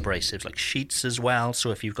lots of abrasives, like sheets as well.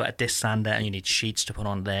 So if you've got a disc sander and you need sheets to put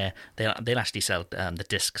on there, they'll actually sell the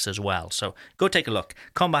discs as well. So go take a look,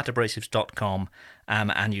 combatabrasives.com,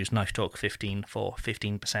 and use KnifeTalk15 for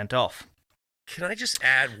 15% off. Can I just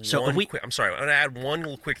add quick? I'm sorry. I'm going to add one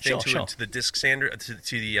little quick thing to the disc sander, to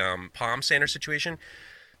the palm sander situation.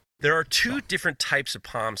 There are two different types of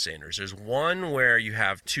palm sanders. There's one where you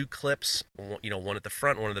have two clips, you know, one at the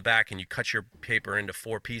front, one at the back, and you cut your paper into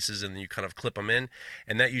 4 pieces, and then you kind of clip them in,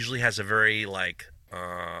 and that usually has a very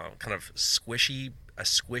kind of squishy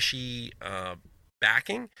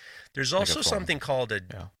backing. There's also something called a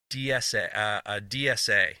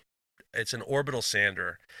DSA. It's an orbital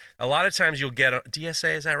sander. A lot of times you'll get a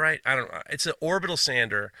DSA. Is that right? I don't know. It's an orbital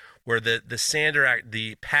sander where the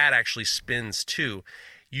pad actually spins too.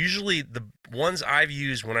 Usually the ones I've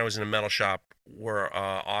used when I was in a metal shop were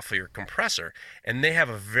off of your compressor, and they have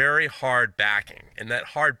a very hard backing, and that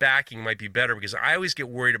hard backing might be better because I always get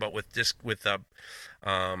worried about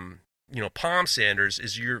palm sanders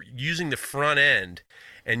is you're using the front end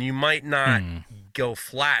and you might not go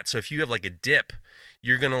flat. So if you have like a dip,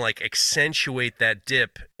 you're going to like accentuate that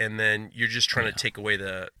dip, and then you're just trying to take away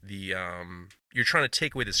you're trying to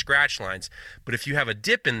take away the scratch lines. But if you have a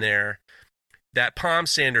dip in there, that palm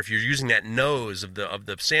sander, if you're using that nose of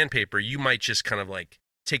the sandpaper, you might just kind of like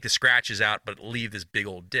take the scratches out, but leave this big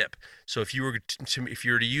old dip. So if you were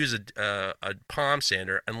to use a palm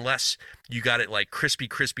sander, unless you got it like crispy,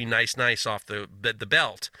 nice off the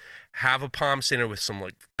belt, have a palm sander with some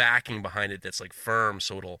like backing behind it that's like firm,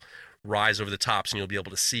 so it'll rise over the tops, and you'll be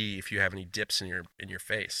able to see if you have any dips in your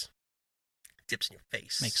face. Dips in your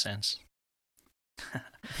face. Makes sense.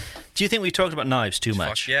 Do you think we talked about knives too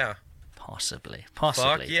much? Fuck yeah. Possibly.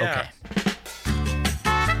 Fuck yeah. Okay.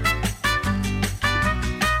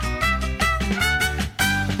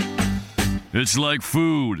 It's like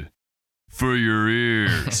food for your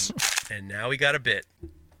ears. And now we got a bit.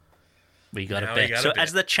 We got a bit. So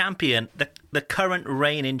as the champion, the current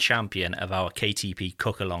reigning champion of our KTP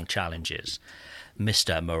Cook-Along challenges,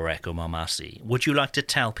 Mr. Mareko Mamasi, would you like to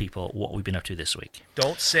tell people what we've been up to this week?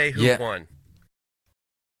 Don't say who won.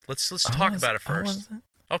 Let's talk about it first.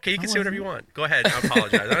 Okay, you can say whatever you want. Go ahead. I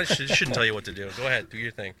apologize. I shouldn't tell you what to do. Go ahead. Do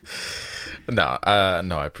your thing. No,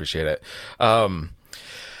 I appreciate it.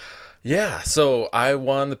 Yeah, so I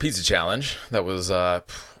won the pizza challenge. That was, what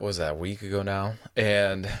was that, a week ago now?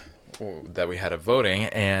 And that we had of voting,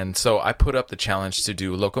 and so I put up the challenge to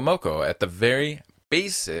do Loco Moco. At the very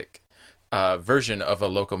basic version of a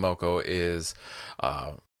Loco Moco is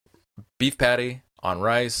beef patty on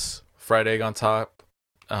rice, fried egg on top,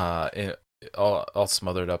 all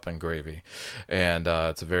smothered up in gravy, and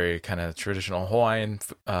it's a very kind of traditional Hawaiian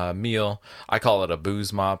meal. I call it a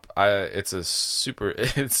booze mop. It's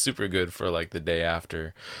super good for like the day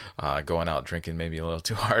after going out drinking maybe a little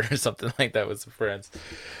too hard or something like that with some friends.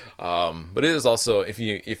 But it is also, if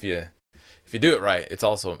you do it right,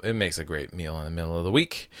 it makes a great meal in the middle of the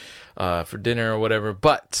week for dinner or whatever.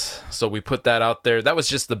 But so we put that out there. That was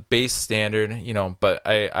just the base standard, but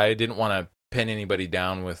I didn't want to pin anybody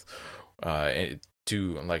down with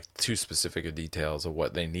too specific of details of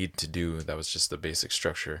what they need to do. That was just the basic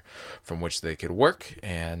structure from which they could work,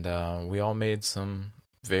 and we all made some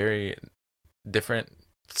very different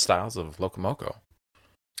styles of Loco Moco.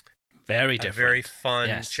 Very different. A very fun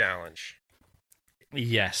Yes. challenge.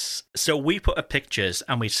 Yes. So we put up pictures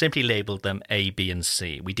and we simply labeled them A, B, and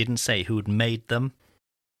C. We didn't say who'd made them.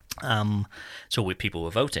 So people were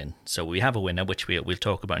voting. So we have a winner, which we'll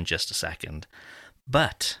talk about in just a second.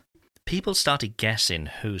 But people started guessing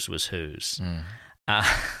whose was whose.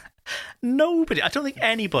 Nobody. I don't think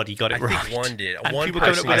anybody got it right. I think one did. And One people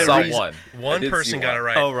person got it got with it a right. reason. One person got it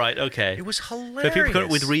right. Oh, right. Okay. It was So hilarious. people come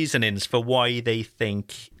up with reasonings for why they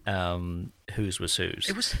think whose was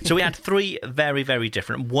whose. So we had three very, very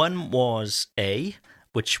different. One was A,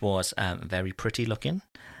 which was very pretty looking.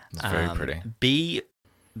 It's very pretty. B,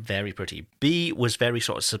 very pretty. B was very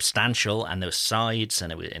sort of substantial, and there were sides,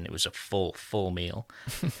 and it was a full meal.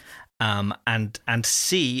 And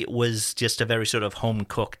C was just a very sort of home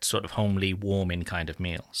cooked, sort of homely, warming kind of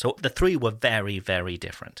meal. So the three were very, very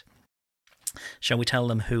different. Shall we tell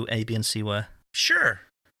them who A, B, and C were? Sure.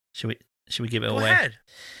 Should we give it Go away? ahead.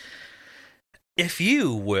 If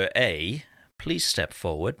you were A, please step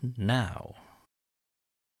forward now.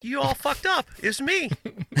 You all fucked up. It was me.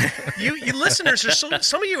 You listeners are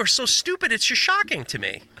some of you are so stupid. It's just shocking to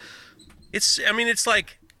me. It's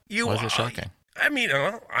like you. Why is it shocking? I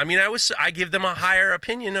give them a higher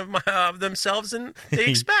opinion of themselves than they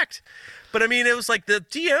expect. But it was like the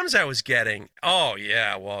DMs I was getting. Oh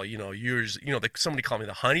yeah, well, somebody called me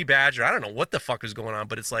the honey badger. I don't know what the fuck was going on,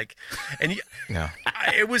 but it's like, and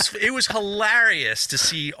it was hilarious to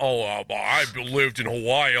see. I've lived in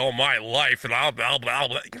Hawaii all my life, and blah blah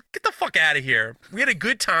blah. Get the fuck out of here. We had a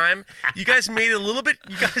good time. You guys made it a little bit.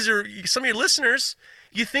 You guys are some of your listeners.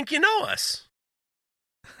 You think you know us,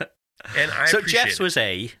 and I So appreciate Jeff's it. was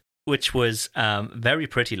A, which was very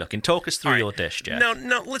pretty looking. Talk us through All right. your dish, Jeff.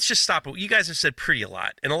 No, let's just stop it. You guys have said pretty a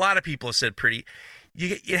lot, and a lot of people have said pretty.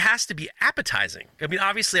 It has to be appetizing.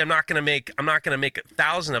 Obviously, I'm not going to make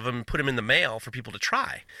 1,000 of them and put them in the mail for people to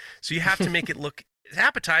try. So you have to make it look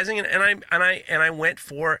appetizing, and I went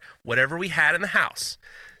for whatever we had in the house.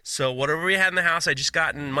 So whatever we had in the house, I just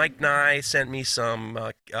gotten. Mike Nye sent me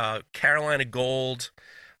some Carolina Gold.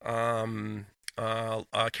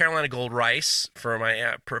 Carolina Gold rice for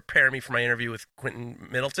my prepare me for my interview with Quentin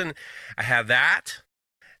Middleton. I have that,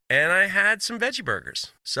 and I had some veggie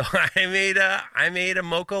burgers. So I made a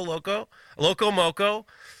Loco Moco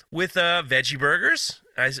with veggie burgers.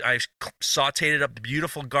 I sautéed up the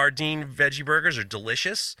beautiful Gardein veggie burgers. Are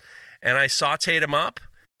delicious, and I sautéed them up,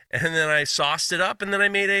 and then I sauced it up, and then I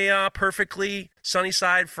made a perfectly sunny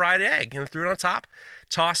side fried egg and threw it on top.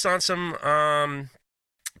 Tossed on some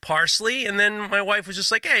parsley, and then my wife was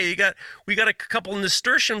just like, "Hey, we got a couple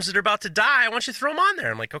nasturtiums that are about to die. Why don't you throw them on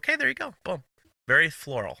there?" I'm like, "Okay, there you go." Boom, very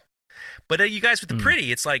floral. But you guys with the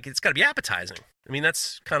pretty, it's like it's got to be appetizing.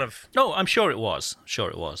 That's kind of. No, I'm sure it was. Yeah.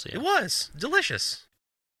 It was delicious.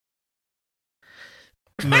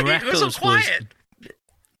 Maracos it was so quiet.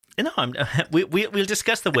 We'll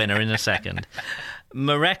discuss the winner in a second.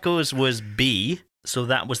 Maracos was B. So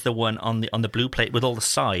that was the one on the blue plate with all the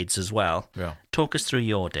sides as well. Yeah. Talk us through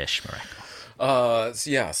your dish,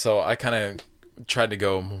 Mareko. So I kind of tried to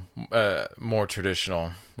go more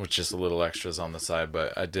traditional with just a little extras on the side,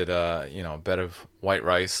 but I did a bed of white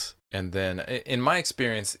rice, and then in my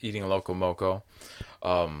experience eating Loco Moco,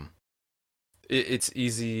 it's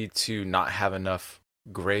easy to not have enough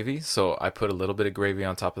gravy, so I put a little bit of gravy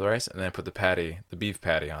on top of the rice, and then I put the beef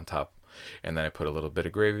patty on top, and then I put a little bit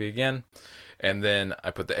of gravy again. And then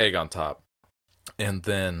I put the egg on top, and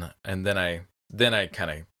then I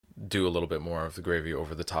kind of do a little bit more of the gravy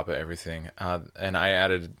over the top of everything. And I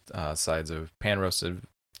added sides of pan roasted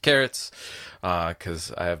carrots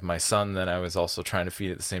because I have my son that I was also trying to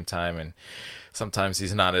feed at the same time, and sometimes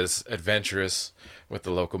he's not as adventurous with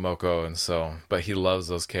the Loco Moco, but he loves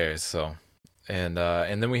those carrots. So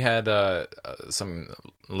and then we had some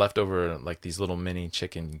leftover, like these little mini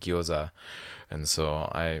chicken gyoza, and so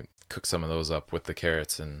I cooked some of those up with the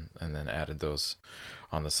carrots and then added those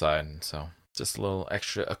on the side. And so just a little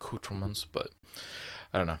extra accoutrements, but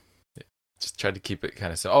I don't know. Just tried to keep it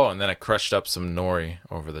kind of simple. Oh, and then I crushed up some nori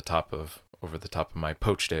over the top of my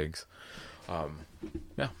poached eggs.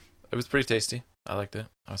 Yeah, it was pretty tasty. I liked it.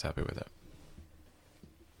 I was happy with it.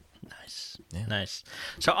 Nice. Yeah. Nice.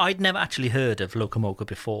 So I'd never actually heard of Loco Moco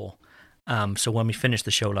before. So when we finished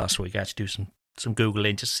the show last week, I had to do some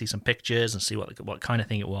Googling just to see some pictures and see what kind of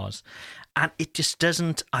thing it was. And it just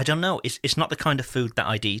doesn't, I don't know, it's not the kind of food that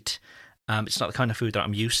I'd eat. It's not the kind of food that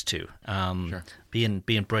I'm used to. Sure.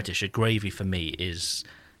 Being British, a gravy for me is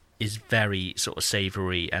very sort of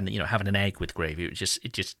savoury, and having an egg with gravy, it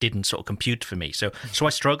just didn't sort of compute for me. So I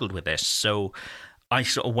struggled with this. So I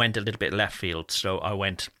sort of went a little bit left field. So I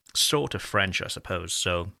went sort of French, I suppose.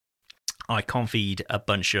 So I confit a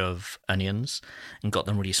bunch of onions and got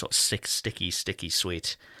them really sort of sticky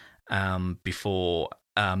sweet before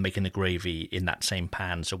making the gravy in that same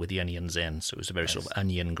pan, so with the onions in. So it was a very sort of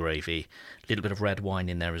onion gravy, a little bit of red wine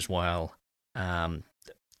in there as well.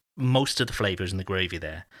 Most of the flavours in the gravy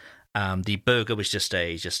there. The burger was just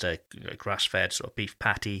a grass-fed sort of beef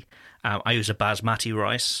patty. I use a basmati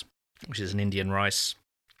rice, which is an Indian rice.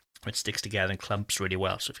 It sticks together and clumps really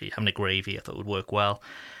well. So if you're having a gravy, I thought it would work well.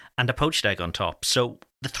 And a poached egg on top. So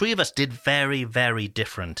the three of us did very, very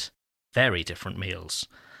different meals,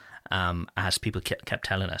 as people kept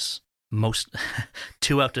telling us. Most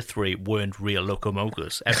 2 out of 3 weren't real Loco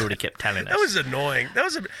Mocos. Everybody kept telling us. That was annoying. That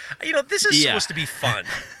was this is supposed to be fun.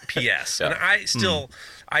 P.S. Yeah. And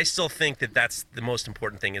I still think that that's the most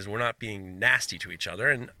important thing, is we're not being nasty to each other,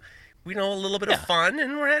 and we know a little bit of fun,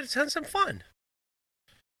 and we're having some fun.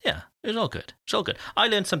 Yeah, it was all good. It's all good. I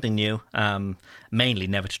learned something new. Mainly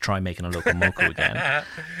never to try making a Loco Moco again.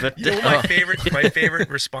 But my favorite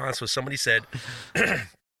response was somebody said,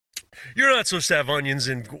 "You're not supposed to have onions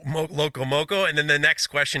in Loco Moco," and then the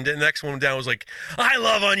next one down was like, "I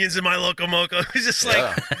love onions in my Loco Moco." It was just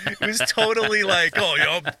like, it was totally like,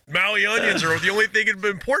 Maui onions are the only thing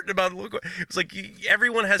important about Loco. It was like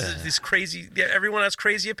everyone has everyone has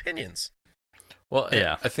crazy opinions. Well,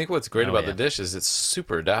 yeah. I think what's great about the dish is it's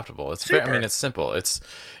super adaptable. It's it's simple. It's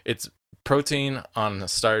protein on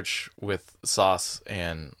starch with sauce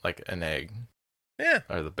and like an egg. Yeah.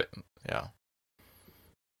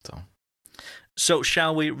 So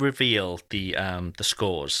shall we reveal the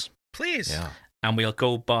scores? Please. Yeah. And we'll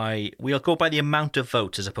go by the amount of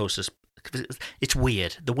votes as opposed to. It's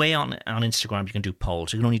weird. The way on Instagram you can do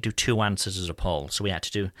polls, you can only do 2 answers as a poll. So we had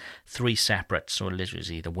to do 3 separate, so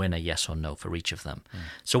literally either winner, yes or no for each of them.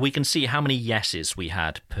 So we can see how many yeses we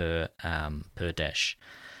had per dish.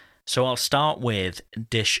 So I'll start with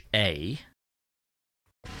dish A.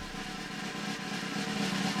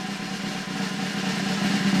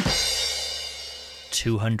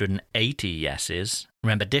 $280 yeses.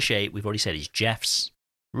 Remember, dish A, we've already said, is Jeff's.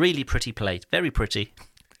 Really pretty plate, very pretty.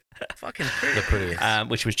 Fucking pretty. The prettiest.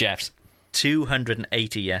 Which was Jeff's.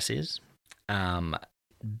 280 yeses.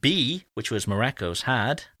 B, which was Morocco's,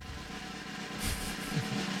 had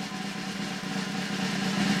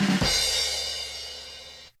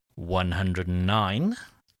 109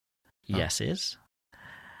 yeses.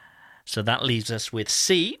 So that leaves us with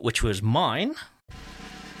C, which was mine.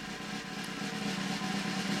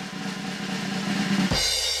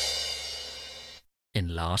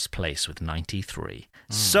 In last place with 93.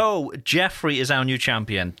 So Jeffrey is our new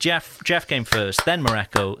champion. Jeff came first, then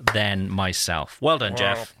Morocco, then myself. Well done,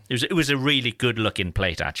 Jeff. It was a really good looking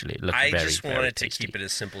plate, actually. It looked I very, just very wanted to tasty. keep it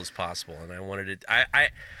as simple as possible, and I wanted it. I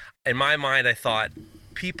in my mind, I thought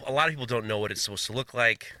a lot of people don't know what it's supposed to look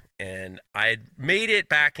like, and I made it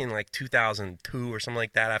back in like 2002 or something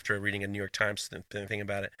like that after reading a New York Times thing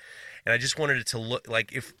about it, and I just wanted it to look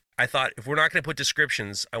like I thought if we're not going to put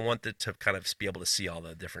descriptions, I wanted to kind of be able to see all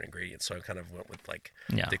the different ingredients. So I kind of went with like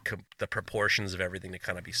the proportions of everything to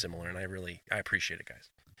kind of be similar. And I appreciate it,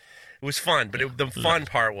 guys. It was fun, but the fun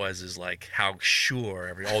part is like how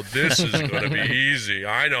sure this is going to be easy.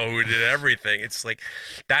 I know who did everything. It's like,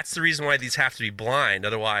 that's the reason why these have to be blind.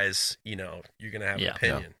 Otherwise, you're going to have an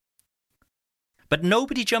opinion. Yeah. But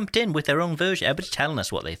nobody jumped in with their own version. Everybody's telling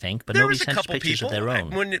us what they think, but there nobody was a sent couple pictures people, of their own.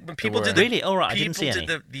 When people did really? All right, I didn't see any.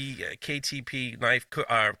 People did the KTP knife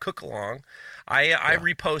cook along. I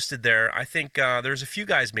reposted there. I think there's a few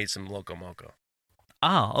guys made some Loco Moco.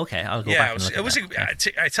 Oh, okay. I'll go back and look at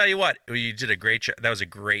that. I tell you what, you did a great. That was a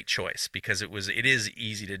great choice because it is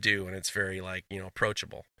easy to do and it's very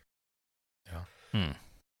approachable. Yeah.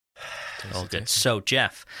 All good. So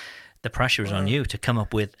Jeff, The pressure is on you to come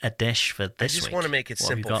up with a dish for this week. I just want to make it What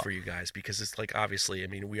have you simple got? for you guys because it's like, obviously, I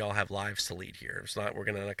mean, we all have lives to lead here. It's not,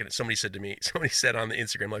 not gonna, somebody said on the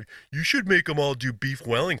Instagram, like, you should make them all do beef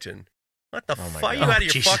Wellington. What the fuck? Are you out of your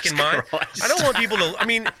Jesus fucking mind? Christ. I don't want people to, I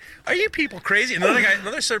mean, are you people crazy?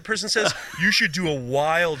 Another person says, you should do a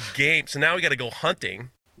wild game. So now we got to go hunting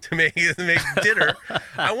to make dinner.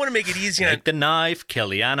 I want to make it easy. Take the knife, kill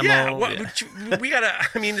the animal. Yeah, we gotta.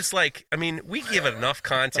 I mean, it's like. I mean, we give enough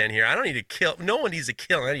content here. I don't need to kill. No one needs to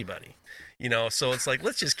kill anybody. You know, so it's like,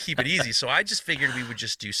 let's just keep it easy. So I just figured we would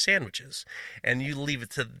just do sandwiches, and you leave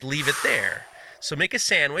it there. So make a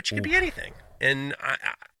sandwich. It could be anything. And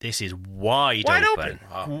This is wide open.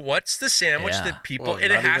 Wow. What's the sandwich that people? Well, and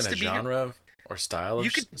it not has even to be a genre or style of you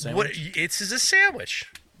could. sandwich? It's a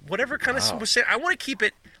sandwich. Whatever kind of sandwich. I want to keep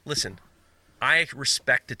it. Listen, I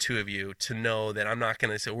respect the two of you to know that I'm not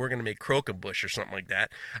going to say we're going to make croquembouche or something like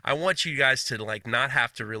that. I want you guys to like not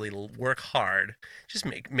have to really work hard. Just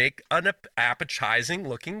make an appetizing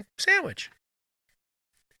looking sandwich.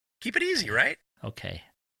 Keep it easy, right? Okay.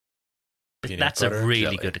 Peanut That's a butter, really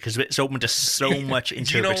jelly. good because it's open to so much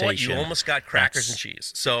interpretation. You know what? You almost got crackers and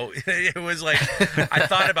cheese. So it was like I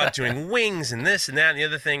thought about doing wings and this and that and the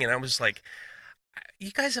other thing, and I was like, you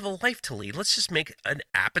guys have a life to lead. Let's just make an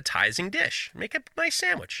appetizing dish. Make a nice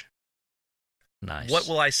sandwich. Nice. What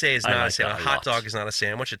will I say is I not like a sandwich? that A a hot lot. dog is not a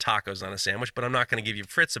sandwich. A taco is not a sandwich. But I'm not going to give you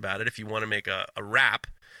frits about it. If you want to make a wrap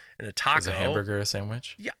and a taco, Is a hamburger a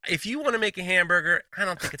sandwich? yeah. If you want to make a hamburger, I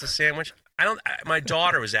don't think it's a sandwich. My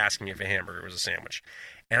daughter was asking me if a hamburger was a sandwich,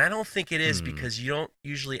 and I don't think it is because you don't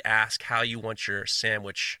usually ask how you want your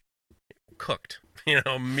sandwich cooked. You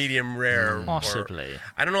know, medium rare. or- Possibly.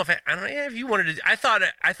 I don't know if you wanted to. I thought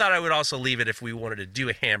I would also leave it if we wanted to do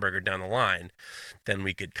a hamburger down the line, then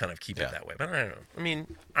we could kind of keep it that way. But I don't know. I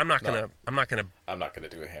mean, I'm not gonna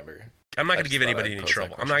do a hamburger. give just anybody thought any I'd pose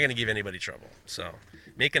trouble. that I'm not gonna give anybody trouble. So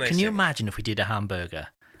make a nice. Can you sandwich. imagine if we did a hamburger?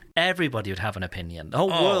 Everybody would have an opinion. The whole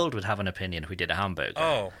world would have an opinion if we did a hamburger.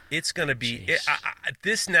 Oh, it's gonna be Jeez.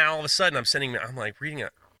 this now. All of a sudden, I'm like reading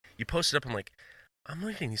it. You posted up. I'm like, I'm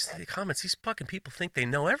reading these comments. These fucking people think they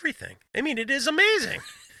know everything. I mean, it is amazing.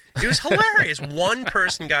 It was hilarious. One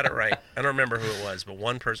person got it right. I don't remember who it was, but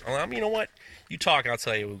one person. You know what? You talk. I'll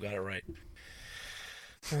tell you who got it right.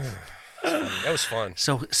 That was fun.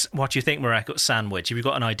 So, what do you think, Marek? Sandwich. Have you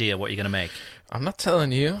got an idea what you're going to make? I'm not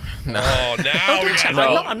telling you. No. Oh, now we got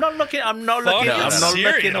No. I'm not looking. I'm not Fuck looking. no, I'm no, not no.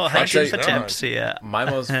 looking or I'll hunting tell for you- tips here. My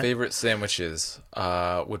most favorite sandwiches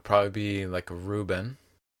would probably be like a Reuben.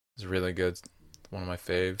 It's really good. One of my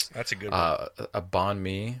faves. That's a good one. A banh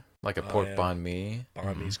mi, like a pork yeah. banh mi.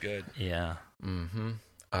 Banh mi's good. Yeah. Mm-hmm.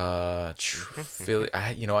 Philly.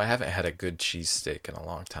 I haven't had a good cheesesteak in a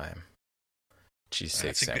long time. Cheesesteak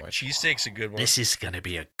That's a good. sandwich. Cheesesteak's a good one. This is going to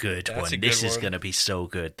be a good That's one. a good This is one. going to be so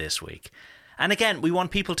good this week. And again, we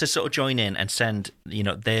want people to sort of join in and send,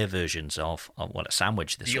 their versions of what a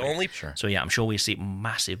sandwich this The week. only So yeah, I'm sure we'll see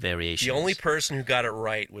massive variations. The only person who got it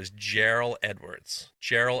right was Gerald Edwards.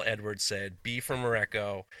 Gerald Edwards said B for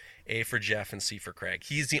Mareko, A for Jeff, and C for Craig.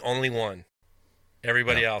 He's the only one.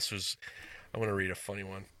 Everybody else was. I want to read a funny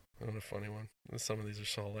one. Some of these are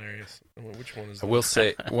so hilarious. Which one is I will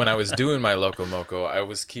say, when I was doing my Loco Moco, I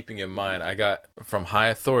was keeping in mind, I got from high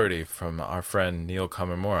authority from our friend Neil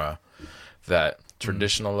Kamimura that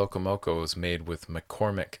traditional Loco Moco is made with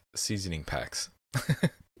McCormick seasoning packs.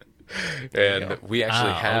 And we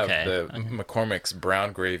actually have the McCormick's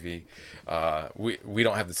brown gravy. We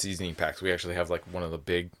don't have the seasoning packs. We actually have like one of the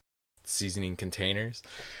big seasoning containers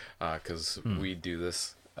because we do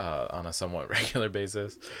this on a somewhat regular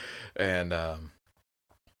basis, and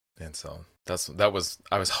so I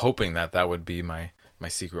was hoping that would be my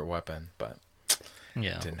secret weapon, but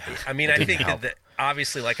Yeah. it didn't happen. I mean, It I didn't think help. that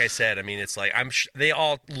obviously, like I said, I mean, it's like they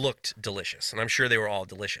all looked delicious, and I'm sure they were all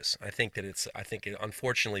delicious. I think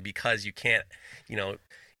unfortunately, because you can't,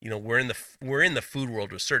 we're in the food world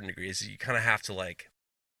to a certain degree, so you kind of have to like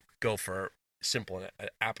go for simple and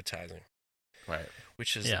appetizing, Right.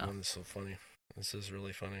 which is Yeah. the one that's so funny. This is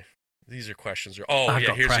really funny. These are questions. I've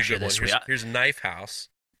got Here's a pressure good one. this week. Here's Knife House,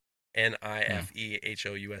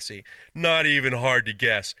 Nifehouse. Not even hard to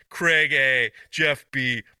guess. Craig A, Jeff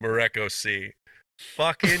B, Mareko C.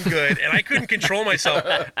 Fucking good. And I couldn't control myself.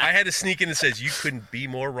 I had to sneak in and says, you couldn't be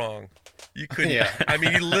more wrong. You couldn't. Yeah. I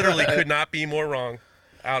mean, you literally could not be more wrong.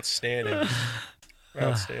 Outstanding.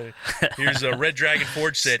 Here's Red Dragon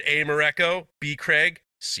Forge said, A, Mareko, B, Craig,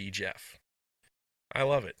 C, Jeff. I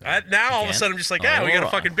love it. Now all of a sudden I'm just like, we got a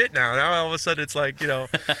fucking bit now. Now all of a sudden it's like,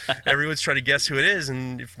 everyone's trying to guess who it is,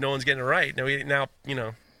 and if no one's getting it right,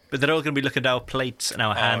 But they're all going to be looking at our plates and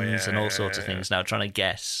our hands yeah, and all yeah, sorts of yeah. things now, trying to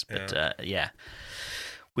guess. But yeah.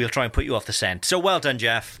 we'll try and put you off the scent. So well done,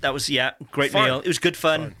 Jeff. That was great Fun. meal. It was good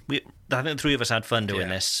fun. I think the three of us had fun doing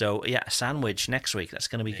Yeah. this. So a sandwich next week. That's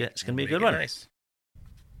going to be good. It's going to be a Make good it one. Nice.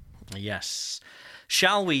 Yes.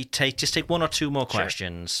 Shall we take one or two more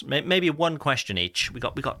questions? Maybe one question each. We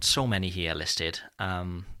got so many here listed.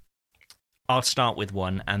 I'll start with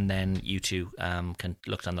one, and then you two can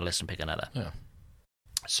look down the list and pick another. Yeah.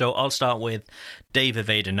 So I'll start with Dave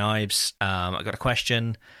Evader Knives. I got a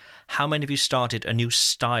question. How many of you started a new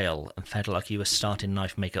style and felt like you were starting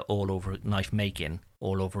knife making all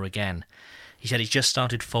over again? He said he just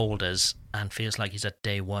started folders and feels like he's at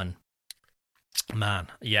day one. Man,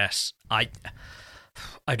 yes.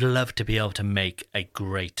 I'd love to be able to make a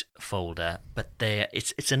great folder, but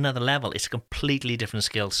it's another level. It's a completely different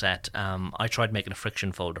skill set. I tried making a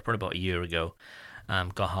friction folder probably about a year ago.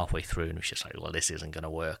 Got halfway through and was just like, well, this isn't going to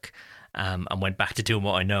work. And went back to doing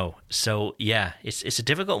what I know. So, yeah, it's a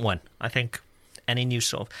difficult one. I think any new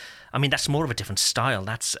sort of... I mean, that's more of a different style.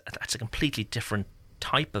 That's a completely different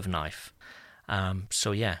type of knife.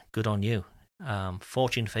 So, yeah, good on you.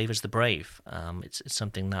 Fortune favours the brave. It's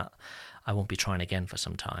something that I won't be trying again for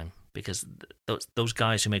some time, because those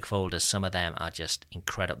guys who make folders, some of them are just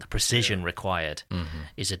incredible. The precision required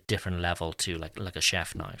is a different level to like a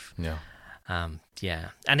chef knife. Yeah.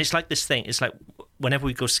 And it's like this thing. It's like whenever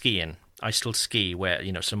we go skiing, I still ski where,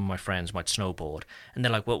 some of my friends might snowboard, and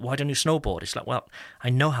they're like, well, why don't you snowboard? It's like, well,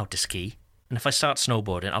 I know how to ski. And if I start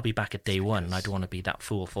snowboarding, I'll be back at day one, and I don't want to be that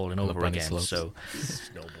fool falling over again. Slopes. So,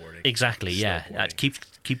 Snowboarding. exactly, yeah.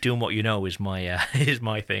 Keep doing what you know is my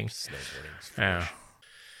thing. Snowboarding. Yeah.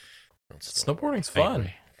 Snowboarding's I fun.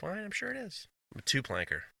 agree. Fine, I'm sure it is. I'm a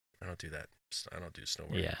two-planker. I don't do that. I don't do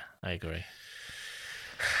snowboarding. Yeah, I agree.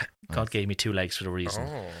 God gave me two legs for a reason.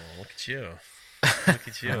 Oh, look at you. Look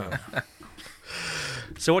at you.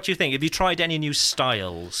 So what do you think? Have you tried any new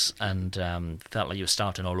styles and felt like you were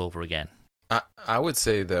starting all over again? I would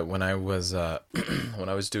say that when I was when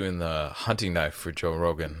I was doing the hunting knife for Joe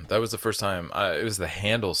Rogan, that was the first time. It was the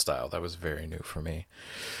handle style that was very new for me,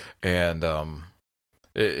 and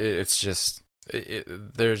it's just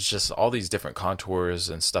there's just all these different contours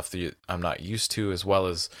and stuff that I'm not used to, as well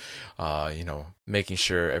as making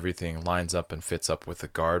sure everything lines up and fits up with the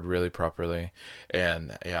guard really properly.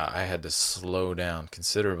 And yeah, I had to slow down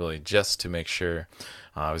considerably just to make sure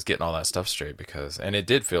I was getting all that stuff straight, and it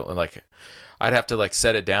did feel like I'd have to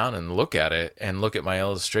set it down and look at it and look at my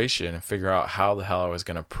illustration and figure out how the hell I was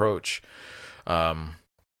going to approach the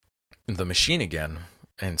machine again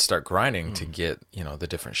and start grinding to get the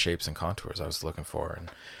different shapes and contours I was looking for.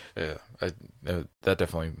 And that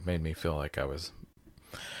definitely made me feel like I was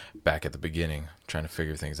back at the beginning trying to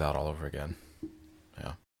figure things out all over again.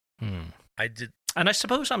 Yeah. I did. And I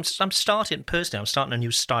suppose I'm starting a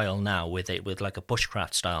new style now with like a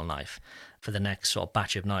bushcraft style knife for the next sort of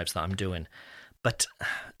batch of knives that I'm doing. But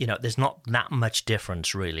there's not that much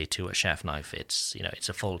difference really to a chef knife. It's it's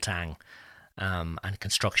a full tang, and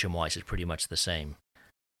construction wise it's pretty much the same.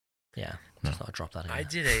 Yeah, just thought I'd drop that in. I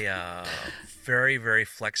did a very, very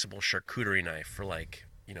flexible charcuterie knife for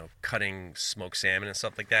cutting smoked salmon and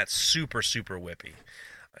stuff like that. Super, super whippy.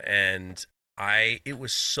 And it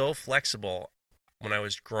was so flexible when I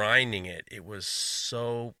was grinding it. It was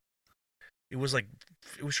trying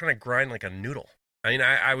to grind like a noodle. I mean,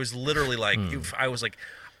 I was literally like,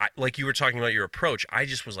 like you were talking about your approach, I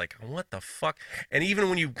just was like, what the fuck? And even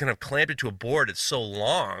when you kind of clamp it to a board, it's so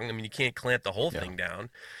long. I mean, you can't clamp the whole thing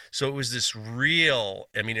down. So it was this real,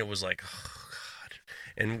 it was like, oh, God.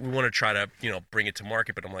 And we want to try to, bring it to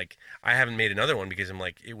market. But I'm like, I haven't made another one because I'm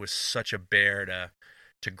like, it was such a bear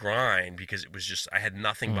to grind, because it was just, I had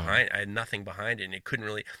nothing behind it, and it couldn't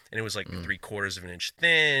really, and it was like 3/4 of an inch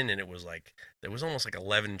thin, and it was almost like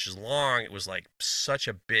 11 inches long. It was like such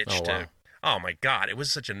a bitch oh my God, it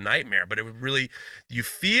was such a nightmare. But it would really, you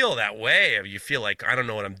feel that way. You feel like, I don't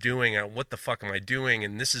know what I'm doing. What the fuck am I doing?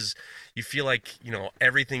 And you feel like,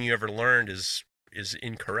 everything you ever learned is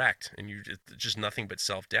incorrect. And it's just nothing but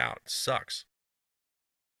self-doubt. It sucks.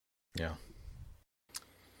 Yeah.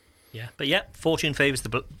 Yeah, but yeah, fortune favors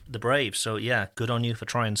the brave. So yeah, good on you for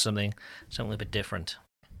trying something a bit different.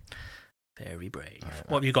 Very brave. Right,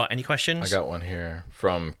 what have you got? Any questions? I got one here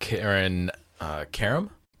from Karam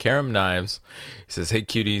Knives. He says, "Hey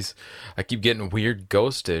cuties, I keep getting weird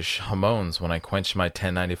ghostish humones when I quench my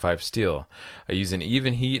 1095 steel. I use an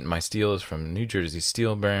even heat, and my steel is from New Jersey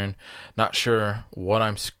Steel Baron. Not sure what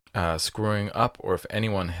I'm screwing up, or if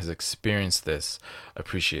anyone has experienced this.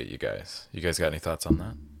 Appreciate you guys. You guys got any thoughts on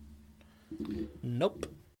that?" Nope.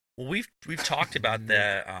 Well, we've talked about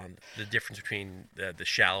the difference between the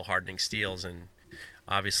shallow hardening steels and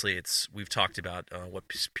obviously we've talked about what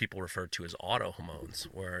people refer to as autohomones,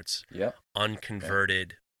 where it's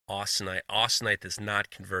unconverted austenite that's not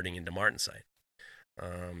converting into martensite.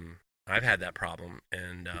 I've had that problem,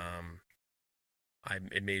 and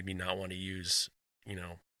it made me not want to use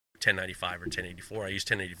 1095 or 1084. I use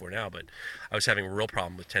 1084 now, but I was having a real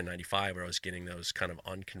problem with 1095 where I was getting those kind of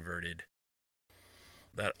unconverted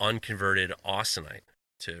austenite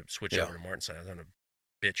to switch over to martensite. I was having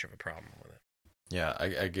a bitch of a problem with it. Yeah, I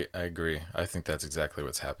agree. I think that's exactly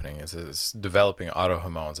what's happening. It's developing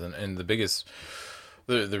autohomones, and the biggest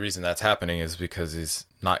the reason that's happening is because it's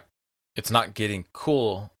not getting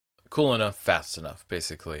cool enough fast enough,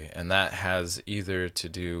 basically, and that has either to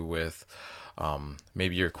do with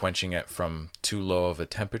maybe you're quenching it from too low of a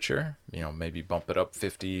temperature, maybe bump it up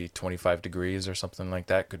 50, 25 degrees or something like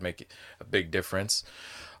that could make a big difference.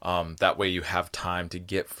 That way you have time to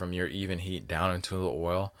get from your even heat down into the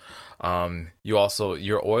oil.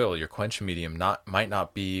 Your quench medium might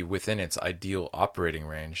not be within its ideal operating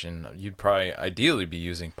range, and you'd probably ideally be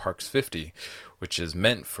using Parks 50, which is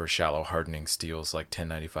meant for shallow hardening steels like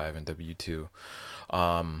 1095 and W2.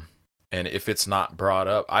 And if it's not brought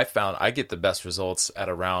up, I found I get the best results at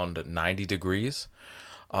around 90 degrees.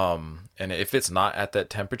 And if it's not at that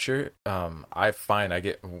temperature, I find I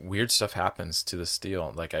get weird stuff happens to the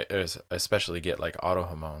steel. Like I especially get like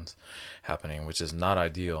autohomones happening, which is not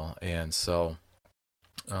ideal. And so,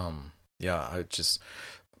 I just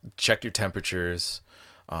check your temperatures,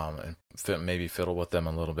 and maybe fiddle with them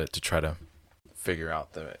a little bit to try to figure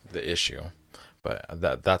out the issue. But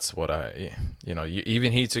that's what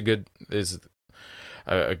even heat's a good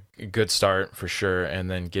start for sure, and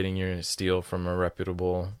then getting your steel from a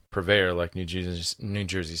reputable purveyor like New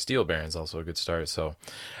Jersey Steel Baron is also a good start. So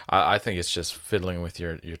I think it's just fiddling with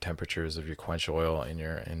your temperatures of your quench oil and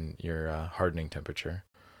your hardening temperature.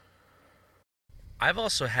 I've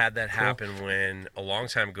also had that happen when a long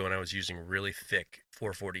time ago when I was using really thick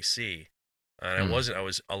 440C, and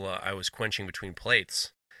I was quenching between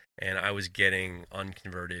plates, and I was getting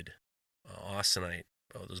unconverted austenite.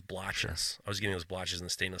 Oh, those blotches. Sure. I was getting those blotches in the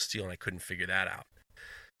stainless steel, and I couldn't figure that out.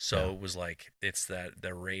 So it was like, it's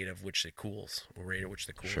the rate at which it cools.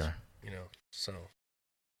 Sure. So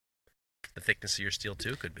the thickness of your steel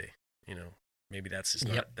too could be, maybe that's just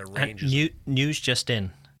not the range. News just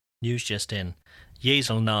in.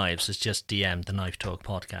 Yazel Knives has just DM'd the Knife Talk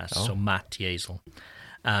podcast. So Matt Yazel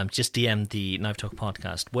just DM'd the Knife Talk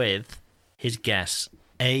podcast with his guess: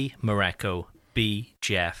 A, Morocco, B,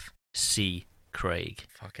 Jeff, C, Craig.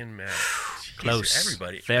 Fucking man. Close.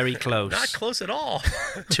 Everybody. Very close. Not close at all.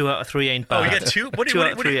 2 out of 3 ain't bad. Oh, you got 2? What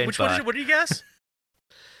do you guess?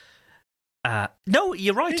 No,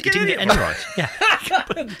 you're right. You didn't get any right. Yeah.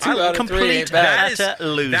 2 out of 3 ain't bad. Utter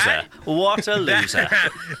loser. What a loser.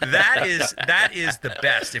 That is the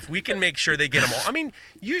best. If we can make sure they get them all. I mean,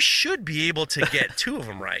 you should be able to get 2 of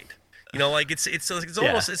them right. It's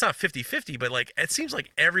almost, it's not 50-50, but like it seems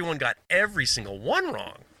like everyone got every single one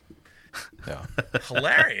wrong. Yeah.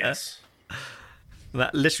 Hilarious.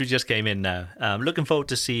 That literally just came in now. Looking forward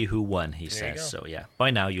to see who won, he says. So yeah,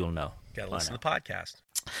 by now you'll know. Got to listen to the podcast.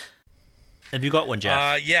 Have you got one,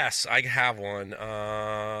 Jeff? Yes, I have one.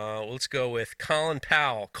 Let's go with Colin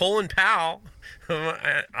Powell.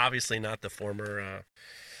 Obviously not the former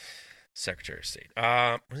Secretary of State.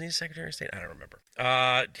 Was he Secretary of State? I don't remember.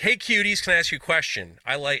 Hey, cuties, can I ask you a question?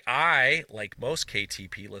 I, like most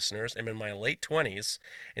KTP listeners, am in my late 20s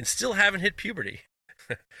and still haven't hit puberty.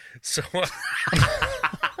 So...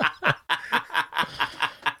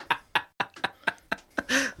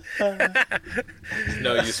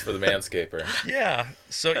 No use for the manscaper. Yeah.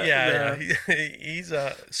 So he's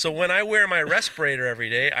so when I wear my respirator every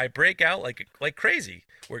day, I break out like crazy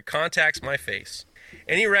where it contacts my face.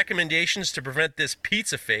 Any recommendations to prevent this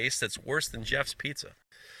pizza face that's worse than Jeff's pizza?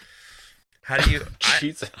 How do you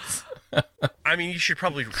Jesus. I mean, you should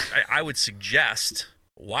probably I would suggest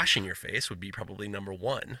washing your face would be probably number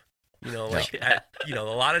 1. A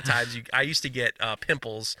lot of times I used to get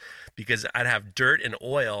pimples because I'd have dirt and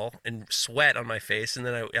oil and sweat on my face, and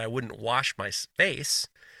then I wouldn't wash my face.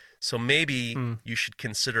 So maybe you should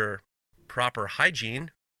consider proper hygiene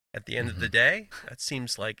at the end of the day. That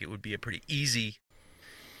seems like it would be a pretty easy.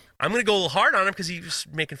 I'm going to go a little hard on him because he was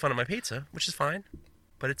making fun of my pizza, which is fine.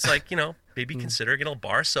 But it's like, maybe consider getting a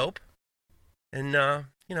bar of soap and,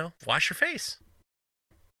 wash your face.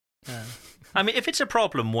 I mean, if it's a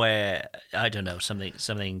problem where, I don't know, something,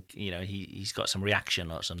 he's got some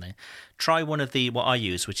reaction or something, try one of what I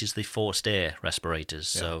use, which is the forced air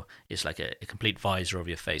respirators. Yeah. So it's like a complete visor over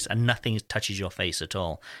your face, and nothing touches your face at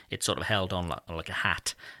all. It's sort of held on like a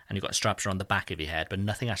hat, and you've got straps around the back of your head, but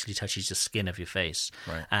nothing actually touches the skin of your face.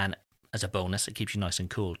 Right. And as a bonus, it keeps you nice and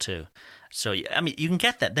cool too. So, I mean, you can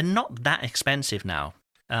get that. They're not that expensive now.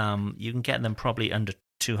 You can get them probably under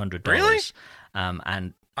 $200. Really?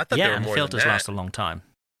 And I thought they were and more filters than that. last a long time.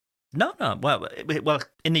 No. Well,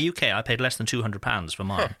 in the UK, I paid less than £200 for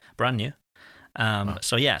mine, brand new.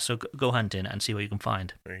 So go hunting and see what you can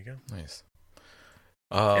find. There you go. Nice.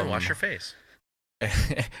 And wash your face.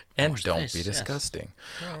 And Wash the don't face, be yes. disgusting.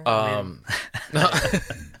 Well,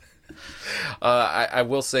 I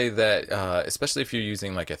will say that, especially if you're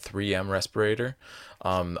using like a 3M respirator,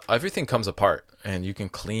 everything comes apart, and you can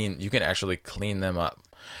actually clean them up.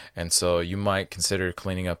 And so you might consider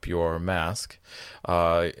cleaning up your mask.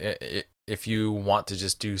 If you want to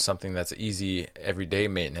just do something that's easy everyday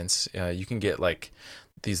maintenance, you can get like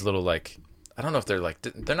these little, like, I don't know if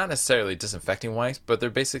they're not necessarily disinfecting wipes, but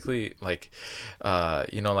they're basically like,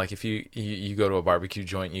 like if you go to a barbecue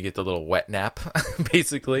joint, you get the little wet nap,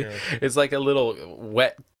 basically. Yeah. It's like a little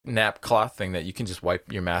wet nap cloth thing that you can just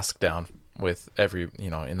wipe your mask down with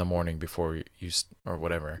in the morning before you or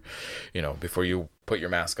whatever, before you put your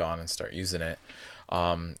mask on and start using it.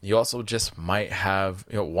 You also just might have,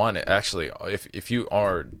 actually, if you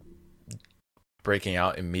are breaking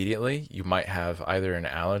out immediately, you might have either an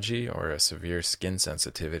allergy or a severe skin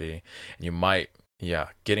sensitivity, and you might,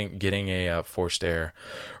 getting a forced air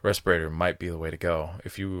respirator might be the way to go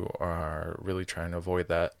if you are really trying to avoid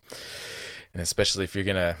that, and especially if you're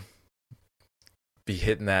gonna be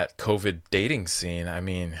hitting that COVID dating scene. I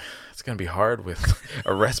mean, it's gonna be hard with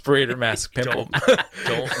a respirator mask pimple.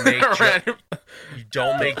 Don't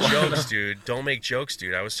make jokes, dude. Don't make jokes,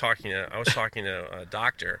 dude. I was talking to a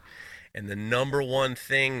doctor, and the number one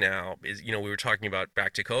thing now is, we were talking about,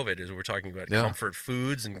 back to COVID, is we're talking about comfort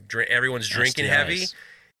foods, and everyone's drinking STIs. Heavy.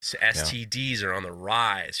 So STDs are on the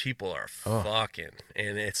rise. People are fucking,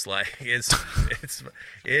 and it's like it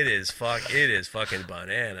is fucking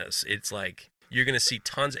bananas. It's like, you're going to see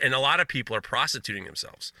tons, and a lot of people are prostituting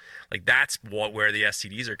themselves. Like, that's where the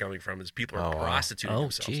STDs are coming from, is people are prostituting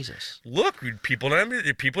themselves. Oh, Jesus. Look, people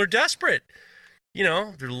are desperate.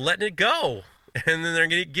 They're letting it go, and then they're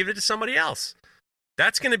going to give it to somebody else.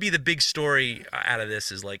 That's going to be the big story out of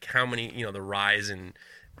this, is like how many, the rise in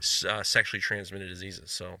sexually transmitted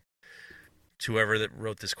diseases. So, to whoever that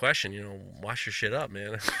wrote this question, wash your shit up,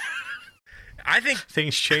 man. I think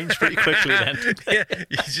things change pretty quickly then. Yeah,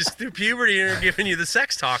 you just through puberty are giving you the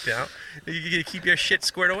sex talk now. You gotta keep your shit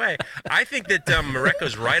squared away. I think that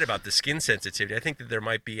Mareko's right about the skin sensitivity. I think that there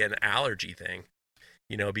might be an allergy thing,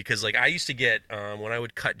 because like I used to get when I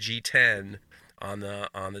would cut G10 on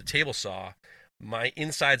the table saw, my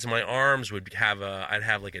insides of my arms would I'd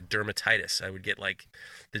have like a dermatitis. I would get like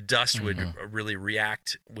the dust would really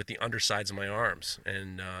react with the undersides of my arms,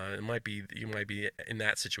 and you might be in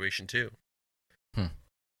that situation too.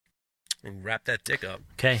 And wrap that dick up.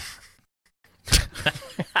 Okay.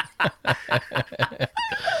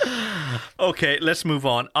 Okay, let's move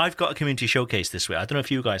on. I've got a community showcase this week. I don't know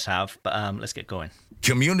if you guys have, but let's get going.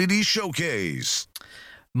 Community showcase.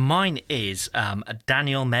 Mine is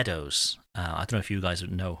Daniel Meadows. I don't know if you guys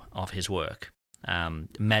know of his work.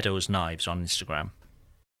 Meadows Knives on Instagram.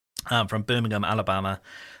 From Birmingham, Alabama.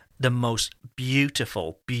 The most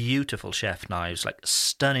beautiful, beautiful chef knives, like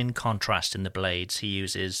stunning contrast in the blades. He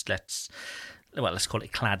uses, let's call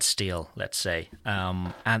it clad steel, let's say,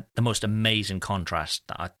 and the most amazing contrast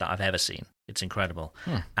that I've ever seen. It's incredible,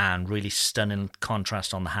 and really stunning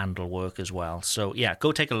contrast on the handle work as well. So yeah,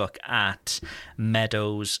 go take a look at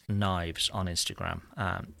Meadows Knives on Instagram.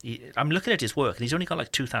 I'm looking at his work, and he's only got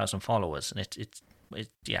like 2,000 followers, and it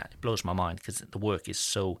blows my mind because the work is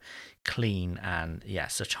so clean and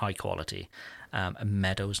such high quality.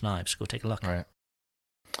 Meadows Knives, go take a look. All right.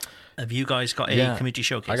 Have you guys got a community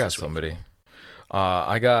showcase? I got somebody.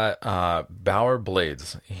 I got Bauer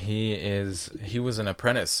Blades. He was an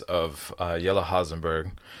apprentice of Jelle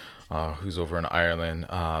Hasenberg, who's over in Ireland,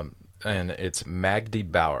 and it's Magdi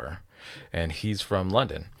Bauer, and he's from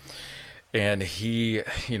London. And you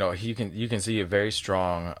can see a very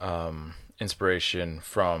strong inspiration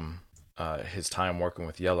from his time working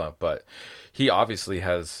with Jelle, but he obviously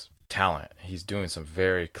has talent. He's doing some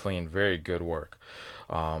very clean, very good work.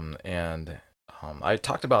 I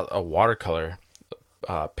talked about a watercolor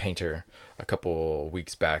painter a couple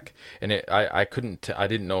weeks back, and I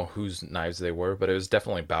didn't know whose knives they were, but it was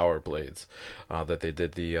definitely Bauer Blades that they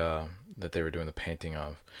did the that they were doing the painting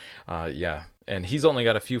of. Yeah, and he's only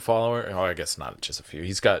got a few followers. Oh, I guess not just a few.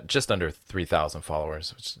 He's got just under 3,000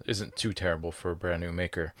 followers, which isn't too terrible for a brand new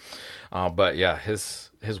maker. But yeah, his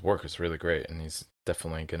work is really great, and he's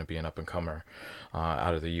definitely going to be an up and comer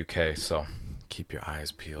out of the UK. So keep your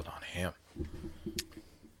eyes peeled on him.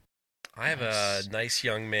 I have a nice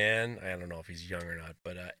young man. I don't know if he's young or not,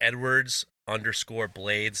 but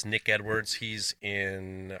Edwards_Blades, Nick Edwards. He's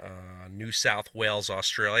in New South Wales,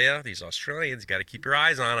 Australia. These Australians, got to keep your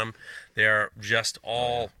eyes on them. They're just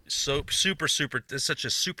all so super. It's such a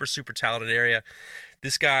super talented area.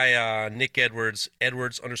 This guy, Nick Edwards,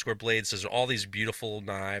 Edwards_Blades, does all these beautiful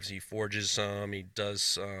knives. He forges some. He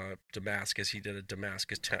does Damascus. He did a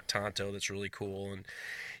Damascus Tanto that's really cool. And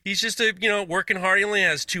he's just working hard. He only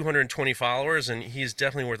has 220 followers, and he's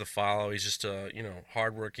definitely worth a follow. He's just a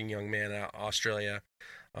hardworking young man out of Australia.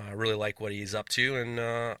 I really like what he's up to, and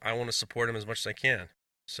I want to support him as much as I can.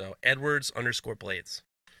 So Edwards_Blades.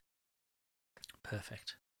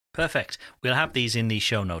 Perfect. We'll have these in the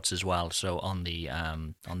show notes as well. So on the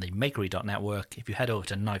Makery.network, if you head over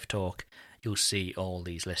to Knife Talk, you'll see all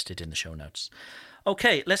these listed in the show notes.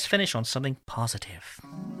 Okay, let's finish on something positive.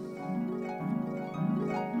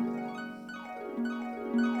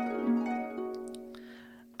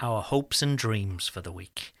 Our hopes and dreams for the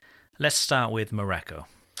week. Let's start with Mareko.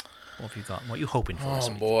 What have you got? What are you hoping for this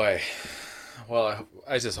week? Oh, boy. Well,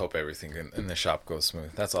 I just hope everything in the shop goes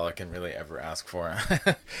smooth. That's all I can really ever ask for.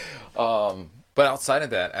 But outside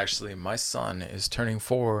of that, actually, my son is turning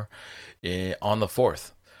 4 on the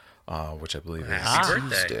 4th, which I believe is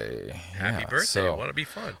Tuesday. Happy birthday. So, That'll be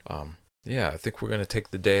fun. Yeah, I think we're going to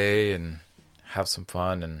take the day and have some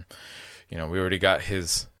fun. And, we already got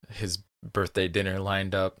his birthday dinner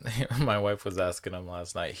lined up. My wife was asking him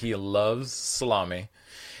last night. He loves salami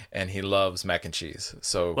and he loves mac and cheese.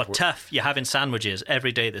 So tough. You're having sandwiches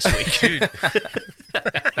every day this week. Dude.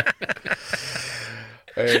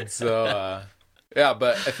 And so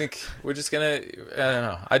but I think we're just gonna, I don't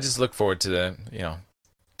know, I just look forward to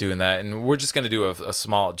doing that, and we're just gonna do a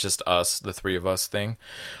small, just us, the three of us thing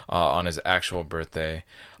on his actual birthday,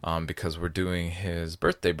 because we're doing his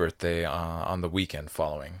birthday on the weekend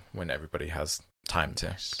following, when everybody has time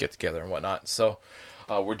to get together and whatnot. So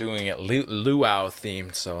we're doing it luau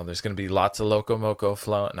themed, so there's gonna be lots of Loco Moco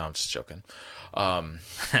flow. No, I'm just joking.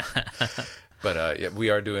 But yeah, we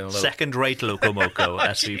are doing a little second-rate Loco Moco,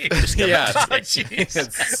 as we've discovered. Yeah,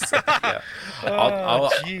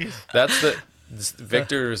 that's the.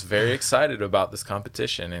 Victor is very excited about this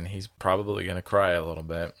competition, and he's probably going to cry a little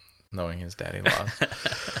bit, knowing his daddy lost.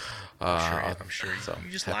 I'm sure. So,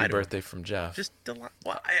 you just happy birthday from Jeff. Just well,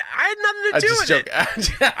 I had nothing to do with it.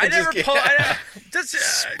 I never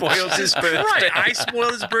spoiled his birthday. Right, I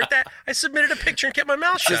spoiled his birthday. I submitted a picture and kept my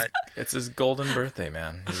mouth shut. It's his golden birthday,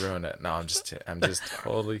 man. You ruined it. No, I'm just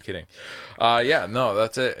totally kidding. Yeah, no,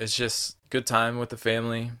 that's it. It's just good time with the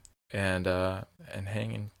family and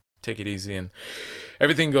hanging. Take it easy, and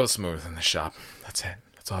everything goes smooth in the shop. That's it.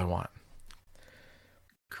 That's all I want.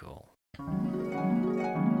 Cool.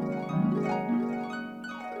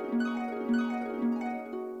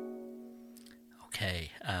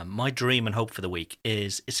 Okay. My dream and hope for the week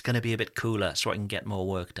is it's going to be a bit cooler so I can get more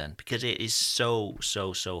work done, because it is so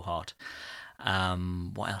hot.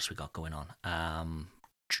 What else we got going on?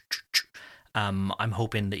 I'm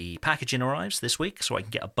hoping the packaging arrives this week so I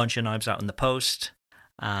can get a bunch of knives out in the post.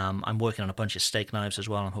 I'm working on a bunch of steak knives as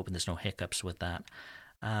well. I'm hoping there's no hiccups with that.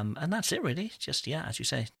 And that's it, really. Just, as you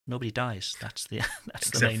say, nobody dies. That's the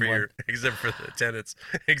main one. Except for the tenants.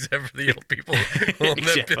 Except for the old people in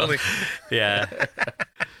that building. Yeah.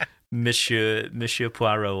 Monsieur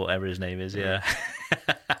Poirot, whatever his name is, yeah.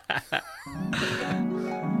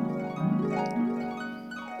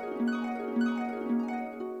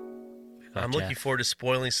 I'm looking forward to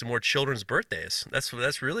spoiling some more children's birthdays.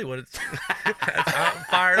 That's really what it's. I'm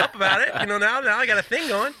fired up about it. Now I got a thing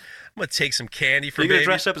going. I'm gonna take some candy for. You're gonna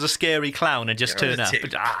dress up as a scary clown and just turn up.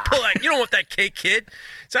 Pull that. You don't want that cake, kid.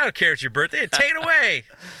 So I don't care it's your birthday. Take it away.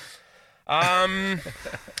 I'm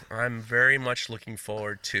very much looking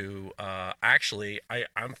forward to. Actually,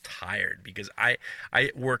 I'm tired because I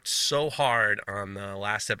worked so hard on the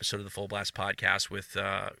last episode of the Full Blast podcast with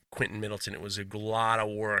Quentin Middleton. It was a lot of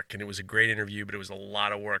work, and it was a great interview, but it was a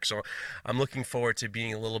lot of work. So I'm looking forward to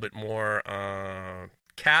being a little bit more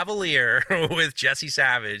cavalier with Jesse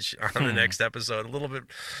Savage on the next episode. A little bit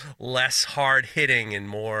less hard hitting and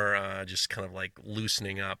more just kind of like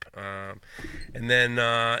loosening up. And then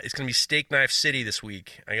it's gonna be Steak Knife City this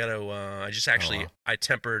week. I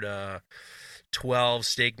tempered 12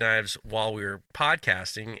 steak knives while we were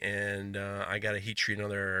podcasting, and I got to heat treat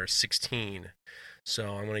another 16.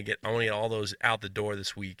 So I want to get all those out the door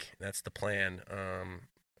this week. That's the plan.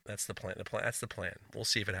 That's the plan. That's the plan. We'll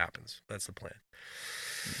see if it happens. That's the plan.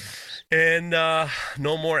 And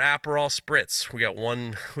no more Aperol spritz. We got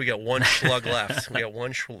one slug left. We got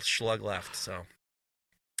one slug left. So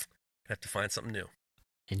have to find something new.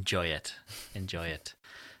 Enjoy it.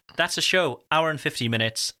 That's a show. Hour and 50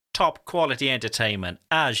 minutes. Top quality entertainment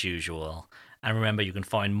as usual. And remember, you can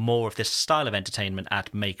find more of this style of entertainment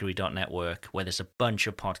at makery.network, where there's a bunch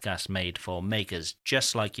of podcasts made for makers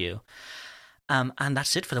just like you. And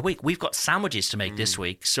that's it for the week. We've got sandwiches to make this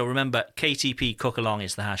week. So remember, KTP Cook Along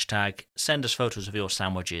is the hashtag. Send us photos of your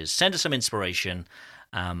sandwiches. Send us some inspiration.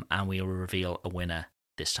 And we will reveal a winner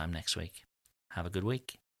this time next week. Have a good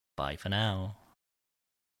week. Bye for now.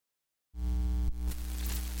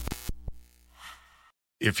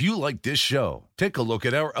 If you like this show, take a look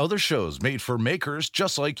at our other shows made for makers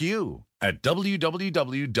just like you at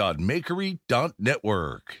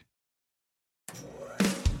www.makery.network.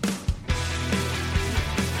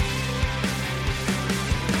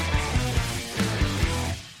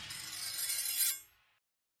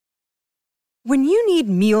 When you need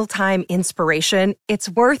mealtime inspiration, it's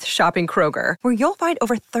worth shopping Kroger, where you'll find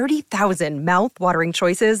over 30,000 mouth-watering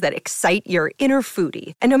choices that excite your inner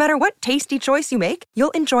foodie. And no matter what tasty choice you make,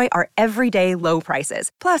 you'll enjoy our everyday low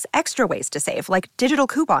prices, plus extra ways to save, like digital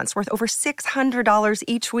coupons worth over $600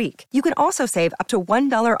 each week. You can also save up to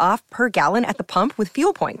 $1 off per gallon at the pump with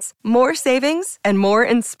fuel points. More savings and more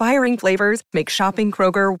inspiring flavors make shopping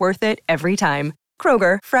Kroger worth it every time.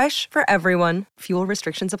 Kroger, fresh for everyone. Fuel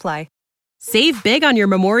restrictions apply. Save big on your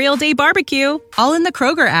Memorial Day barbecue, all in the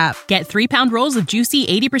Kroger app. Get 3-pound rolls of juicy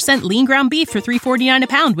 80% lean ground beef for $3.49 a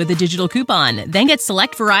pound with a digital coupon. Then get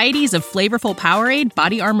select varieties of flavorful Powerade,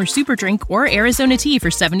 Body Armor Super Drink, or Arizona tea for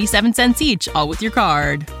 77 cents each, all with your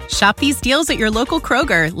card. Shop these deals at your local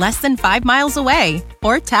Kroger, less than 5 miles away.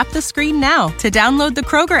 Or tap the screen now to download the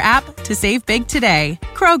Kroger app to save big today.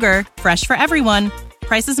 Kroger, fresh for everyone.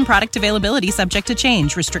 Prices and product availability subject to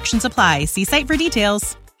change. Restrictions apply. See site for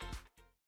details.